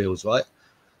medical bills, right?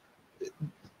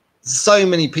 So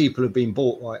many people have been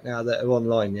bought right now that are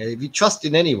online. Yeah? If you trust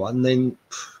in anyone, then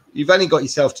you've only got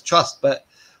yourself to trust. But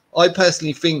I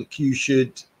personally think you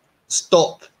should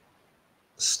stop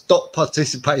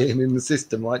participating in the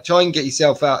system, right? Try and get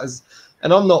yourself out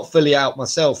and I'm not fully out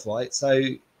myself, right? So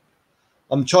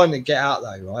I'm trying to get out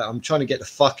though, right? I'm trying to get the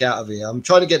fuck out of here. I'm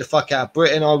trying to get the fuck out of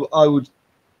Britain. I would,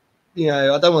 you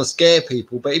know, I don't want to scare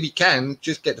people, but if you can,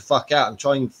 just get the fuck out and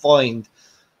try and find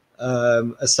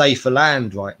a safer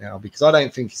land right now, because I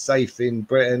don't think it's safe in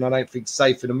Britain. I don't think it's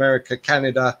safe in America,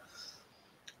 Canada.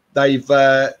 They've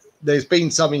there's been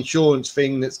some insurance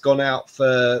thing that's gone out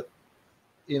for,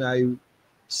 you know,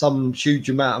 some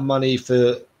huge amount of money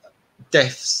for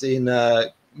deaths in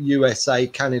USA,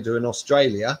 Canada, and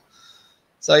Australia.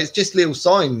 So it's just little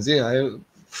signs, you know.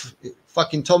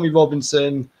 Fucking Tommy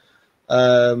Robinson,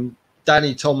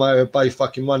 Danny Tomo are both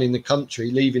fucking running the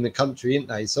country, leaving the country, ain't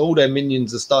they? So all their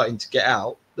minions are starting to get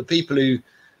out. The people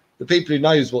who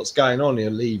knows what's going on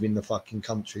are leaving the fucking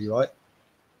country, right?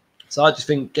 So I just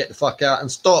think get the fuck out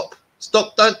and stop.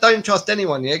 Don't trust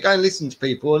anyone. Yeah, go and listen to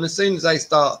people, and as soon as they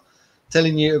start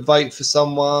telling you to vote for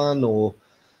someone or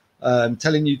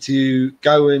telling you to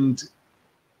go and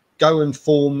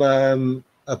form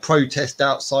a protest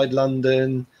outside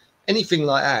London, anything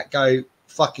like that, go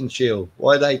fucking chill.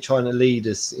 Why are they trying to lead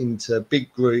us into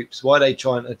big groups? Why are they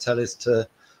trying to tell us to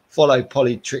follow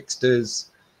poly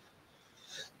tricksters?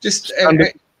 Just stand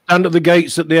at the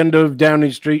gates at the end of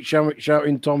Downing Street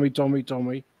shouting Tommy, Tommy,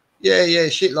 Tommy. Yeah,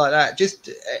 shit like that. Just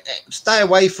stay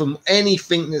away from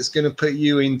anything that's going to put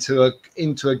you into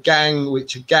a gang,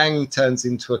 which a gang turns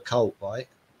into a cult, right?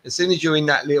 As soon as you're in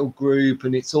that little group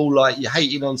and it's all like you're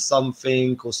hating on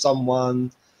something or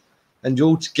someone and you're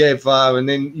all together, and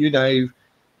then, you know,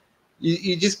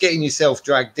 you're just getting yourself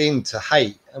dragged into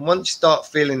hate. And once you start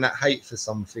feeling that hate for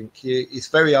something, it's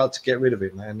very hard to get rid of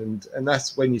it, man. And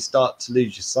that's when you start to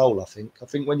lose your soul, I think. I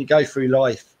think when you go through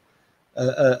life,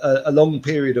 a long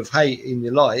period of hate in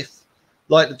your life,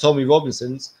 like the Tommy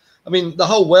Robinsons, I mean, the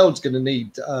whole world's going to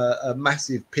need a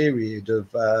massive period of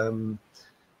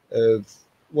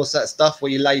what's that stuff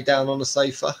where you lay down on a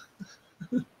sofa?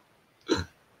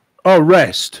 Oh,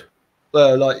 rest.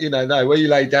 Well, like, you know, no, where you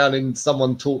lay down and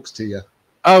someone talks to you.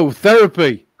 Oh,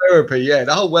 therapy. Therapy, yeah.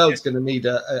 The whole world's going to need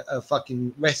a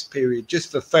fucking rest period just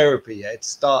for therapy, yeah, to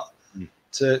start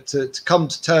to come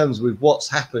to terms with what's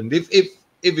happened.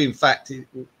 If in fact it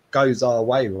goes our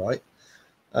way, right?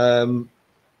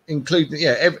 Including,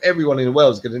 yeah, everyone in the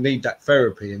world is going to need that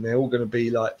therapy, and they're all going to be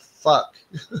like, fuck.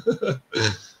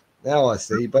 Now I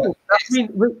see, but I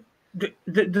mean,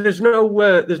 there's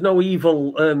no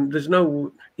evil. There's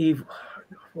no evil.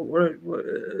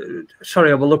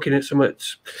 Sorry, I was looking at some.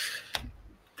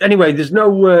 Anyway, there's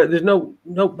no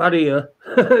bad here.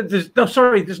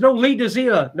 There's no leaders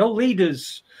here. No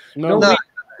leaders. No. Leaders.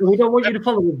 We don't want you to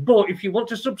follow us, but if you want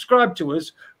to subscribe to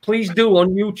us, please do on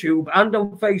YouTube and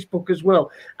on Facebook as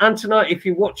well. And tonight, if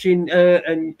you're watching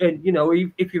and you know,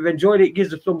 if you've enjoyed it, give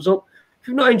us a thumbs up. If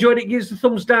you've not enjoyed it, give us the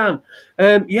thumbs down.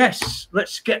 Yes,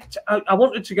 let's get. I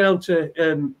wanted to get on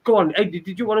to. Go on, Ade,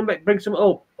 did you want to bring some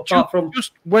up apart from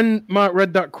just when Mark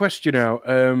read that question out?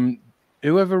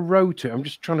 Whoever wrote it, I'm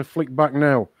just trying to flick back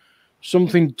now.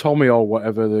 Something Tommy or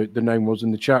whatever the name was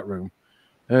in the chat room.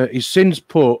 He's since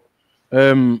put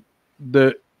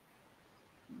that.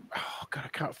 Oh God, I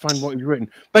can't find what he's written.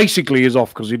 Basically, he's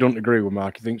off because he don't agree with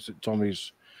Mark. He thinks that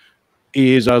Tommy's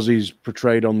is as he's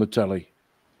portrayed on the telly.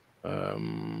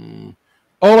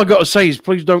 All I got to say is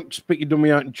please don't spit your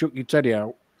dummy out and chuck your teddy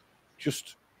out.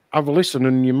 Just have a listen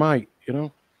and you might, you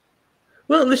know.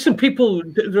 Well, listen, people,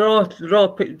 there are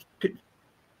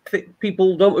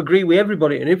people don't agree with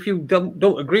everybody, and if you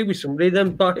don't agree with somebody,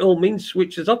 then by all means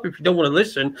switch us up if you don't want to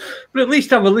listen. But at least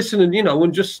have a listen and, you know,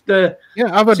 and just I've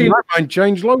had my mind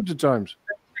change loads of times.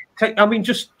 I mean,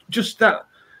 just that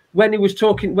when he was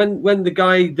talking, when the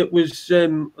guy that was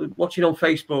watching on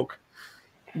Facebook,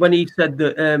 when he said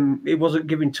that he wasn't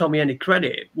giving Tommy any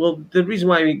credit, well, the reason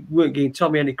why he weren't giving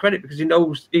Tommy any credit because he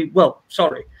knows.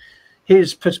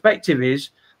 His perspective is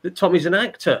that Tommy's an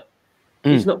actor.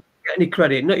 He's not getting any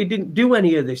credit. No, he didn't do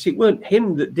any of this. It weren't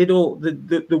him that did all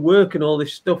the work and all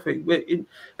this stuff. And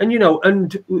you know,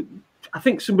 and I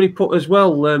think somebody put as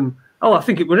well. I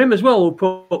think it was him as well who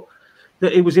put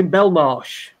that he was in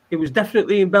Belmarsh. It was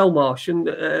definitely in Belmarsh. And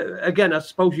again, I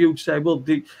suppose you'd say, well,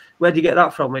 where do you get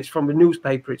that from? It's from a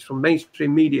newspaper. It's from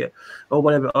mainstream media or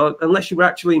whatever. Or, unless you were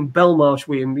actually in Belmarsh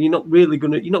with him, you're not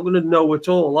gonna know at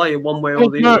all, are you? One way or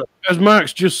the other. As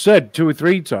Mark's just said 2 or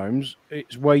 3 times,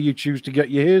 it's where you choose to get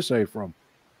your hearsay from.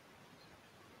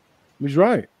 He's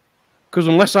right. Because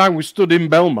unless I was stood in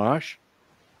Belmarsh,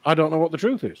 I don't know what the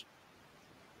truth is.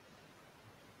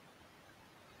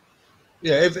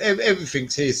 Yeah,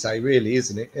 everything's hearsay, really,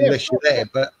 isn't it? Unless you're there.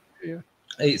 But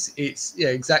it's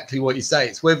exactly what you say.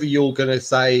 It's whether you're going to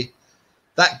say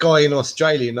that guy in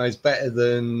Australia knows better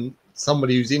than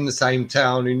somebody who's in the same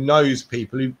town, who knows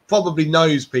people, who probably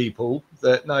knows people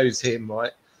that knows him,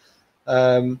 right?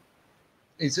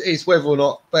 It's whether or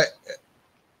not. But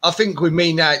I think with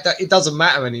me now, it doesn't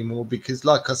matter anymore because,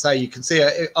 like I say, you can see.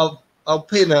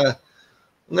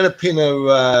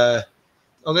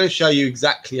 I'm going to show you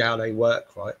exactly how they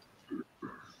work, right?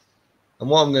 And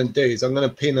what I'm going to do is I'm going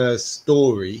to pin a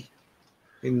story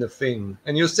in the thing,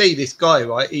 and you'll see this guy,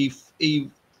 right?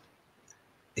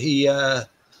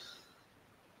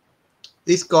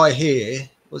 This guy here,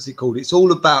 what's he called? It's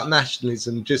all about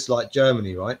nationalism, just like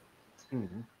Germany, right?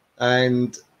 Mm-hmm.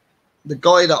 And the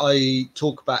guy that I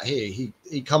talk about here,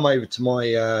 he come over to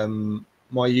my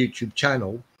my YouTube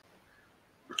channel,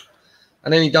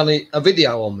 and then he done a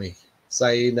video on me.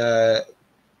 Saying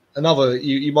another,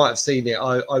 you might have seen it.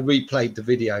 I replayed the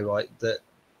video, right? That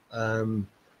I'm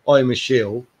a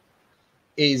shill.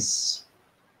 Is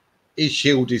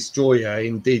Shill Destroyer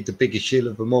indeed the biggest shill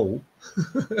of them all?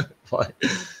 Right.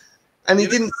 And he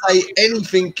didn't say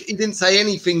anything. He didn't say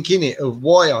anything in it of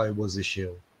why I was a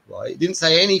shill. Right. He didn't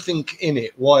say anything in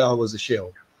it why I was a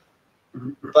shill.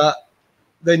 But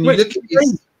then you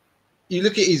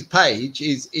look at his page,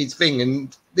 his thing,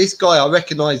 and this guy, I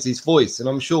recognise his voice, and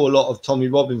I'm sure a lot of Tommy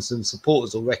Robinson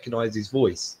supporters will recognise his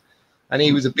voice. And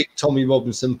he was a big Tommy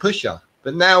Robinson pusher,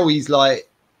 but now he's like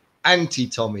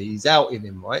anti-Tommy. He's outing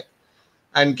him, right?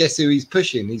 And guess who he's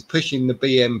pushing? He's pushing the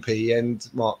BNP and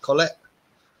Mark Collett,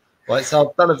 right? So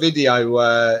I've done a video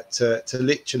to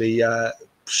literally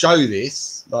show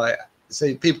this, like,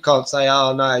 so people can't say,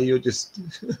 "Oh no, you're just."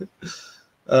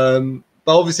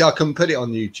 But obviously, I couldn't put it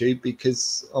on YouTube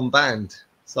because I'm banned.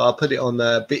 So I put it on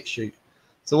BitChute.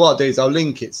 So what I'll do is I'll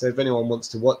link it. So if anyone wants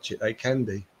to watch it, they can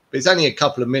do. But it's only a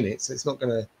couple of minutes. So it's not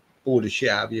going to bore the shit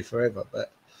out of you forever.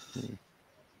 But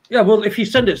yeah, well, if you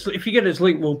get us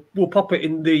link, we'll pop it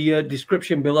in the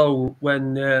description below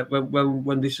when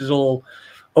this is all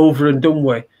over and done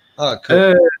with. Oh,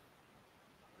 cool.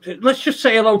 Let's just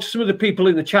say hello to some of the people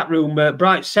in the chat room.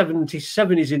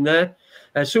 Bright77 is in there.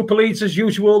 Super Leeds, as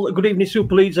usual. Good evening,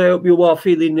 Super Leeds. I hope you are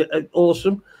feeling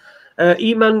awesome.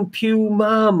 Iman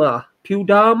Pudama.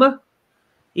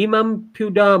 Iman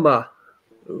Pudama.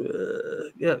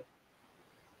 Yes.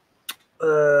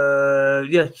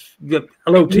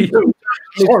 Hello to you.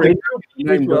 Sorry.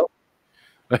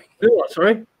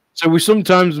 Sorry. So we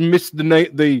sometimes miss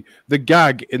the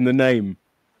gag in the name.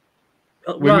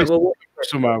 We miss it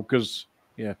somehow because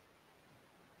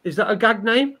Is that a gag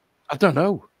name? I don't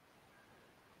know.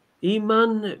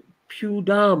 Iman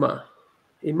Pudama.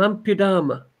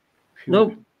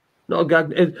 No, not a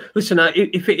gag. Listen,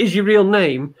 if it is your real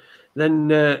name, then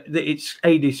it's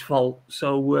Ade's fault.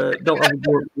 So don't have a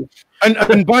go.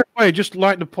 And by the way, I'd just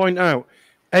like to point out,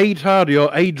 Ade Hardy or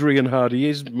Adrian Hardy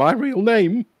is my real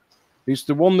name. It's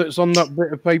the one that's on that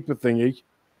bit of paper thingy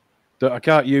that I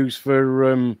can't use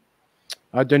for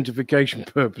identification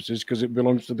purposes because it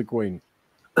belongs to the Queen.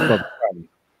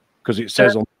 Because it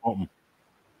says on the bottom.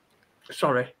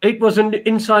 Sorry, it was an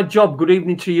inside job. Good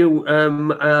evening to you.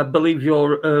 I believe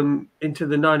you're into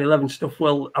the 9/11 stuff.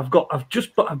 Well, I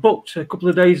booked a couple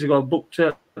of days ago. I booked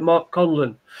Mark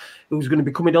Conlon, who's going to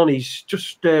be coming on. He's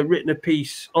just written a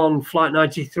piece on Flight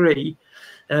 93.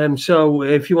 So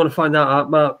if you want to find out,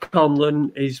 Mark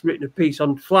Conlon has written a piece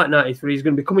on Flight 93. He's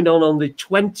going to be coming on the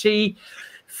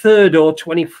 23rd or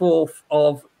 24th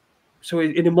of, so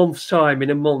in a month's time,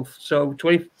 So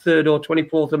 23rd or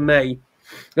 24th of May.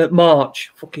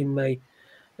 March, fucking May.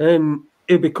 He'll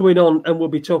be coming on and we'll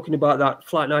be talking about that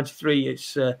Flight 93.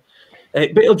 It's but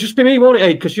it'll just be me, won't it,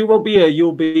 Ade? Because you won't be here.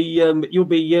 You'll be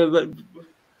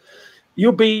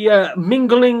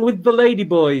mingling with the lady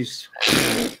boys.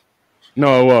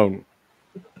 No, I won't.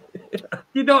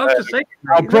 You don't have to say.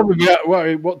 I'll probably be out.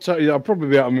 I'll probably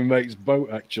be out on my mate's boat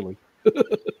actually.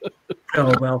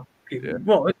 Oh well. Yeah.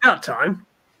 What at that time?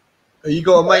 You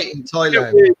got a mate in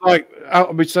Thailand? Like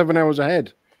I'll be 7 hours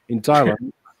ahead in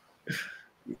Thailand.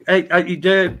 Hey,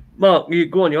 Mark, you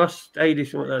go on. You asked Ade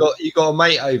something. You got a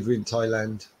mate over in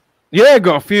Thailand? Yeah,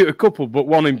 got a couple, but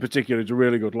one in particular is a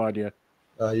really good lad. Yeah.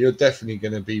 You're definitely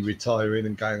going to be retiring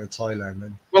and going to Thailand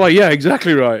then. Well, yeah,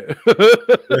 exactly right.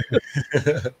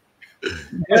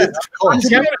 Yeah.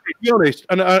 To be honest,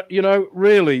 and you know,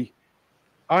 really,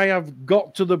 I have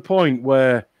got to the point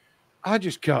where I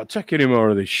just can't take any more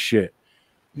of this shit.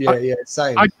 Yeah,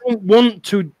 same. I don't want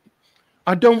to.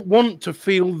 I don't want to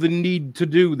feel the need to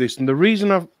do this, and the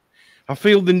reason I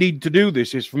feel the need to do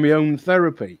this is for my own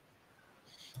therapy.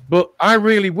 But I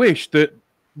really wish that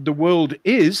the world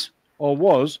is or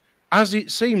was, as it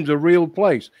seems, a real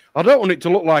place. I don't want it to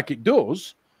look like it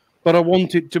does, but I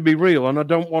want it to be real, and I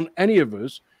don't want any of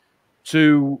us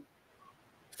to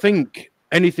think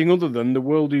anything other than the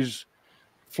world is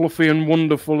fluffy and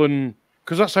wonderful, and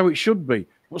because that's how it should be.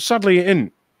 But sadly, it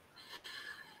isn't.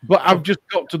 But I've just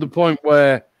got to the point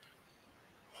where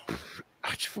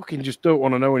I just fucking just don't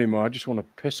want to know anymore. I just want to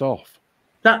piss off.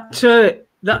 That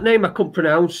name I couldn't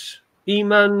pronounce.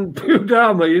 Iman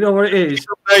Budama, you know what it is?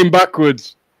 Name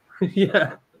backwards.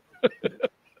 Yeah.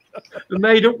 A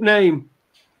made-up name.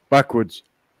 Backwards.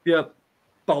 Yeah.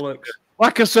 Bollocks.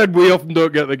 Like I said, we often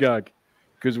don't get the gag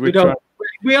because we don't.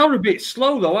 We are a bit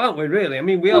slow, though, aren't we? Really? I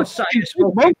mean, we are sat here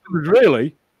smoking.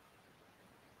 Really.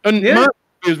 And Mark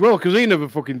as well, because he never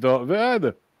fucking thought of it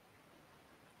either.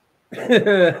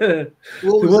 What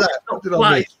was that? What did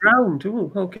I miss? Round.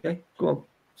 Ooh, okay, go on.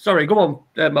 Sorry, go on,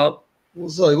 Mark. Well,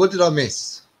 sorry, what did I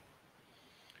miss?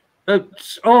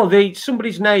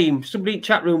 Somebody's name. Somebody in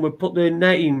chat room would put their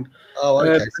name. Oh,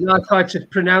 okay. And I tried to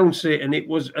pronounce it, and it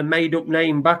was a made-up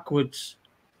name backwards.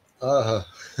 And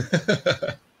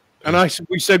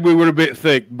we said we were a bit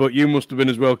thick, but you must have been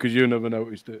as well because you never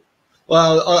noticed it.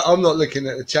 Well, I'm not looking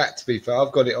at the chat, to be fair.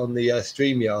 I've got it on the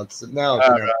StreamYard. So now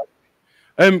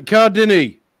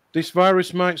Cardini, this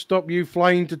virus might stop you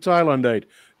flying to Thailand, Ade.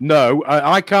 No,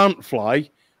 I can't fly.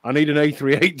 I need an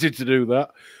A380 to do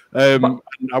that.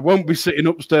 I won't be sitting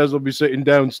upstairs. I'll be sitting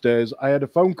downstairs. I had a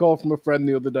phone call from a friend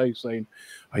the other day saying,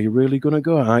 are you really going to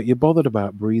go? Aren't you bothered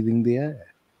about breathing the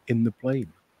air in the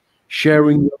plane?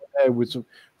 Sharing your air with some...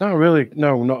 No, really.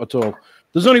 No, not at all.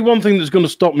 There's only one thing that's going to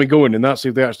stop me going, and that's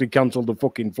if they actually cancel the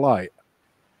fucking flight.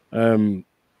 Because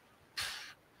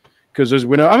as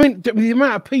we know, I mean, the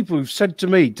amount of people who've said to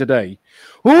me today,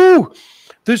 oh,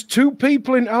 there's 2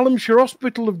 people in Alamshire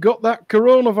Hospital have got that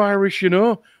coronavirus, you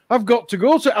know. I've got to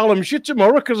go to Alamshire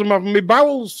tomorrow because I'm having my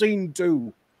bowels seen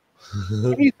to.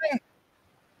 What do you think?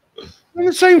 In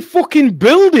the same fucking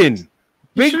building.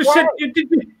 You should have said,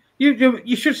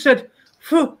 you should have said,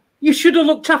 you should have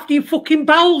looked after your fucking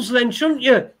bowels then, shouldn't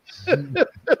you?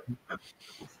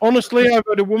 Honestly, I've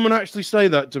had a woman actually say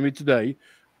that to me today,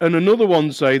 and another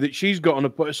one say that she's got an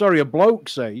appointment. Sorry, a bloke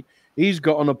say he's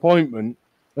got an appointment.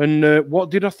 And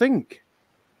what did I think?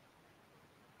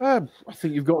 I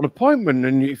think you've got an appointment,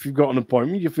 and if you've got an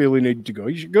appointment, you feel you need to go,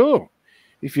 you should go.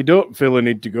 If you don't feel you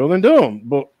need to go, then don't.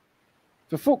 But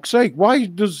for fuck's sake, why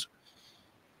does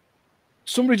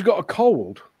somebody's got a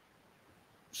cold,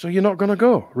 so you're not going to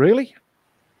go? Really?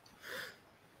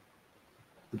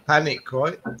 The panic,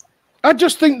 right? I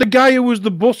just think the guy who was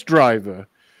the bus driver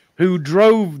who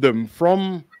drove them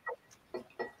from...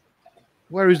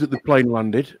 Where is it the plane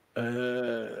landed?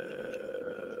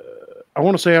 I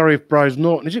want to say RAF Bryce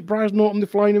Norton. Is it Bryce Norton they're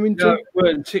flying him into? No, it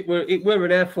weren't. It were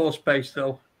an Air Force base,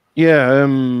 though. Yeah,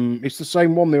 it's the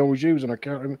same one they always use, and I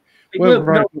can't remember. It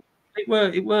weren't.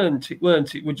 It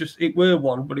were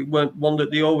one, but it weren't one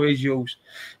that they always use.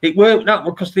 It weren't that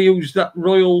one because they used that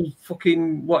Royal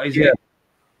fucking, what is it?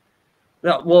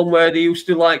 That one where they used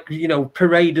to, like, you know,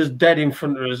 parade us dead in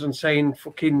front of us and saying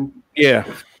fucking... Yeah,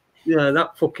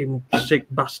 that fucking sick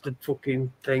bastard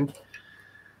fucking thing.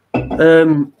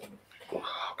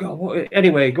 God,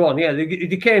 anyway, go on. Yeah,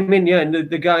 they came in, and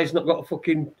the guy's not got a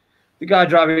fucking... The guy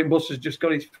driving bus has just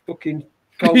got his fucking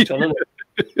coat on, hasn't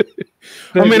it?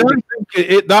 I mean, I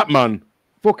think that man,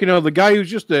 fucking hell, the guy who's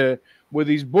just there with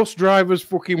his bus driver's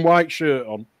fucking white shirt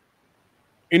on,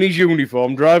 in his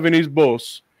uniform, driving his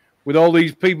bus, with all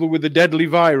these people with the deadly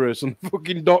virus and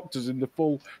fucking doctors in the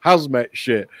full hazmat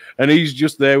shit, and he's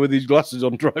just there with his glasses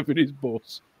on driving his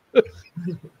bus.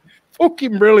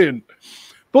 Fucking brilliant.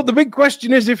 But the big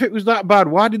question is, if it was that bad,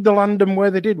 why did they land them where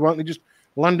they did? Why don't they just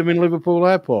land them in Liverpool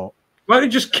Airport? Why don't they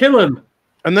just kill him?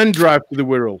 And then drive to the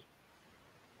Wirral?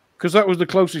 Because that was the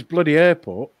closest bloody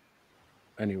airport.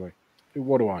 Anyway,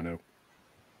 what do I know?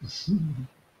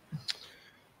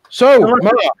 So,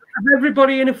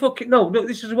 everybody in a fucking... No,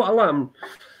 this is what I am.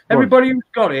 Everybody who's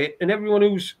got it and everyone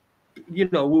who's, you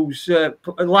know, who's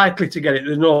likely to get it,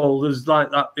 there's like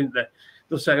that, isn't there?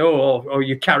 They'll say, oh,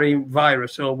 you're carrying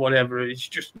virus or whatever. It's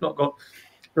just not got...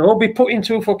 They'll all be put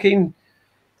into a fucking...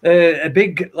 a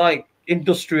big, like,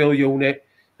 industrial unit,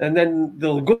 and then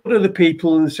they'll go to the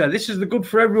people and say, "This is the good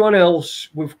for everyone else.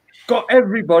 We've got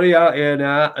everybody out here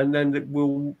now," and then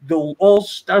they'll all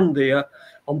stand there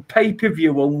on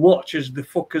pay-per-view and watch as the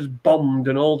fuckers bombed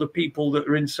and all the people that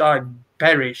are inside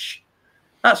perish.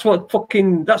 That's what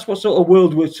sort of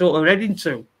world we're sort of heading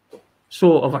to.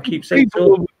 Sort of, I keep saying.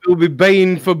 People will be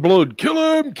baying for blood. Kill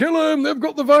them! Kill them! They've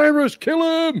got the virus. Kill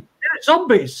them! Yeah,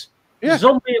 zombies. Yeah.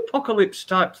 Zombie apocalypse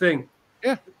type thing.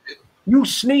 Yeah. You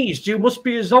sneezed. You must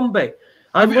be a zombie.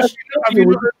 Have you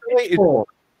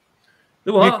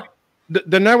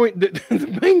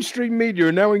the mainstream media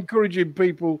are now encouraging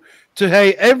people to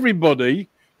hate everybody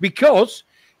because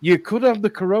you could have the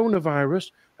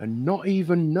coronavirus and not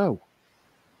even know.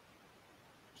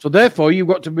 So therefore, you've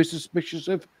got to be suspicious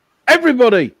of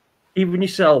everybody, even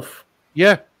yourself.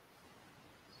 Yeah,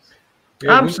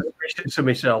 I'm suspicious of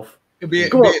myself. It'll be a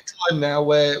time now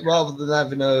where rather than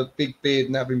having a big beard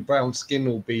and having brown skin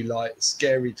will be like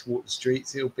scary to walk the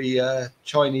streets. It'll be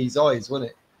Chinese eyes, won't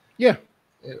it? Yeah.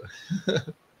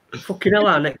 Fucking hell,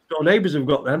 our next door neighbours have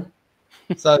got them.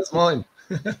 So it's mine.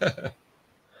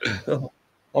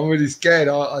 I'm really scared.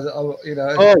 I you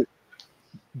know. Oh,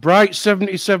 Bright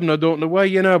 77. I don't know where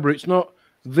you know, but it's not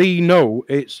the no.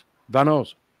 It's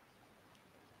Vanos.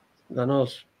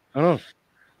 Vanos. Vanos.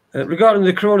 Regarding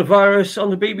the coronavirus, on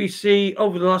the BBC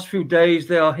over the last few days,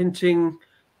 they are hinting,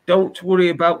 don't worry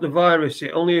about the virus.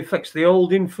 It only affects the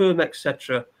old, infirm,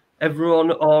 etc.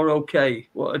 Everyone are okay.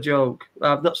 What a joke.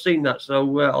 I've not seen that,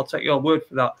 so I'll take your word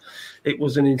for that. It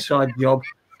was an inside job.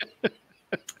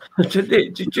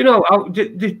 Do you know,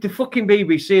 the fucking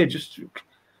BBC are just,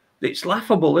 it's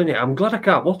laughable, isn't it? I'm glad I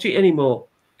can't watch it anymore.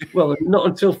 Well, not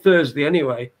until Thursday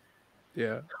anyway.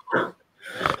 Yeah.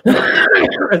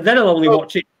 And then I'll only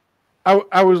watch it.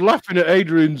 I was laughing at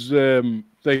Adrian's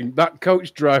thing. That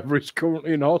coach driver is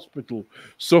currently in hospital,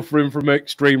 suffering from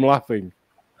extreme laughing.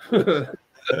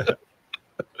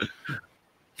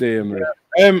 Dear me.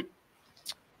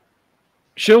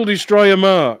 Shill Destroyer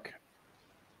Mark.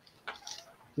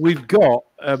 We've got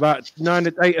about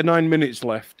 8 or 9 minutes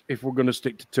left if we're going to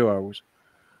stick to 2 hours.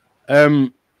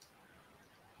 The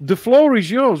floor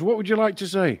is yours. What would you like to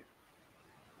say?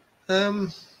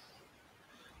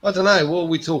 I don't know. What are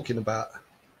we talking about?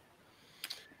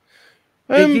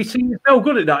 You see, he's no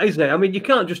good at that, isn't it? I mean, you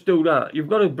can't just do that. You've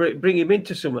got to bring him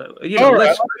into something. You know,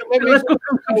 let's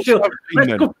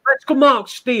go Mark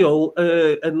Steele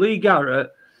and Lee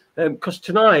Garrett, because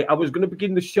tonight I was going to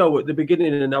begin the show at the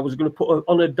beginning and I was going to put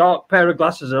on a dark pair of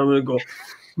glasses and I'm going to go,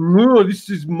 no, this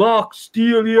is Mark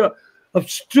Steele here. I've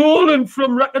stolen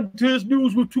from Raconteurs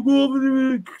News. We took over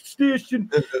the station.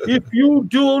 If you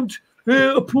don't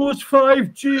oppose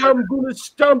 5G, I'm going to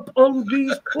stamp on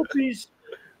these puppies.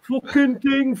 Fucking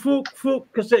thing, fuck.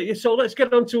 So let's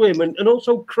get on to him. And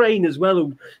also Crane as well,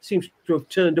 who seems to have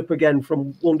turned up again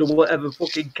from under whatever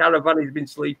fucking caravan he's been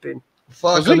sleeping.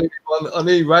 Fuck, I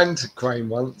nearly ran to Crane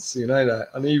once, you know that.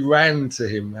 I nearly ran to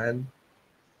him, man.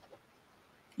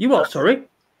 You what, sorry?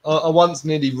 I once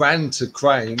nearly ran to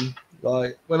Crane.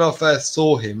 Like, when I first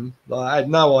saw him, like, I had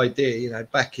no idea, you know,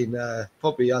 back in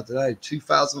probably, I don't know,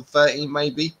 2013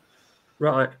 maybe.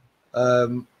 Right.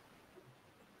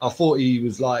 I thought he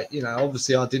was like, you know,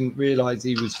 obviously I didn't realise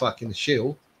he was fucking a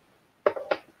shill.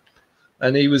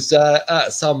 And he was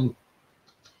at some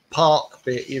park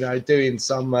bit, you know, doing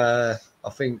some, I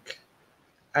think,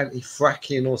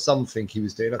 anti-fracking or something he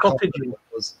was doing. I can't remember what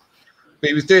it was. But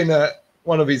he was doing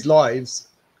one of his lives.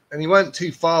 And he weren't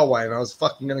too far away, and I was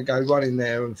fucking going to go run in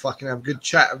there and fucking have a good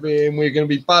chat with him. We were going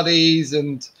to be buddies,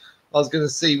 and I was going to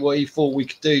see what he thought we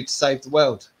could do to save the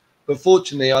world. But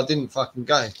fortunately, I didn't fucking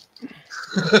go.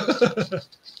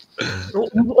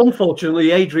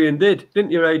 Unfortunately, Adrian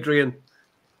didn't you, Adrian?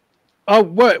 Oh,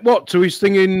 what? To his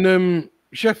thing in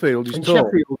Sheffield?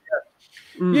 Sheffield,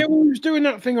 yeah. Yeah, well, he was doing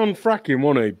that thing on fracking,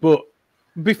 wasn't he? But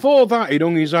before that, he'd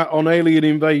hung his hat on alien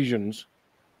invasions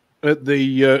at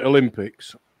the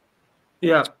Olympics.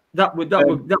 Yeah, that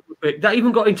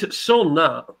even got into Sun.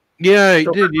 That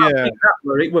it did. Yeah,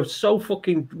 it was so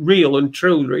fucking real and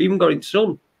true that it even got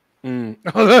into Sun.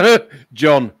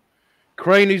 John,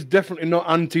 Crane is definitely not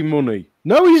anti-money.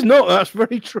 No, he's not. That's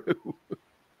very true.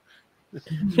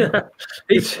 Yeah,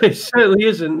 it certainly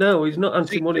isn't. No, he's not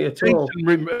anti-money at all.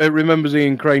 Remembers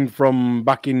Ian Crane from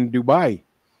back in Dubai.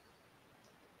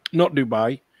 Not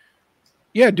Dubai.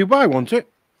 Yeah, Dubai, wasn't it?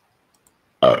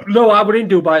 No, I was in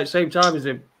Dubai at the same time as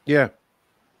him. Yeah.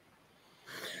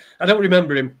 I don't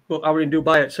remember him, but I was in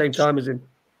Dubai at the same time as him.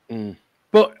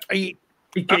 But he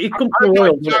comes to I'm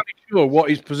oil. not sure what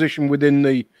his position within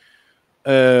the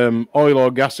oil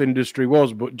or gas industry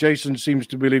was, but Jason seems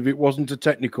to believe it wasn't a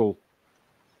technical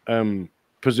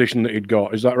position that he'd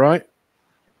got. Is that right?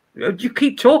 You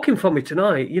keep talking for me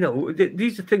tonight. You know,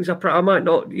 these are things I might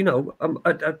not. You know,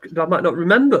 I might not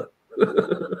remember.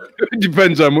 It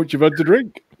depends how much you've had to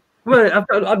drink. Well, I've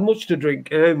not had much to drink.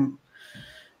 Crane.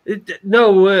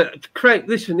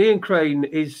 Listen, Ian Crane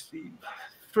is,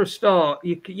 for a start,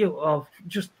 you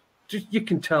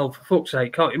can tell, for fuck's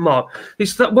sake, can't you, Mark?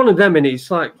 It's that one of them, and it's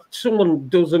like someone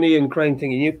does an Ian Crane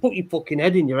thing, and you put your fucking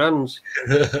head in your hands.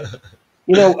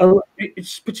 You know,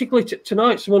 it's particularly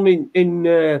tonight. Someone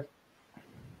in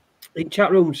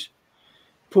chat rooms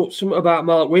put something about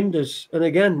Mark Winders, and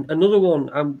again another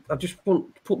one. I just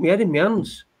want to put my head in my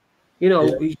hands. You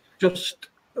know, he's just.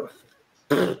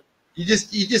 You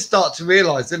just start to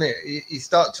realise, isn't it? You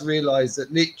start to realise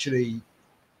that literally,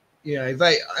 you know,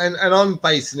 and I'm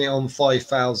basing it on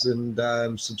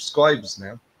 5,000 subscribers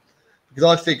now, because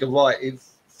I figure, right, if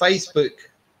Facebook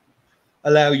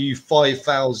allow you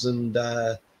 5,000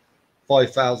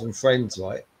 friends,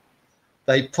 right,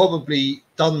 they probably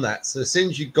done that. So as soon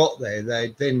as you got there,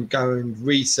 they then go and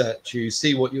research you,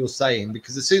 see what you're saying,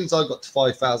 because as soon as I got to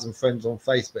 5,000 friends on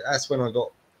Facebook, that's when I got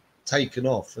taken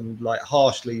off, and like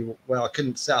harshly, where I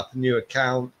couldn't set up a new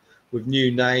account with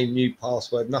new name, new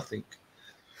password, nothing.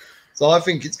 So I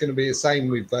think it's going to be the same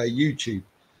with YouTube,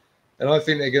 and I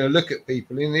think they're going to look at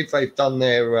people, and if they've done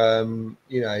their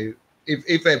you know,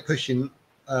 if they're pushing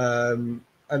an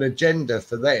agenda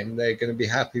for them, they're going to be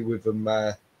happy with them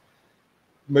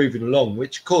moving along,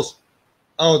 which of course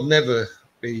I would never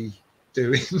be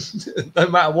doing no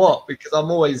matter what, because I'm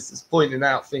always pointing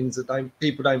out things that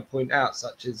people don't point out,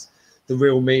 such as the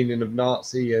real meaning of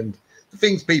Nazi and the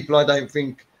things I don't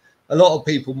think a lot of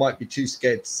people might be too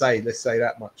scared to say. Let's say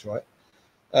that much, right?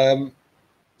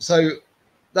 So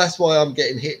that's why I'm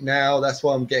getting hit now. That's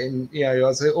why I'm getting, you know, I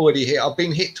was already hit. I've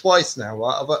been hit twice now,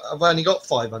 right? I've only got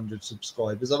 500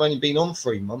 subscribers. I've only been on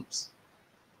 3 months,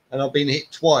 and I've been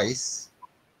hit twice.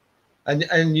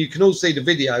 And you can all see the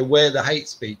video where the hate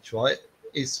speech, right,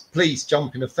 is police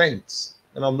jumping a fence,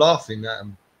 and I'm laughing at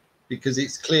them because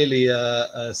it's clearly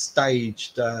a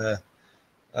staged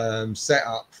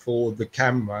setup for the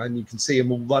camera, and you can see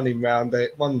them all running around.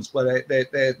 Ones where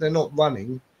they're not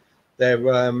running,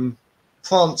 they're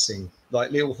prancing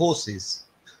like little horses,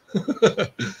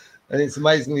 and it's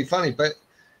amazingly funny. But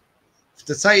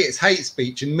to say it's hate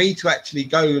speech, and me to actually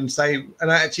go and say,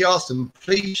 and I actually asked them,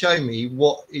 please show me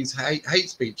what is hate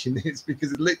speech in this,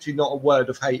 because it's literally not a word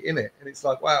of hate in it. And it's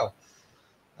like, wow.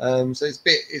 So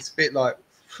it's a bit like,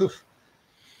 whew.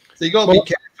 So you got to be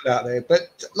careful out there.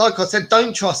 But like I said,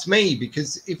 don't trust me,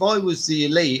 because if I was the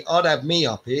elite, I'd have me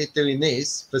up here doing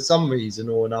this for some reason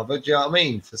or another. Do you know what I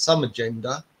mean? For some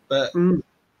agenda. But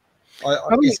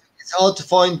it's hard to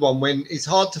find one when it's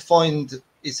hard to find.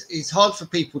 It's hard for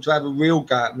people to have a real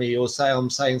go at me or say I'm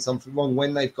saying something wrong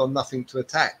when they've got nothing to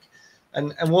attack.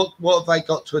 And what have they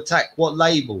got to attack? What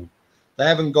label? They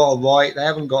haven't got a right, they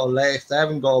haven't got a left, they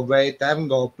haven't got a red, they haven't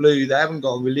got a blue, they haven't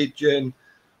got a religion.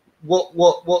 What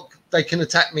they can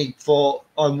attack me for?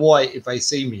 I'm white if they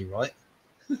see me, right?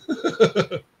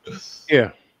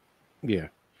 Yeah.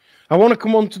 I want to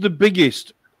come on to the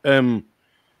biggest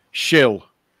shill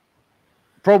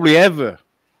probably ever.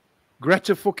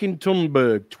 Greta fucking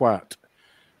Thunberg twat.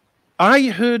 I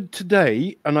heard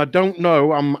today, and I don't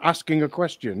know, I'm asking a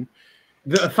question.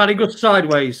 That Fanny goes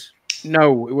sideways.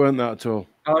 No, it weren't that at all.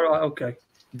 All right, okay.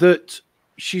 That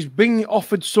she's being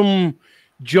offered some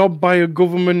job by a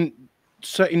government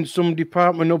setting some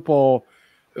department up, or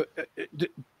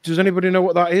does anybody know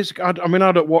what that is? I mean,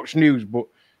 I don't watch news, but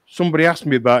somebody asked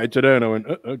me about it today, and I went,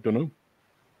 I don't know.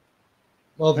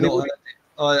 Well,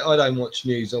 I don't watch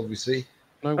news, obviously.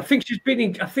 No. I think she's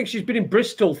been in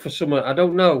Bristol for summer. I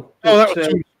don't know. Oh, that was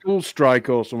some school strike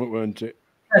or something, weren't it?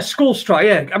 A school strike,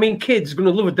 yeah. I mean, kids are going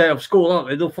to love a day off school, aren't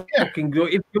they? They'll fucking go.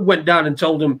 If you went down and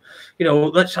told them, you know,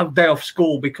 let's have a day off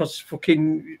school because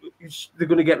fucking they're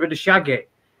going to get rid of Shaggy.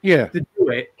 Yeah. They do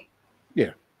it.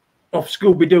 Yeah. Off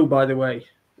Scooby-Doo, by the way.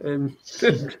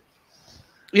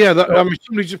 Yeah, I mean,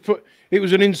 somebody just put, it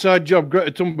was an inside job.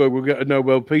 Greta Thunberg will get a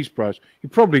Nobel Peace Prize. You're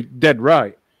probably dead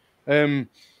right.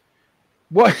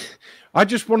 What I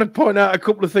just want to point out a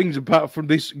couple of things apart from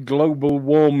this global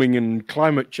warming and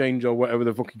climate change or whatever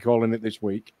they're fucking calling it this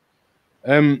week.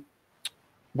 When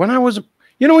I was,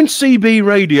 you know, when CB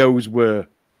radios were,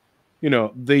 you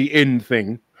know, the in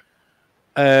thing,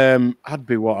 I'd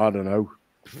be what, I don't know,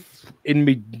 in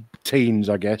my teens,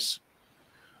 I guess.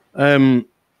 And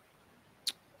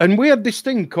we had this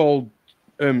thing called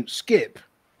skip,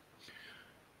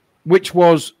 which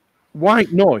was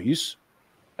white noise.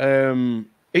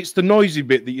 It's the noisy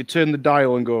bit that you turn the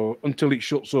dial and go until it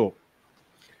shuts up.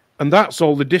 And that's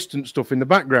all the distant stuff in the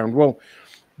background. Well,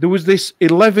 there was this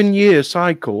 11-year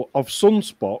cycle of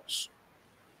sunspots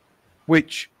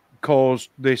which caused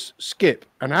this skip.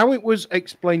 And how it was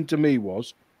explained to me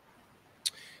was,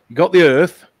 you got the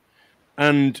Earth,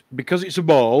 and because it's a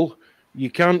ball, you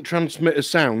can't transmit a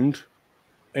sound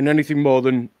in anything more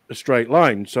than a straight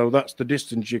line. So that's the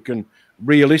distance you can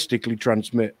realistically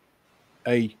transmit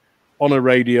on a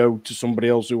radio to somebody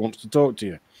else who wants to talk to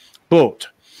you. But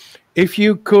if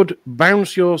you could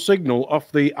bounce your signal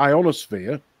off the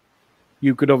ionosphere,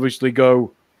 you could obviously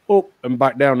go up and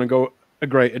back down and go a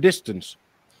greater distance.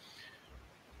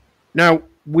 Now,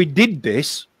 we did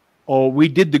this, or we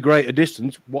did the greater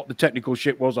distance. What the technical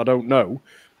shit was, I don't know.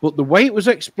 But the way it was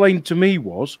explained to me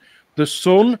was the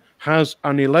sun has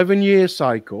an 11-year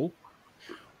cycle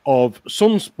of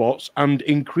sunspots and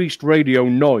increased radio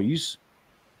noise,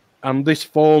 and this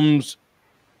forms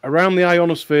around the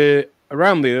ionosphere,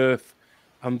 around the Earth,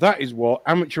 and that is what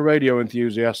amateur radio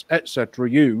enthusiasts, etc.,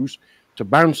 use to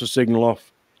bounce a signal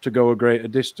off to go a greater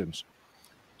distance.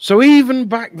 So even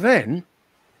back then,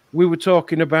 we were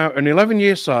talking about an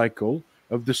 11-year cycle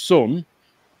of the sun,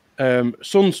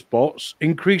 sunspots,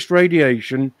 increased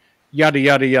radiation, yada,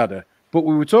 yada, yada. But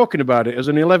we were talking about it as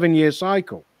an 11-year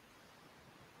cycle.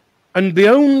 And the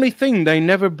only thing they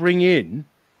never bring in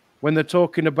when they're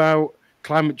talking about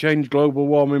climate change, global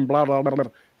warming, blah, blah, blah, blah,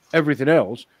 everything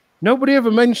else, nobody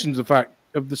ever mentions the fact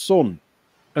of the sun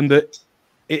and that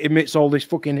it emits all this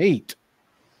fucking heat.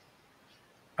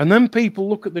 And then people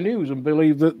look at the news and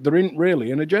believe that there isn't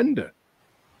really an agenda.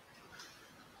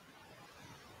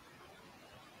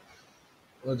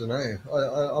 I don't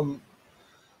know.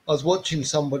 I was watching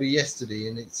somebody yesterday,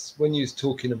 and it's when you was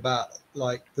talking about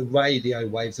like the radio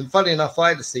waves. And funny enough, I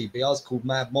had a CB. I was called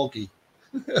Mad Moggy.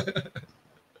 What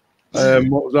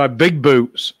was I? Big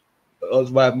Boots. I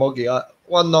was Mad Moggy.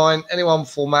 19. Anyone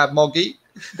for Mad Moggy?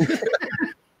 I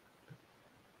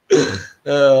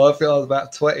feel I was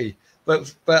about 20.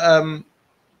 But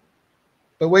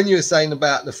when you were saying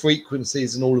about the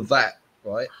frequencies and all of that,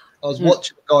 right? I was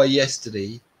watching a guy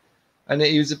yesterday, and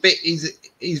he was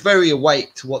he's very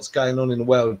awake to what's going on in the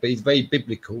world, but he's very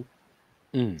biblical.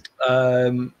 But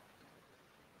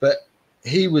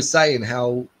he was saying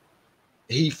how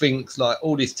he thinks like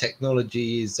all this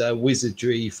technology is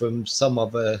wizardry from some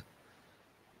other,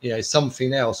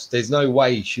 something else. There's no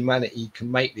way humanity can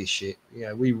make this shit.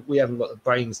 We haven't got the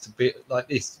brains to be like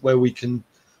this, where we can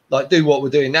like do what we're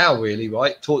doing now, really,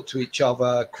 right? Talk to each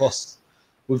other across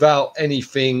without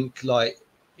anything. Like,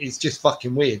 it's just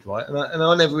fucking weird, right? And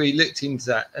I never really looked into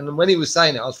that. And when he was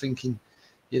saying it, I was thinking,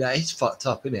 he's fucked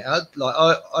up, isn't it? I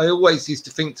always used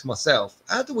to think to myself,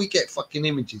 how do we get fucking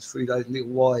images through those little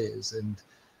wires? And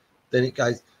then it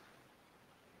goes,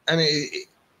 and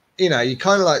you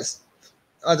kind of like,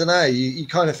 I don't know, you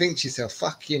kind of think to yourself,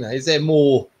 fuck, is there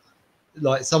more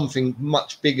like something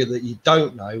much bigger that you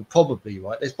don't know? Probably,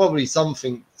 right? There's probably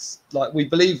something like we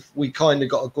believe we kind of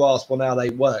got a grasp on how they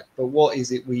work, but what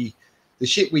is it the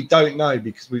shit we don't know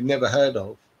because we've never heard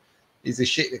of is the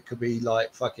shit that could be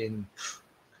like fucking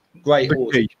great.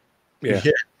 Yeah.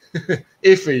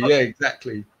 Iffy, yeah,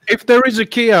 exactly. If there is a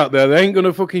key out there, they ain't going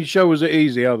to fucking show us it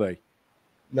easy, are they?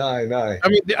 No. I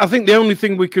mean, I think the only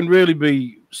thing we can really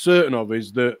be certain of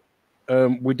is that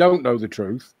we don't know the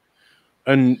truth.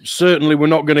 And certainly we're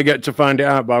not going to get to find it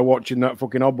out by watching that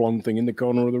fucking oblong thing in the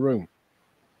corner of the room.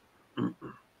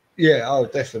 Yeah, oh,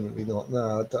 definitely not.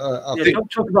 No, I yeah, think... don't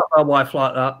talk about my wife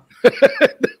like that.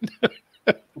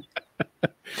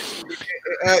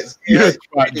 You're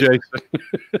right, Jason.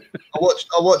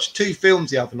 I watched two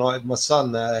films the other night with my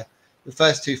son. The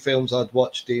first two films I'd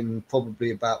watched in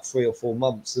probably about 3 or 4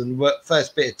 months, and the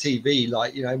first bit of TV,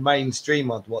 like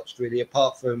mainstream, I'd watched really,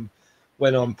 apart from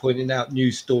when I'm pointing out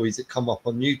news stories that come up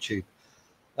on YouTube.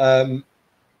 And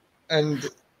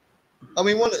I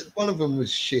mean, one of them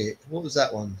was shit. What was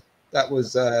that one? That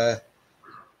was I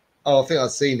think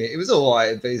I'd seen it. It was all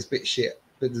right, but it's a bit shit.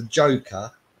 But the Joker,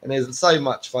 and there's so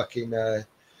much fucking, I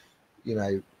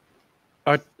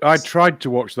tried to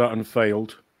watch that and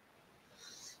failed.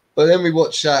 But then we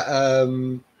watched that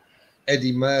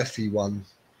Eddie Murphy one.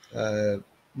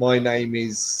 My name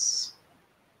is.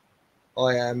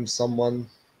 I am someone.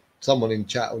 Someone in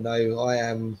chat will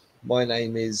know. My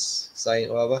name is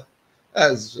saying whatever.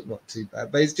 That was not too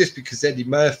bad, but it's just because Eddie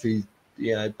Murphy,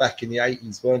 back in the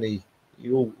 80s, weren't he?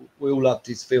 We all loved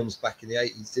his films back in the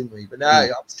 80s, didn't we? But now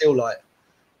I'm still like,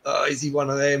 oh, is he one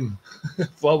of them?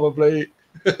 Probably.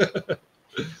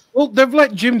 Well, they've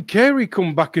let Jim Carrey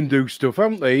come back and do stuff,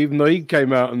 haven't they? Even though he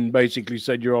came out and basically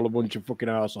said you're all a bunch of fucking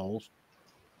assholes.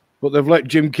 But they've let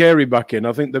Jim Carrey back in.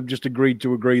 I think they've just agreed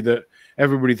that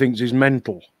everybody thinks he's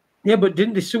mental. Yeah, but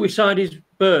didn't they suicide his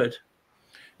bird?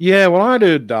 Yeah, well, I'd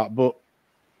heard that, but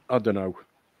I don't know.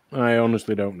 I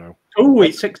honestly don't know. Oh,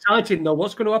 it's exciting though.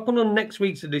 What's going to happen on next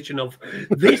week's edition of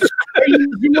This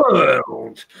Crazy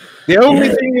World? The only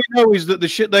thing we know is that the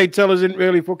shit they tell us isn't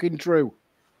really fucking true.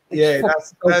 Yeah,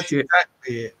 that's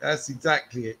exactly it. That's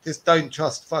exactly it. Just don't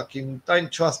trust them.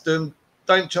 Don't trust.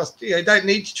 You don't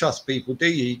need to trust people, do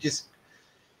you? You just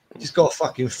got to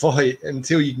fucking fight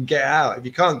until you can get out. If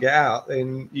you can't get out,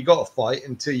 then you got to fight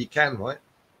until you can, right?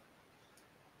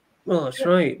 Well, that's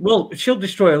right. Well, Shill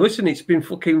Destroyer, listen, it's been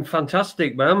fucking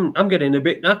fantastic, man. I'm getting a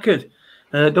bit knackered.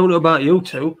 Don't know about you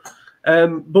two.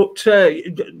 But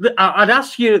I'd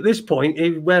ask you at this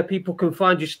point where people can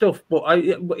find your stuff. But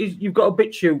you've got a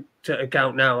BitChute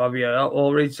account now, have you?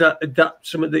 Or is that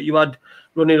something that you had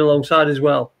running alongside as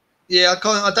well? Yeah,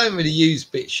 I don't really use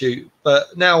BitChute,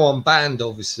 but now I'm banned.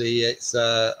 Obviously, it's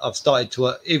I've started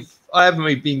to. If I haven't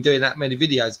really been doing that many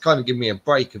videos, it's kind of given me a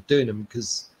break of doing them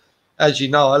because, as you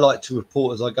know, I like to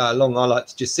report as I go along. I like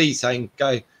to just see something,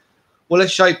 go, well,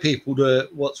 let's show people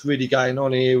what's really going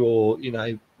on here, or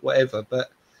whatever.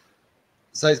 But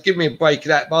so it's given me a break of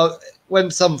that. But when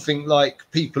something like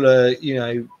people are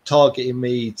targeting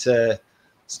me to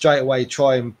straight away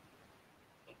try and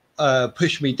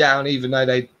push me down, even though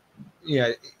they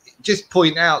just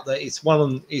point out that it's one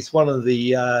of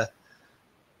the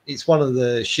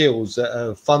shills that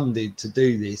are funded to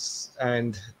do this.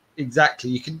 And exactly,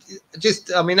 you can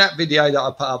just, I mean, that video that I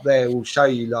put up there will show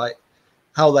you like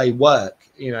how they work,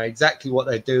 exactly what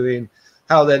they're doing,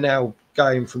 how they're now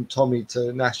going from Tommy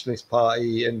to Nationalist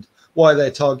Party, and why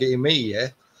they're targeting me. Yeah.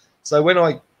 So when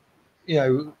I'm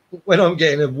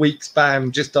getting a week's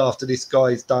ban just after this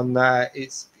guy's done that,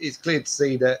 it's clear to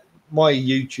see that my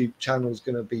YouTube channel is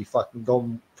going to be fucking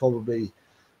gone probably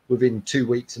within 2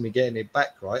 weeks of me getting it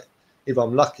back, right? If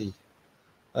I'm lucky.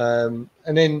 And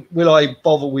then will I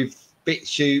bother with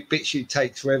BitChute? BitChute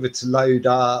takes forever to load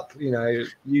up.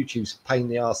 YouTube's a pain in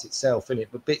the ass itself, isn't it?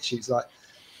 But BitChute's like,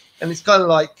 and it's kind of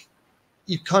like,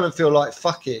 you kind of feel like,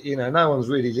 fuck it, no one's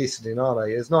really listening, are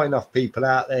they? There's not enough people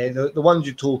out there. The ones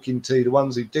you're talking to, the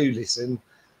ones who do listen,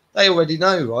 they already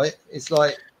know, right? It's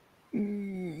like,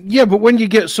 yeah, but when you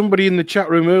get somebody in the chat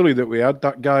room early that we had,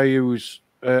 that guy who was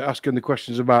asking the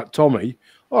questions about Tommy,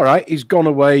 all right, he's gone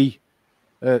away.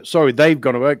 Sorry, they've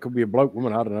gone away. It could be a bloke,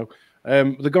 woman, I don't know.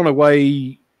 They've gone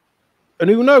away, and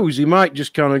who knows? He might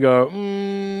just kind of go,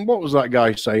 what was that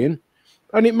guy saying?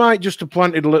 And it might just have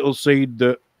planted a little seed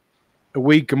that a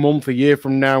week, a month, a year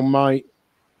from now might,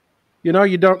 you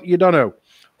don't know.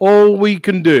 All we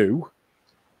can do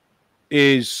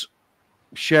is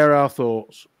share our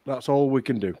thoughts. That's all we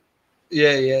can do.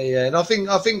 Yeah. And I think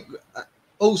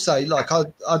also, like, I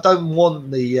don't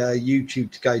want the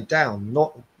YouTube to go down,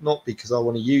 not because I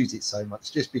want to use it so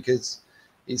much, just because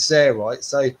it's there, right?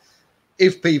 So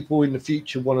if people in the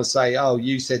future want to say, oh,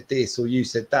 you said this or you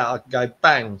said that, I can go,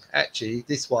 bang, actually,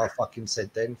 this is what I fucking said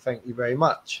then. Thank you very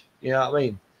much. You know what I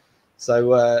mean?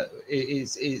 So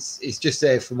it's just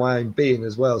there for my own being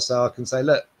as well. So I can say,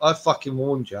 look, I fucking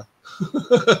warned you.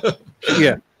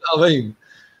 Yeah. I mean,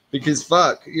 because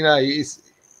fuck,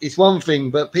 it's one thing,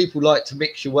 but people like to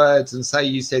mix your words and say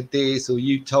you said this or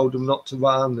you told them not to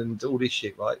run and all this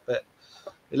shit, right? But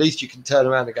at least you can turn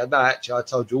around and go, no, actually, I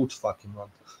told you all to fucking run.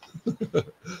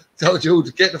 Told you all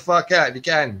to get the fuck out if you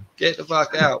can. Get the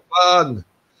fuck out. Run.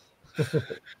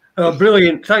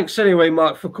 Brilliant. Thanks anyway,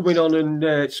 Mark, for coming on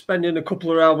and spending a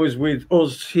couple of hours with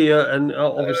us here and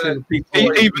obviously the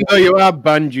people. Even though you have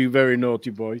banned, you very naughty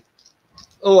boy.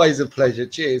 Always a pleasure.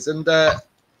 Cheers. And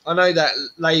I know that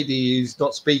lady who's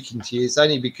not speaking to you, it's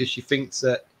only because she thinks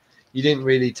that you didn't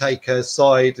really take her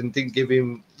side and didn't give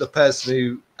him, the person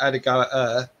who had a go at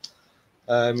her,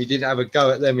 you didn't have a go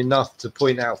at them enough to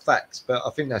point out facts. But I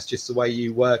think that's just the way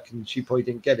you work, and she probably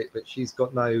didn't get it, but she's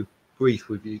got no grief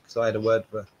with you because I had a word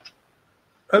with her.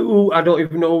 Oh, I don't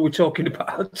even know what we're talking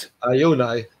about. You'll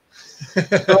know.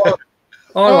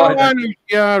 All right.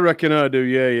 Yeah, I reckon I do.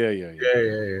 Yeah.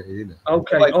 You know.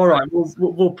 Okay, all right.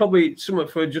 We'll probably something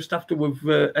for just after we've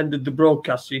ended the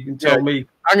broadcast, so you can tell me.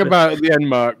 Hang about at the end,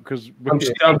 Mark, because I'm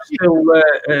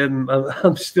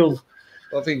still.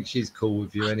 I think she's cool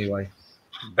with you anyway.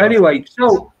 Anyway,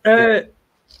 so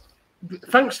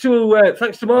thanks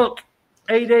to Mark.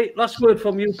 Ade, last word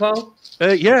from you, pal.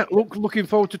 Yeah, looking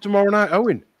forward to tomorrow night,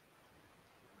 Owen.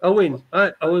 Owen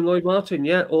Lloyd Martin,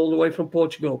 yeah, all the way from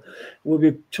Portugal. We'll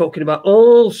be talking about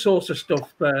all sorts of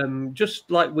stuff,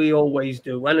 just like we always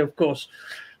do. And of course,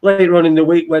 later on in the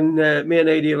week, when me and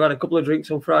Ade have had a couple of drinks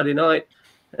on Friday night,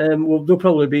 Well, there'll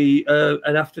probably be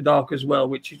an after dark as well,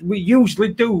 which is, we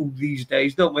usually do these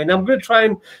days, don't we? And I'm going to try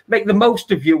and make the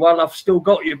most of you while I've still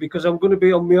got you, because I'm going to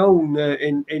be on my own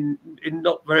in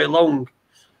not very long.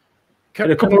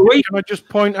 In a couple of weeks. Can I just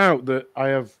point out that I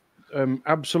have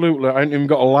absolutely, I haven't even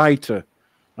got a lighter.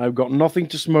 I've got nothing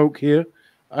to smoke here,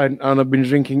 and I've been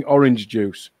drinking orange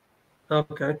juice.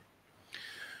 Okay.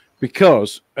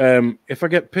 Because if I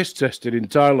get piss tested in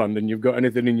Thailand and you've got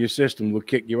anything in your system, they'll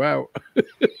kick you out.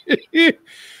 And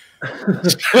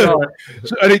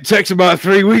it takes about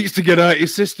 3 weeks to get out of your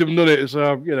system, doesn't it?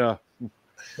 So, you know,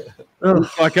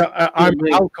 like I'm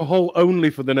alcohol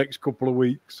only for the next couple of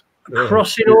weeks.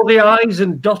 Crossing all the I's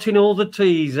and dotting all the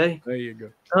T's, eh? There you go.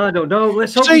 I don't know.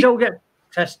 Let's hope we don't get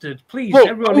tested. Please, look,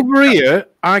 everyone. Over here,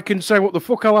 I can say what the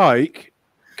fuck I like,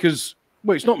 because,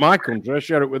 well, it's not my country. I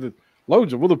share it with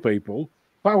loads of other people,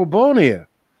 but I was born here.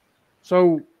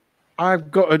 So I've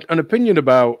got an opinion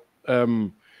about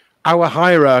our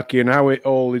hierarchy and how it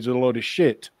all is a load of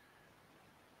shit.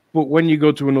 But when you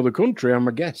go to another country, I'm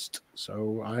a guest.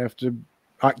 So I have to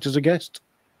act as a guest.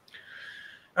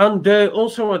 And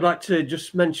also, I'd like to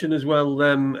just mention as well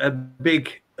a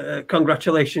big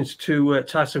congratulations to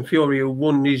Tyson Fury, who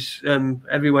won his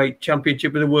heavyweight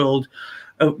championship of the world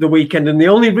the weekend. And the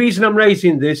only reason I'm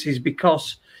raising this is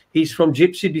because he's from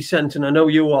Gypsy descent, and I know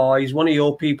you are. He's one of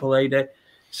your people, Ade.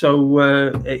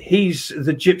 So he's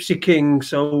the Gypsy King.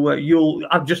 So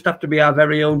I'll just have to be our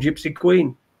very own Gypsy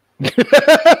Queen.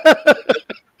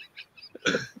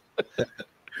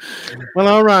 Well,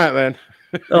 all right then.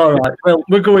 All right. Well,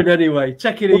 we're going anyway.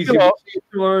 Take it easy. See you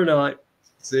tomorrow night.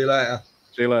 See you later.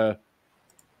 See you later.